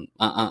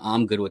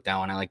I'm good with that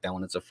one. I like that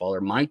one as a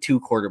faller. My 2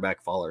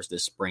 quarterback fallers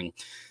this spring.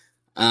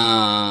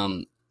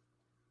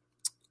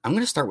 I'm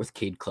going to start with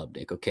Cade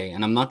Klubnik, okay?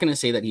 And I'm not going to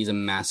say that he's a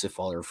massive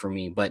faller for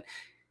me, but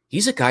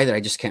he's a guy that I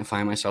just can't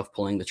find myself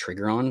pulling the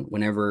trigger on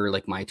whenever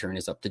like my turn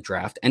is up to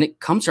draft. And it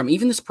comes from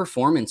even this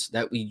performance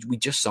that we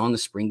just saw in the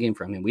spring game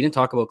from him. We didn't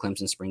talk about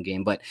Clemson's spring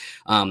game, but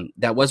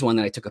that was one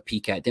that I took a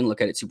peek at. Didn't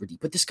look at it super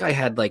deep. But this guy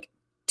had like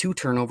 2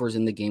 turnovers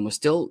in the game, was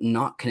still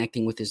not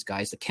connecting with his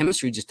guys. The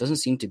chemistry just doesn't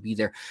seem to be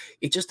there.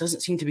 It just doesn't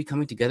seem to be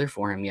coming together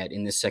for him yet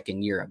in this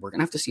second year. We're going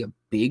to have to see a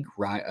big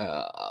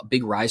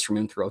rise from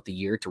him throughout the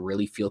year to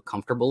really feel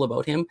comfortable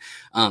about him.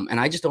 And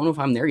I just don't know if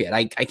I'm there yet.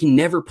 I can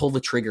never pull the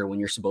trigger when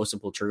you're supposed to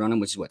pull trigger on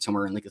him, which is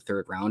somewhere in like the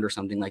 3rd round or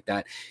something like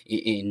that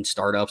in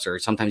startups or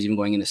sometimes even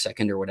going in the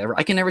 2nd or whatever.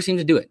 I can never seem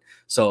to do it.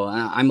 So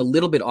I'm a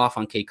little bit off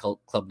on Cade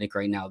Klubnik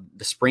right now.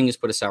 The spring has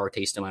put a sour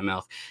taste in my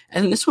mouth.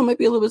 And this one might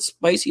be a little bit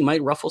spicy,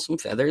 might ruffle some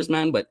feathers,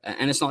 man,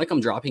 and it's not like I'm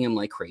dropping him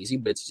like crazy,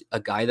 but it's a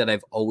guy that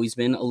I've always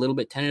been a little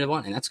bit tentative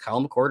on, and that's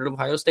Kyle McCord at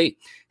Ohio State.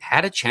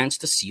 Had a chance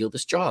to seal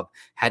this job,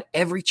 had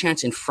every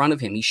chance in front of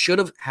him. He should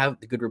have had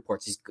the good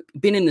reports. He's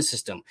been in the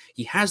system.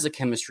 He has the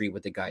chemistry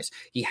with the guys.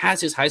 He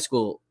has his high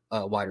school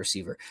wide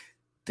receiver.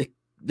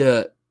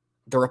 The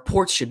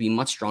reports should be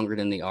much stronger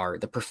than they are.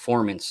 The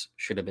performance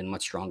should have been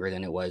much stronger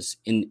than it was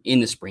in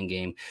the spring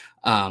game.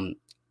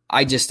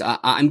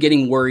 I'm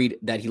getting worried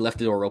that he left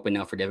the door open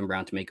now for Devin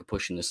Brown to make a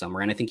push in the summer.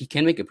 And I think he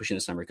can make a push in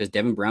the summer because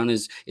Devin Brown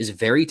is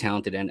very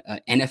talented and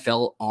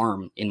NFL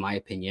arm, in my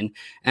opinion.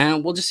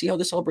 And we'll just see how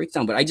this all breaks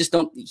down. But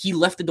he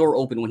left the door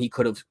open when he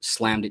could have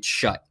slammed it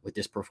shut with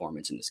this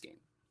performance in this game.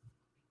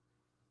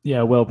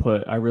 Yeah, well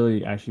put. I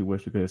really actually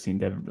wish we could have seen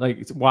Devin.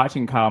 Like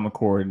watching Kyle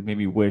McCord made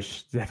me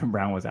wish Devin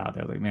Brown was out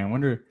there. Like, man, I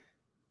wonder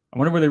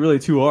where they really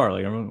 2 are.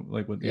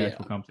 Like what the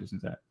actual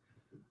competition's at.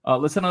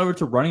 Let's head on over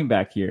to running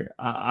back here.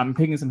 I'm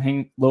picking some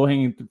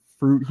low-hanging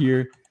fruit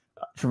here.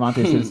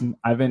 Trevante Citizen.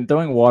 I've been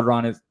throwing water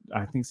on it,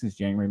 I think, since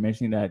January,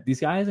 mentioning that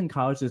these guys in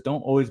college just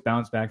don't always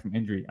bounce back from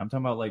injury. I'm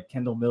talking about like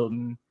Kendall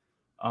Milton.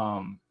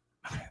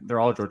 They're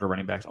all Georgia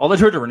running backs. All the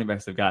Georgia running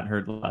backs have gotten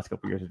hurt the last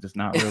couple of years are just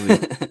not really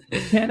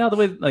panned out the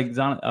way like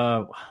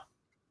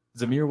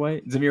Zamir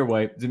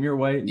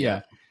White.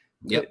 Yeah.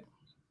 Yep.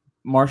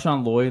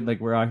 Marshawn Lloyd, like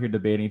we're out here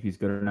debating if he's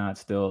good or not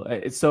still.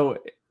 It's so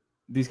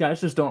these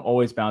guys just don't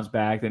always bounce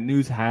back. The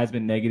news has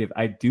been negative.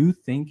 I do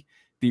think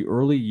the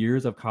early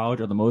years of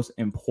college are the most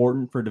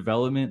important for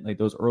development, like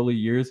those early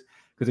years.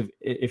 Because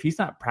if he's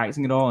not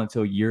practicing at all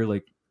until year,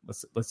 like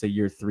let's say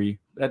year 3,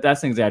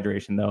 that's an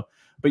exaggeration though.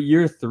 But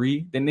year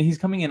 3, then he's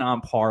coming in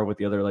on par with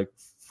the other like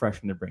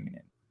freshmen they're bringing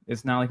in.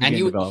 It's not like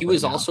he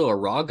was also a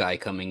raw guy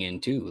coming in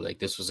too. Like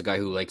this was a guy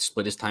who like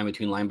split his time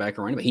between linebacker and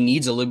running back. He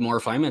needs a little more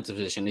refinement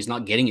position. He's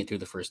not getting it through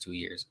the first 2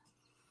 years.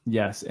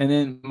 Yes, and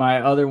then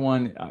my other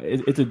one,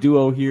 it's a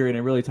duo here, and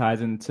it really ties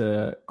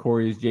into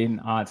Corey's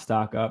Jaden Ott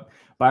stock up.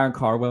 Byron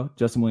Cardwell,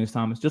 Justin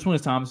Williams-Thomas. Justin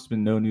Williams-Thomas has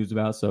been no news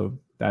about, so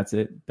that's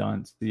it,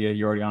 done. So yeah,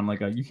 you're already on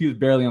he was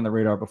barely on the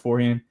radar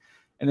beforehand.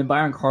 And then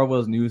Byron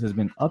Cardwell's news has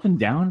been up and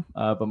down,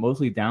 but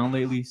mostly down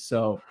lately.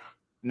 So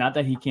not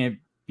that he can't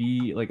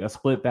be like a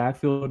split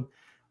backfield,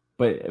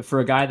 but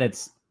for a guy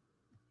that's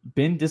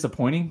been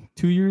disappointing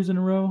 2 years in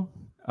a row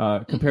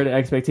compared to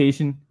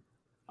expectation,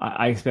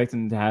 I expect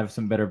him to have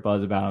some better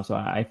buzz about him. So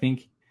I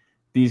think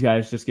these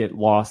guys just get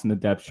lost in the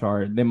depth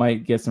chart. They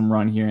might get some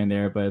run here and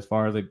there, but as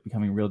far as like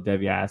becoming real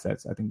Devy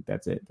assets, I think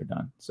that's it. They're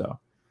done. So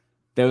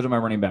those are my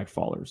running back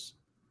fallers.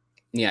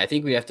 Yeah, I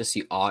think we have to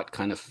see Ott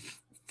kind of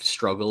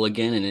struggle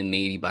again, and then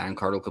maybe Byron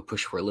Cardwell could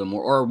push for a little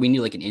more, or we need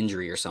like an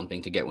injury or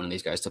something to get one of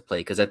these guys to play.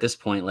 Because at this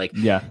point,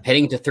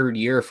 heading to 3rd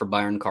year for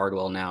Byron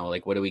Cardwell now,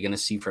 like what are we going to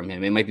see from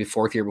him? It might be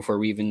 4th year before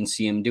we even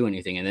see him do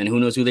anything, and then who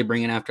knows who they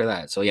bring in after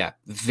that. So yeah,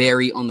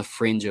 very on the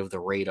fringe of the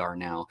radar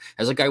now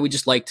as a guy we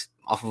just liked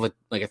off of a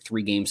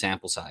 3-game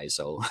sample size.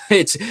 So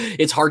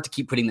it's hard to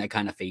keep putting that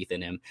kind of faith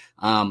in him.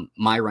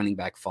 My running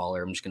back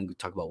faller, I'm just going to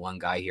talk about one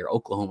guy here,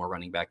 Oklahoma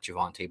running back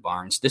Javonte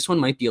Barnes. This one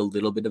might be a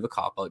little bit of a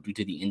cop-out due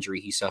to the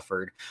injury he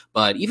suffered.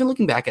 But even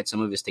looking back at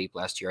some of his tape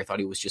last year, I thought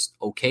he was just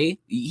okay.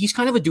 He's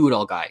kind of a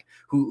do-it-all guy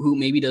who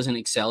maybe doesn't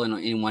excel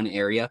in one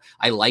area.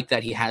 I like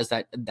that he has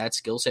that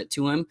skill set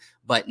to him.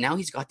 But now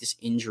he's got this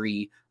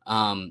injury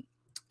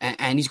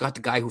And he's got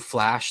the guy who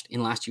flashed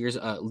in last year's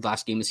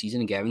last game of the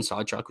season, Gavin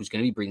Sawchuk, who's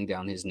going to be breathing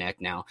down his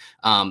neck now.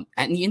 And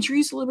the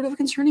injury is a little bit of a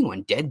concerning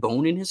one. Dead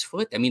bone in his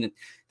foot. I mean,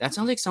 that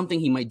sounds like something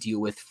he might deal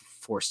with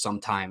for some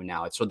time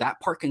now. So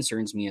that part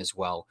concerns me as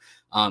well.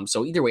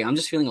 So either way, I'm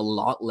just feeling a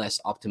lot less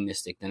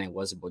optimistic than I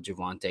was about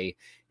Javonte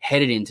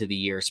headed into the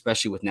year,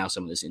 especially with now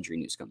some of this injury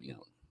news coming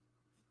out.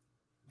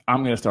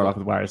 I'm going to start off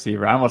with wide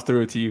receiver. I almost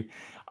threw it to you.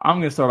 I'm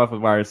going to start off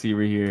with wide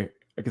receiver here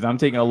because I'm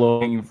taking a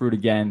low-hanging fruit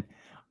again.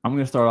 I'm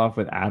going to start off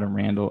with Adam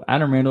Randall.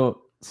 Adam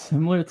Randall,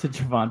 similar to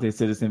Javonte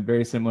Citizen,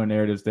 very similar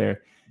narratives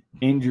there.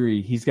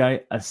 Injury. He's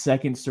got a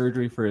second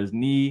surgery for his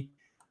knee.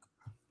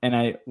 And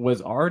I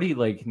was already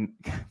like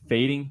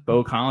fading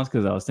Bo Collins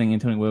because I was thinking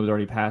Tony Williams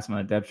already passed him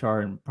on the depth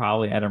chart and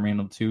probably Adam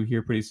Randall too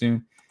here pretty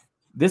soon.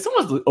 This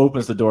almost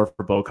opens the door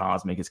for Bo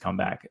Collins to make his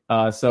comeback.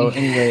 So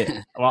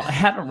anyway, while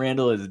Adam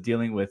Randall is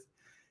dealing with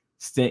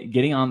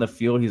getting on the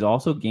field, he's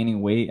also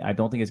gaining weight. I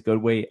don't think it's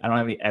good weight. I don't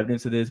have any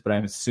evidence of this, but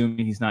I'm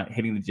assuming he's not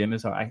hitting the gym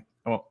as hard.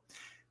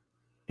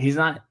 He's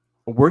not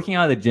working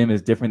out of the gym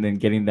is different than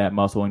getting that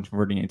muscle and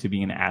converting it into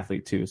being an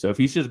athlete too. So if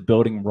he's just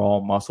building raw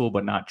muscle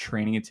but not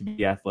training it to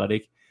be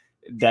athletic,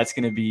 that's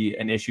going to be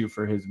an issue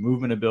for his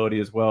movement ability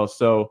as well.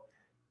 So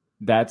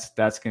that's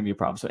going to be a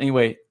problem. So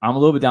anyway, I'm a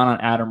little bit down on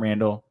Adam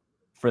Randall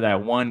for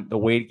that one, the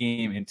weight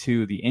game, and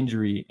two, the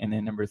injury. And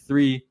then number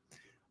three,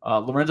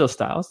 Lorenzo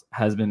Styles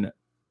has been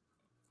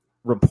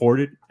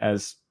reported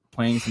as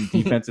playing some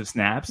defensive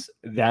snaps.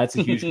 That's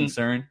a huge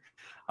concern.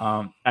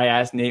 I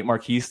asked Nate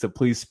Marquise to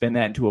please spin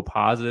that into a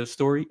positive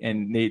story,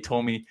 and Nate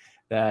told me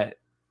that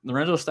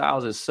Lorenzo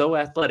Styles is so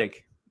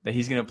athletic that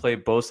he's going to play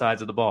both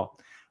sides of the ball.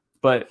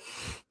 But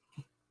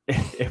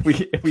if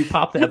we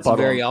pop that That's bubble,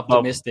 very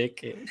optimistic.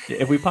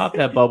 If we pop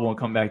that bubble and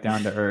come back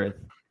down to earth,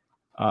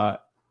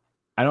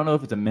 I don't know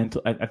if it's a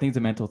mental. I think it's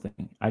a mental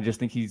thing. I just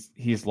think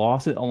he's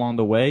lost it along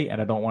the way,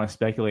 and I don't want to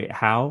speculate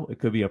how. It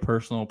could be a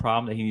personal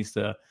problem that he needs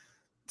to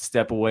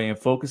step away and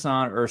focus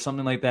on, or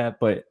something like that.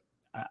 But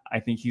I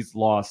think he's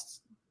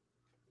lost.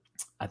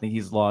 I think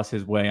he's lost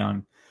his way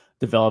on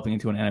developing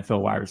into an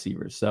NFL wide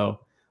receiver. So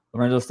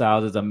Lorenzo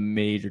Styles is a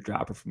major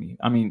dropper for me.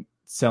 I mean,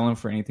 sell him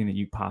for anything that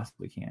you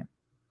possibly can.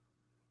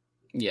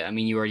 Yeah, I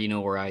mean, you already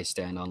know where I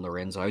stand on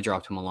Lorenzo. I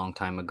dropped him a long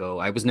time ago.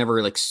 I was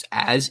never like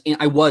as in.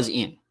 I was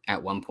in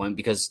at one point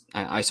because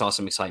I saw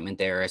some excitement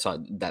there. I saw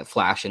that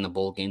flash in the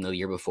bowl game the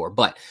year before.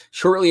 But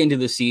shortly into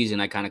the season,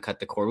 I kind of cut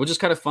the cord, which is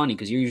kind of funny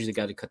because you're usually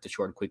got to cut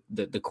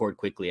the cord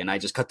quickly, and I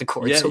just cut the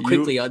cord so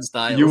quickly on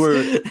Styles. You were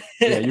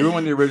one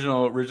of the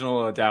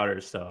original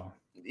doubters, so.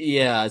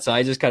 Yeah, so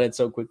I just cut it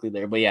so quickly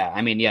there. But yeah,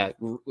 I mean, yeah,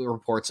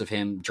 reports of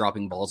him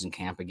dropping balls in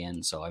camp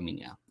again. So, I mean,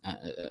 yeah,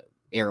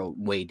 arrow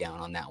way down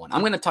on that one.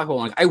 I'm going to talk about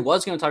one. I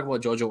was going to talk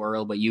about JoJo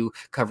Earl, but you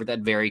covered that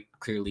very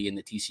clearly in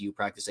the TCU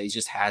practice. He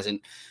just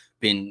hasn't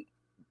been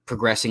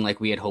progressing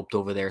like we had hoped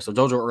over there. So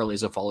JoJo Earl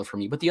is a follower for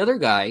me. But the other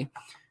guy,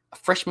 a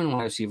freshman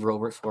wide receiver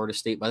over at Florida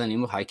State by the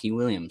name of Hakeem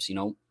Williams,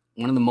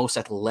 one of the most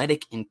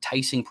athletic,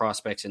 enticing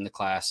prospects in the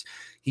class.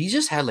 He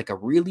just had like a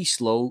really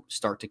slow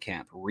start to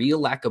camp, real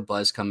lack of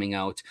buzz coming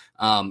out.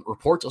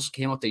 Reports also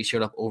came out that he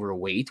showed up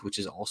overweight, which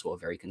is also a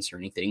very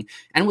concerning thing,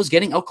 and was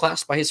getting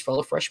outclassed by his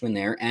fellow freshmen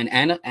there,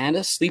 and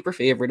a sleeper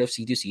favorite of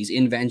C2C's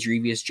in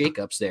Vandrevius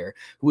Jacobs there,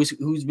 who's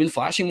been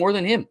flashing more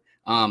than him.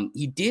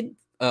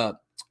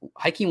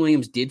 Hakeem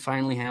Williams did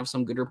finally have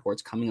some good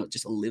reports coming out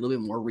just a little bit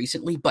more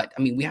recently. But,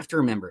 I mean, we have to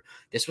remember,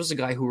 this was a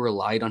guy who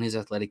relied on his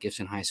athletic gifts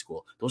in high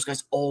school. Those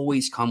guys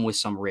always come with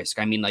some risk.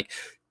 I mean, like,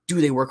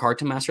 do they work hard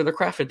to master their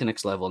craft at the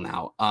next level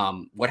now?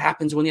 What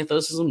happens when the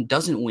athleticism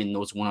doesn't win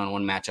those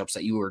one-on-one matchups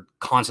that you were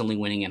constantly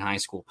winning in high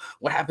school?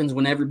 What happens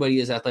when everybody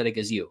is athletic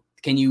as you?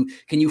 Can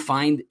you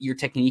find your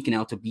technique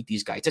now to beat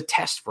these guys? It's a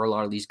test for a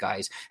lot of these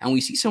guys. And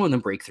we see some of them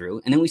break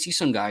through. And then we see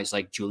some guys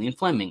like Julian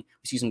Fleming.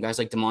 We see some guys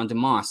like Damon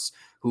DeMoss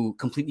who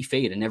completely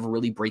fade and never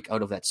really break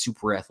out of that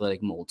super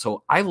athletic mold.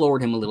 So I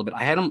lowered him a little bit.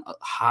 I had him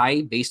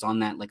high based on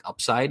that like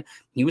upside.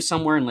 He was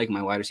somewhere in like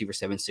my wide receiver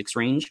 7-6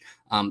 range.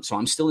 So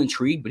I'm still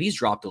intrigued, but he's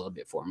dropped a little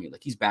bit for me.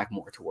 Like he's back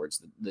more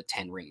towards the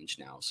 10 range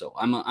now. So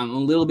I'm a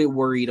little bit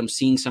worried. I'm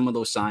seeing some of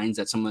those signs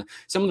that some of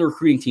the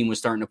recruiting team was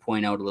starting to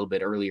point out a little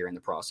bit earlier in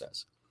the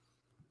process.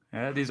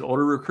 Yeah, these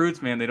older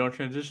recruits, man, they don't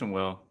transition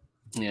well.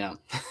 Yeah.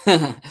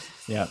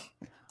 Yeah.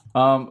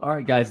 All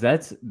right, guys,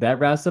 that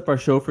wraps up our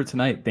show for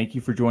tonight. Thank you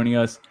for joining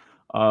us.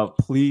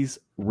 Please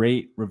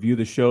rate, review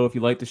the show if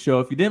you like the show.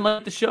 If you didn't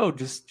like the show,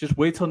 just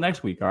wait till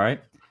next week, all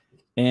right?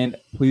 And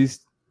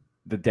please,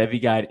 the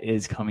Devy Guide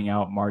is coming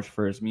out March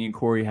 1st. Me and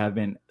Corey have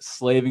been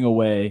slaving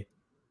away.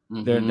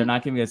 Mm-hmm. They're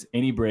not giving us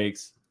any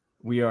breaks.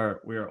 We are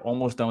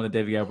almost done with the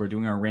Devy Guide. We're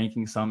doing our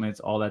ranking summits,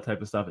 all that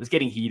type of stuff. It's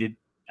getting heated.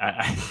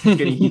 It's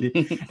getting heated.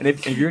 And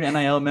if you're an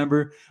NIL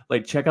member,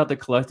 like check out the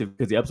collective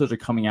because the episodes are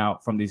coming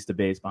out from these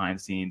debates behind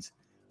the scenes.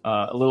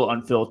 A little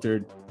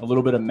unfiltered, a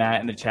little bit of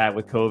Matt in the chat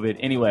with COVID.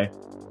 Anyway,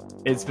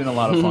 it's been a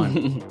lot of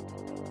fun.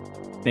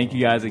 Thank you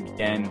guys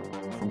again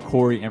from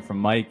Corey and from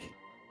Mike.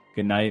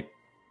 Good night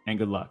and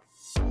good luck.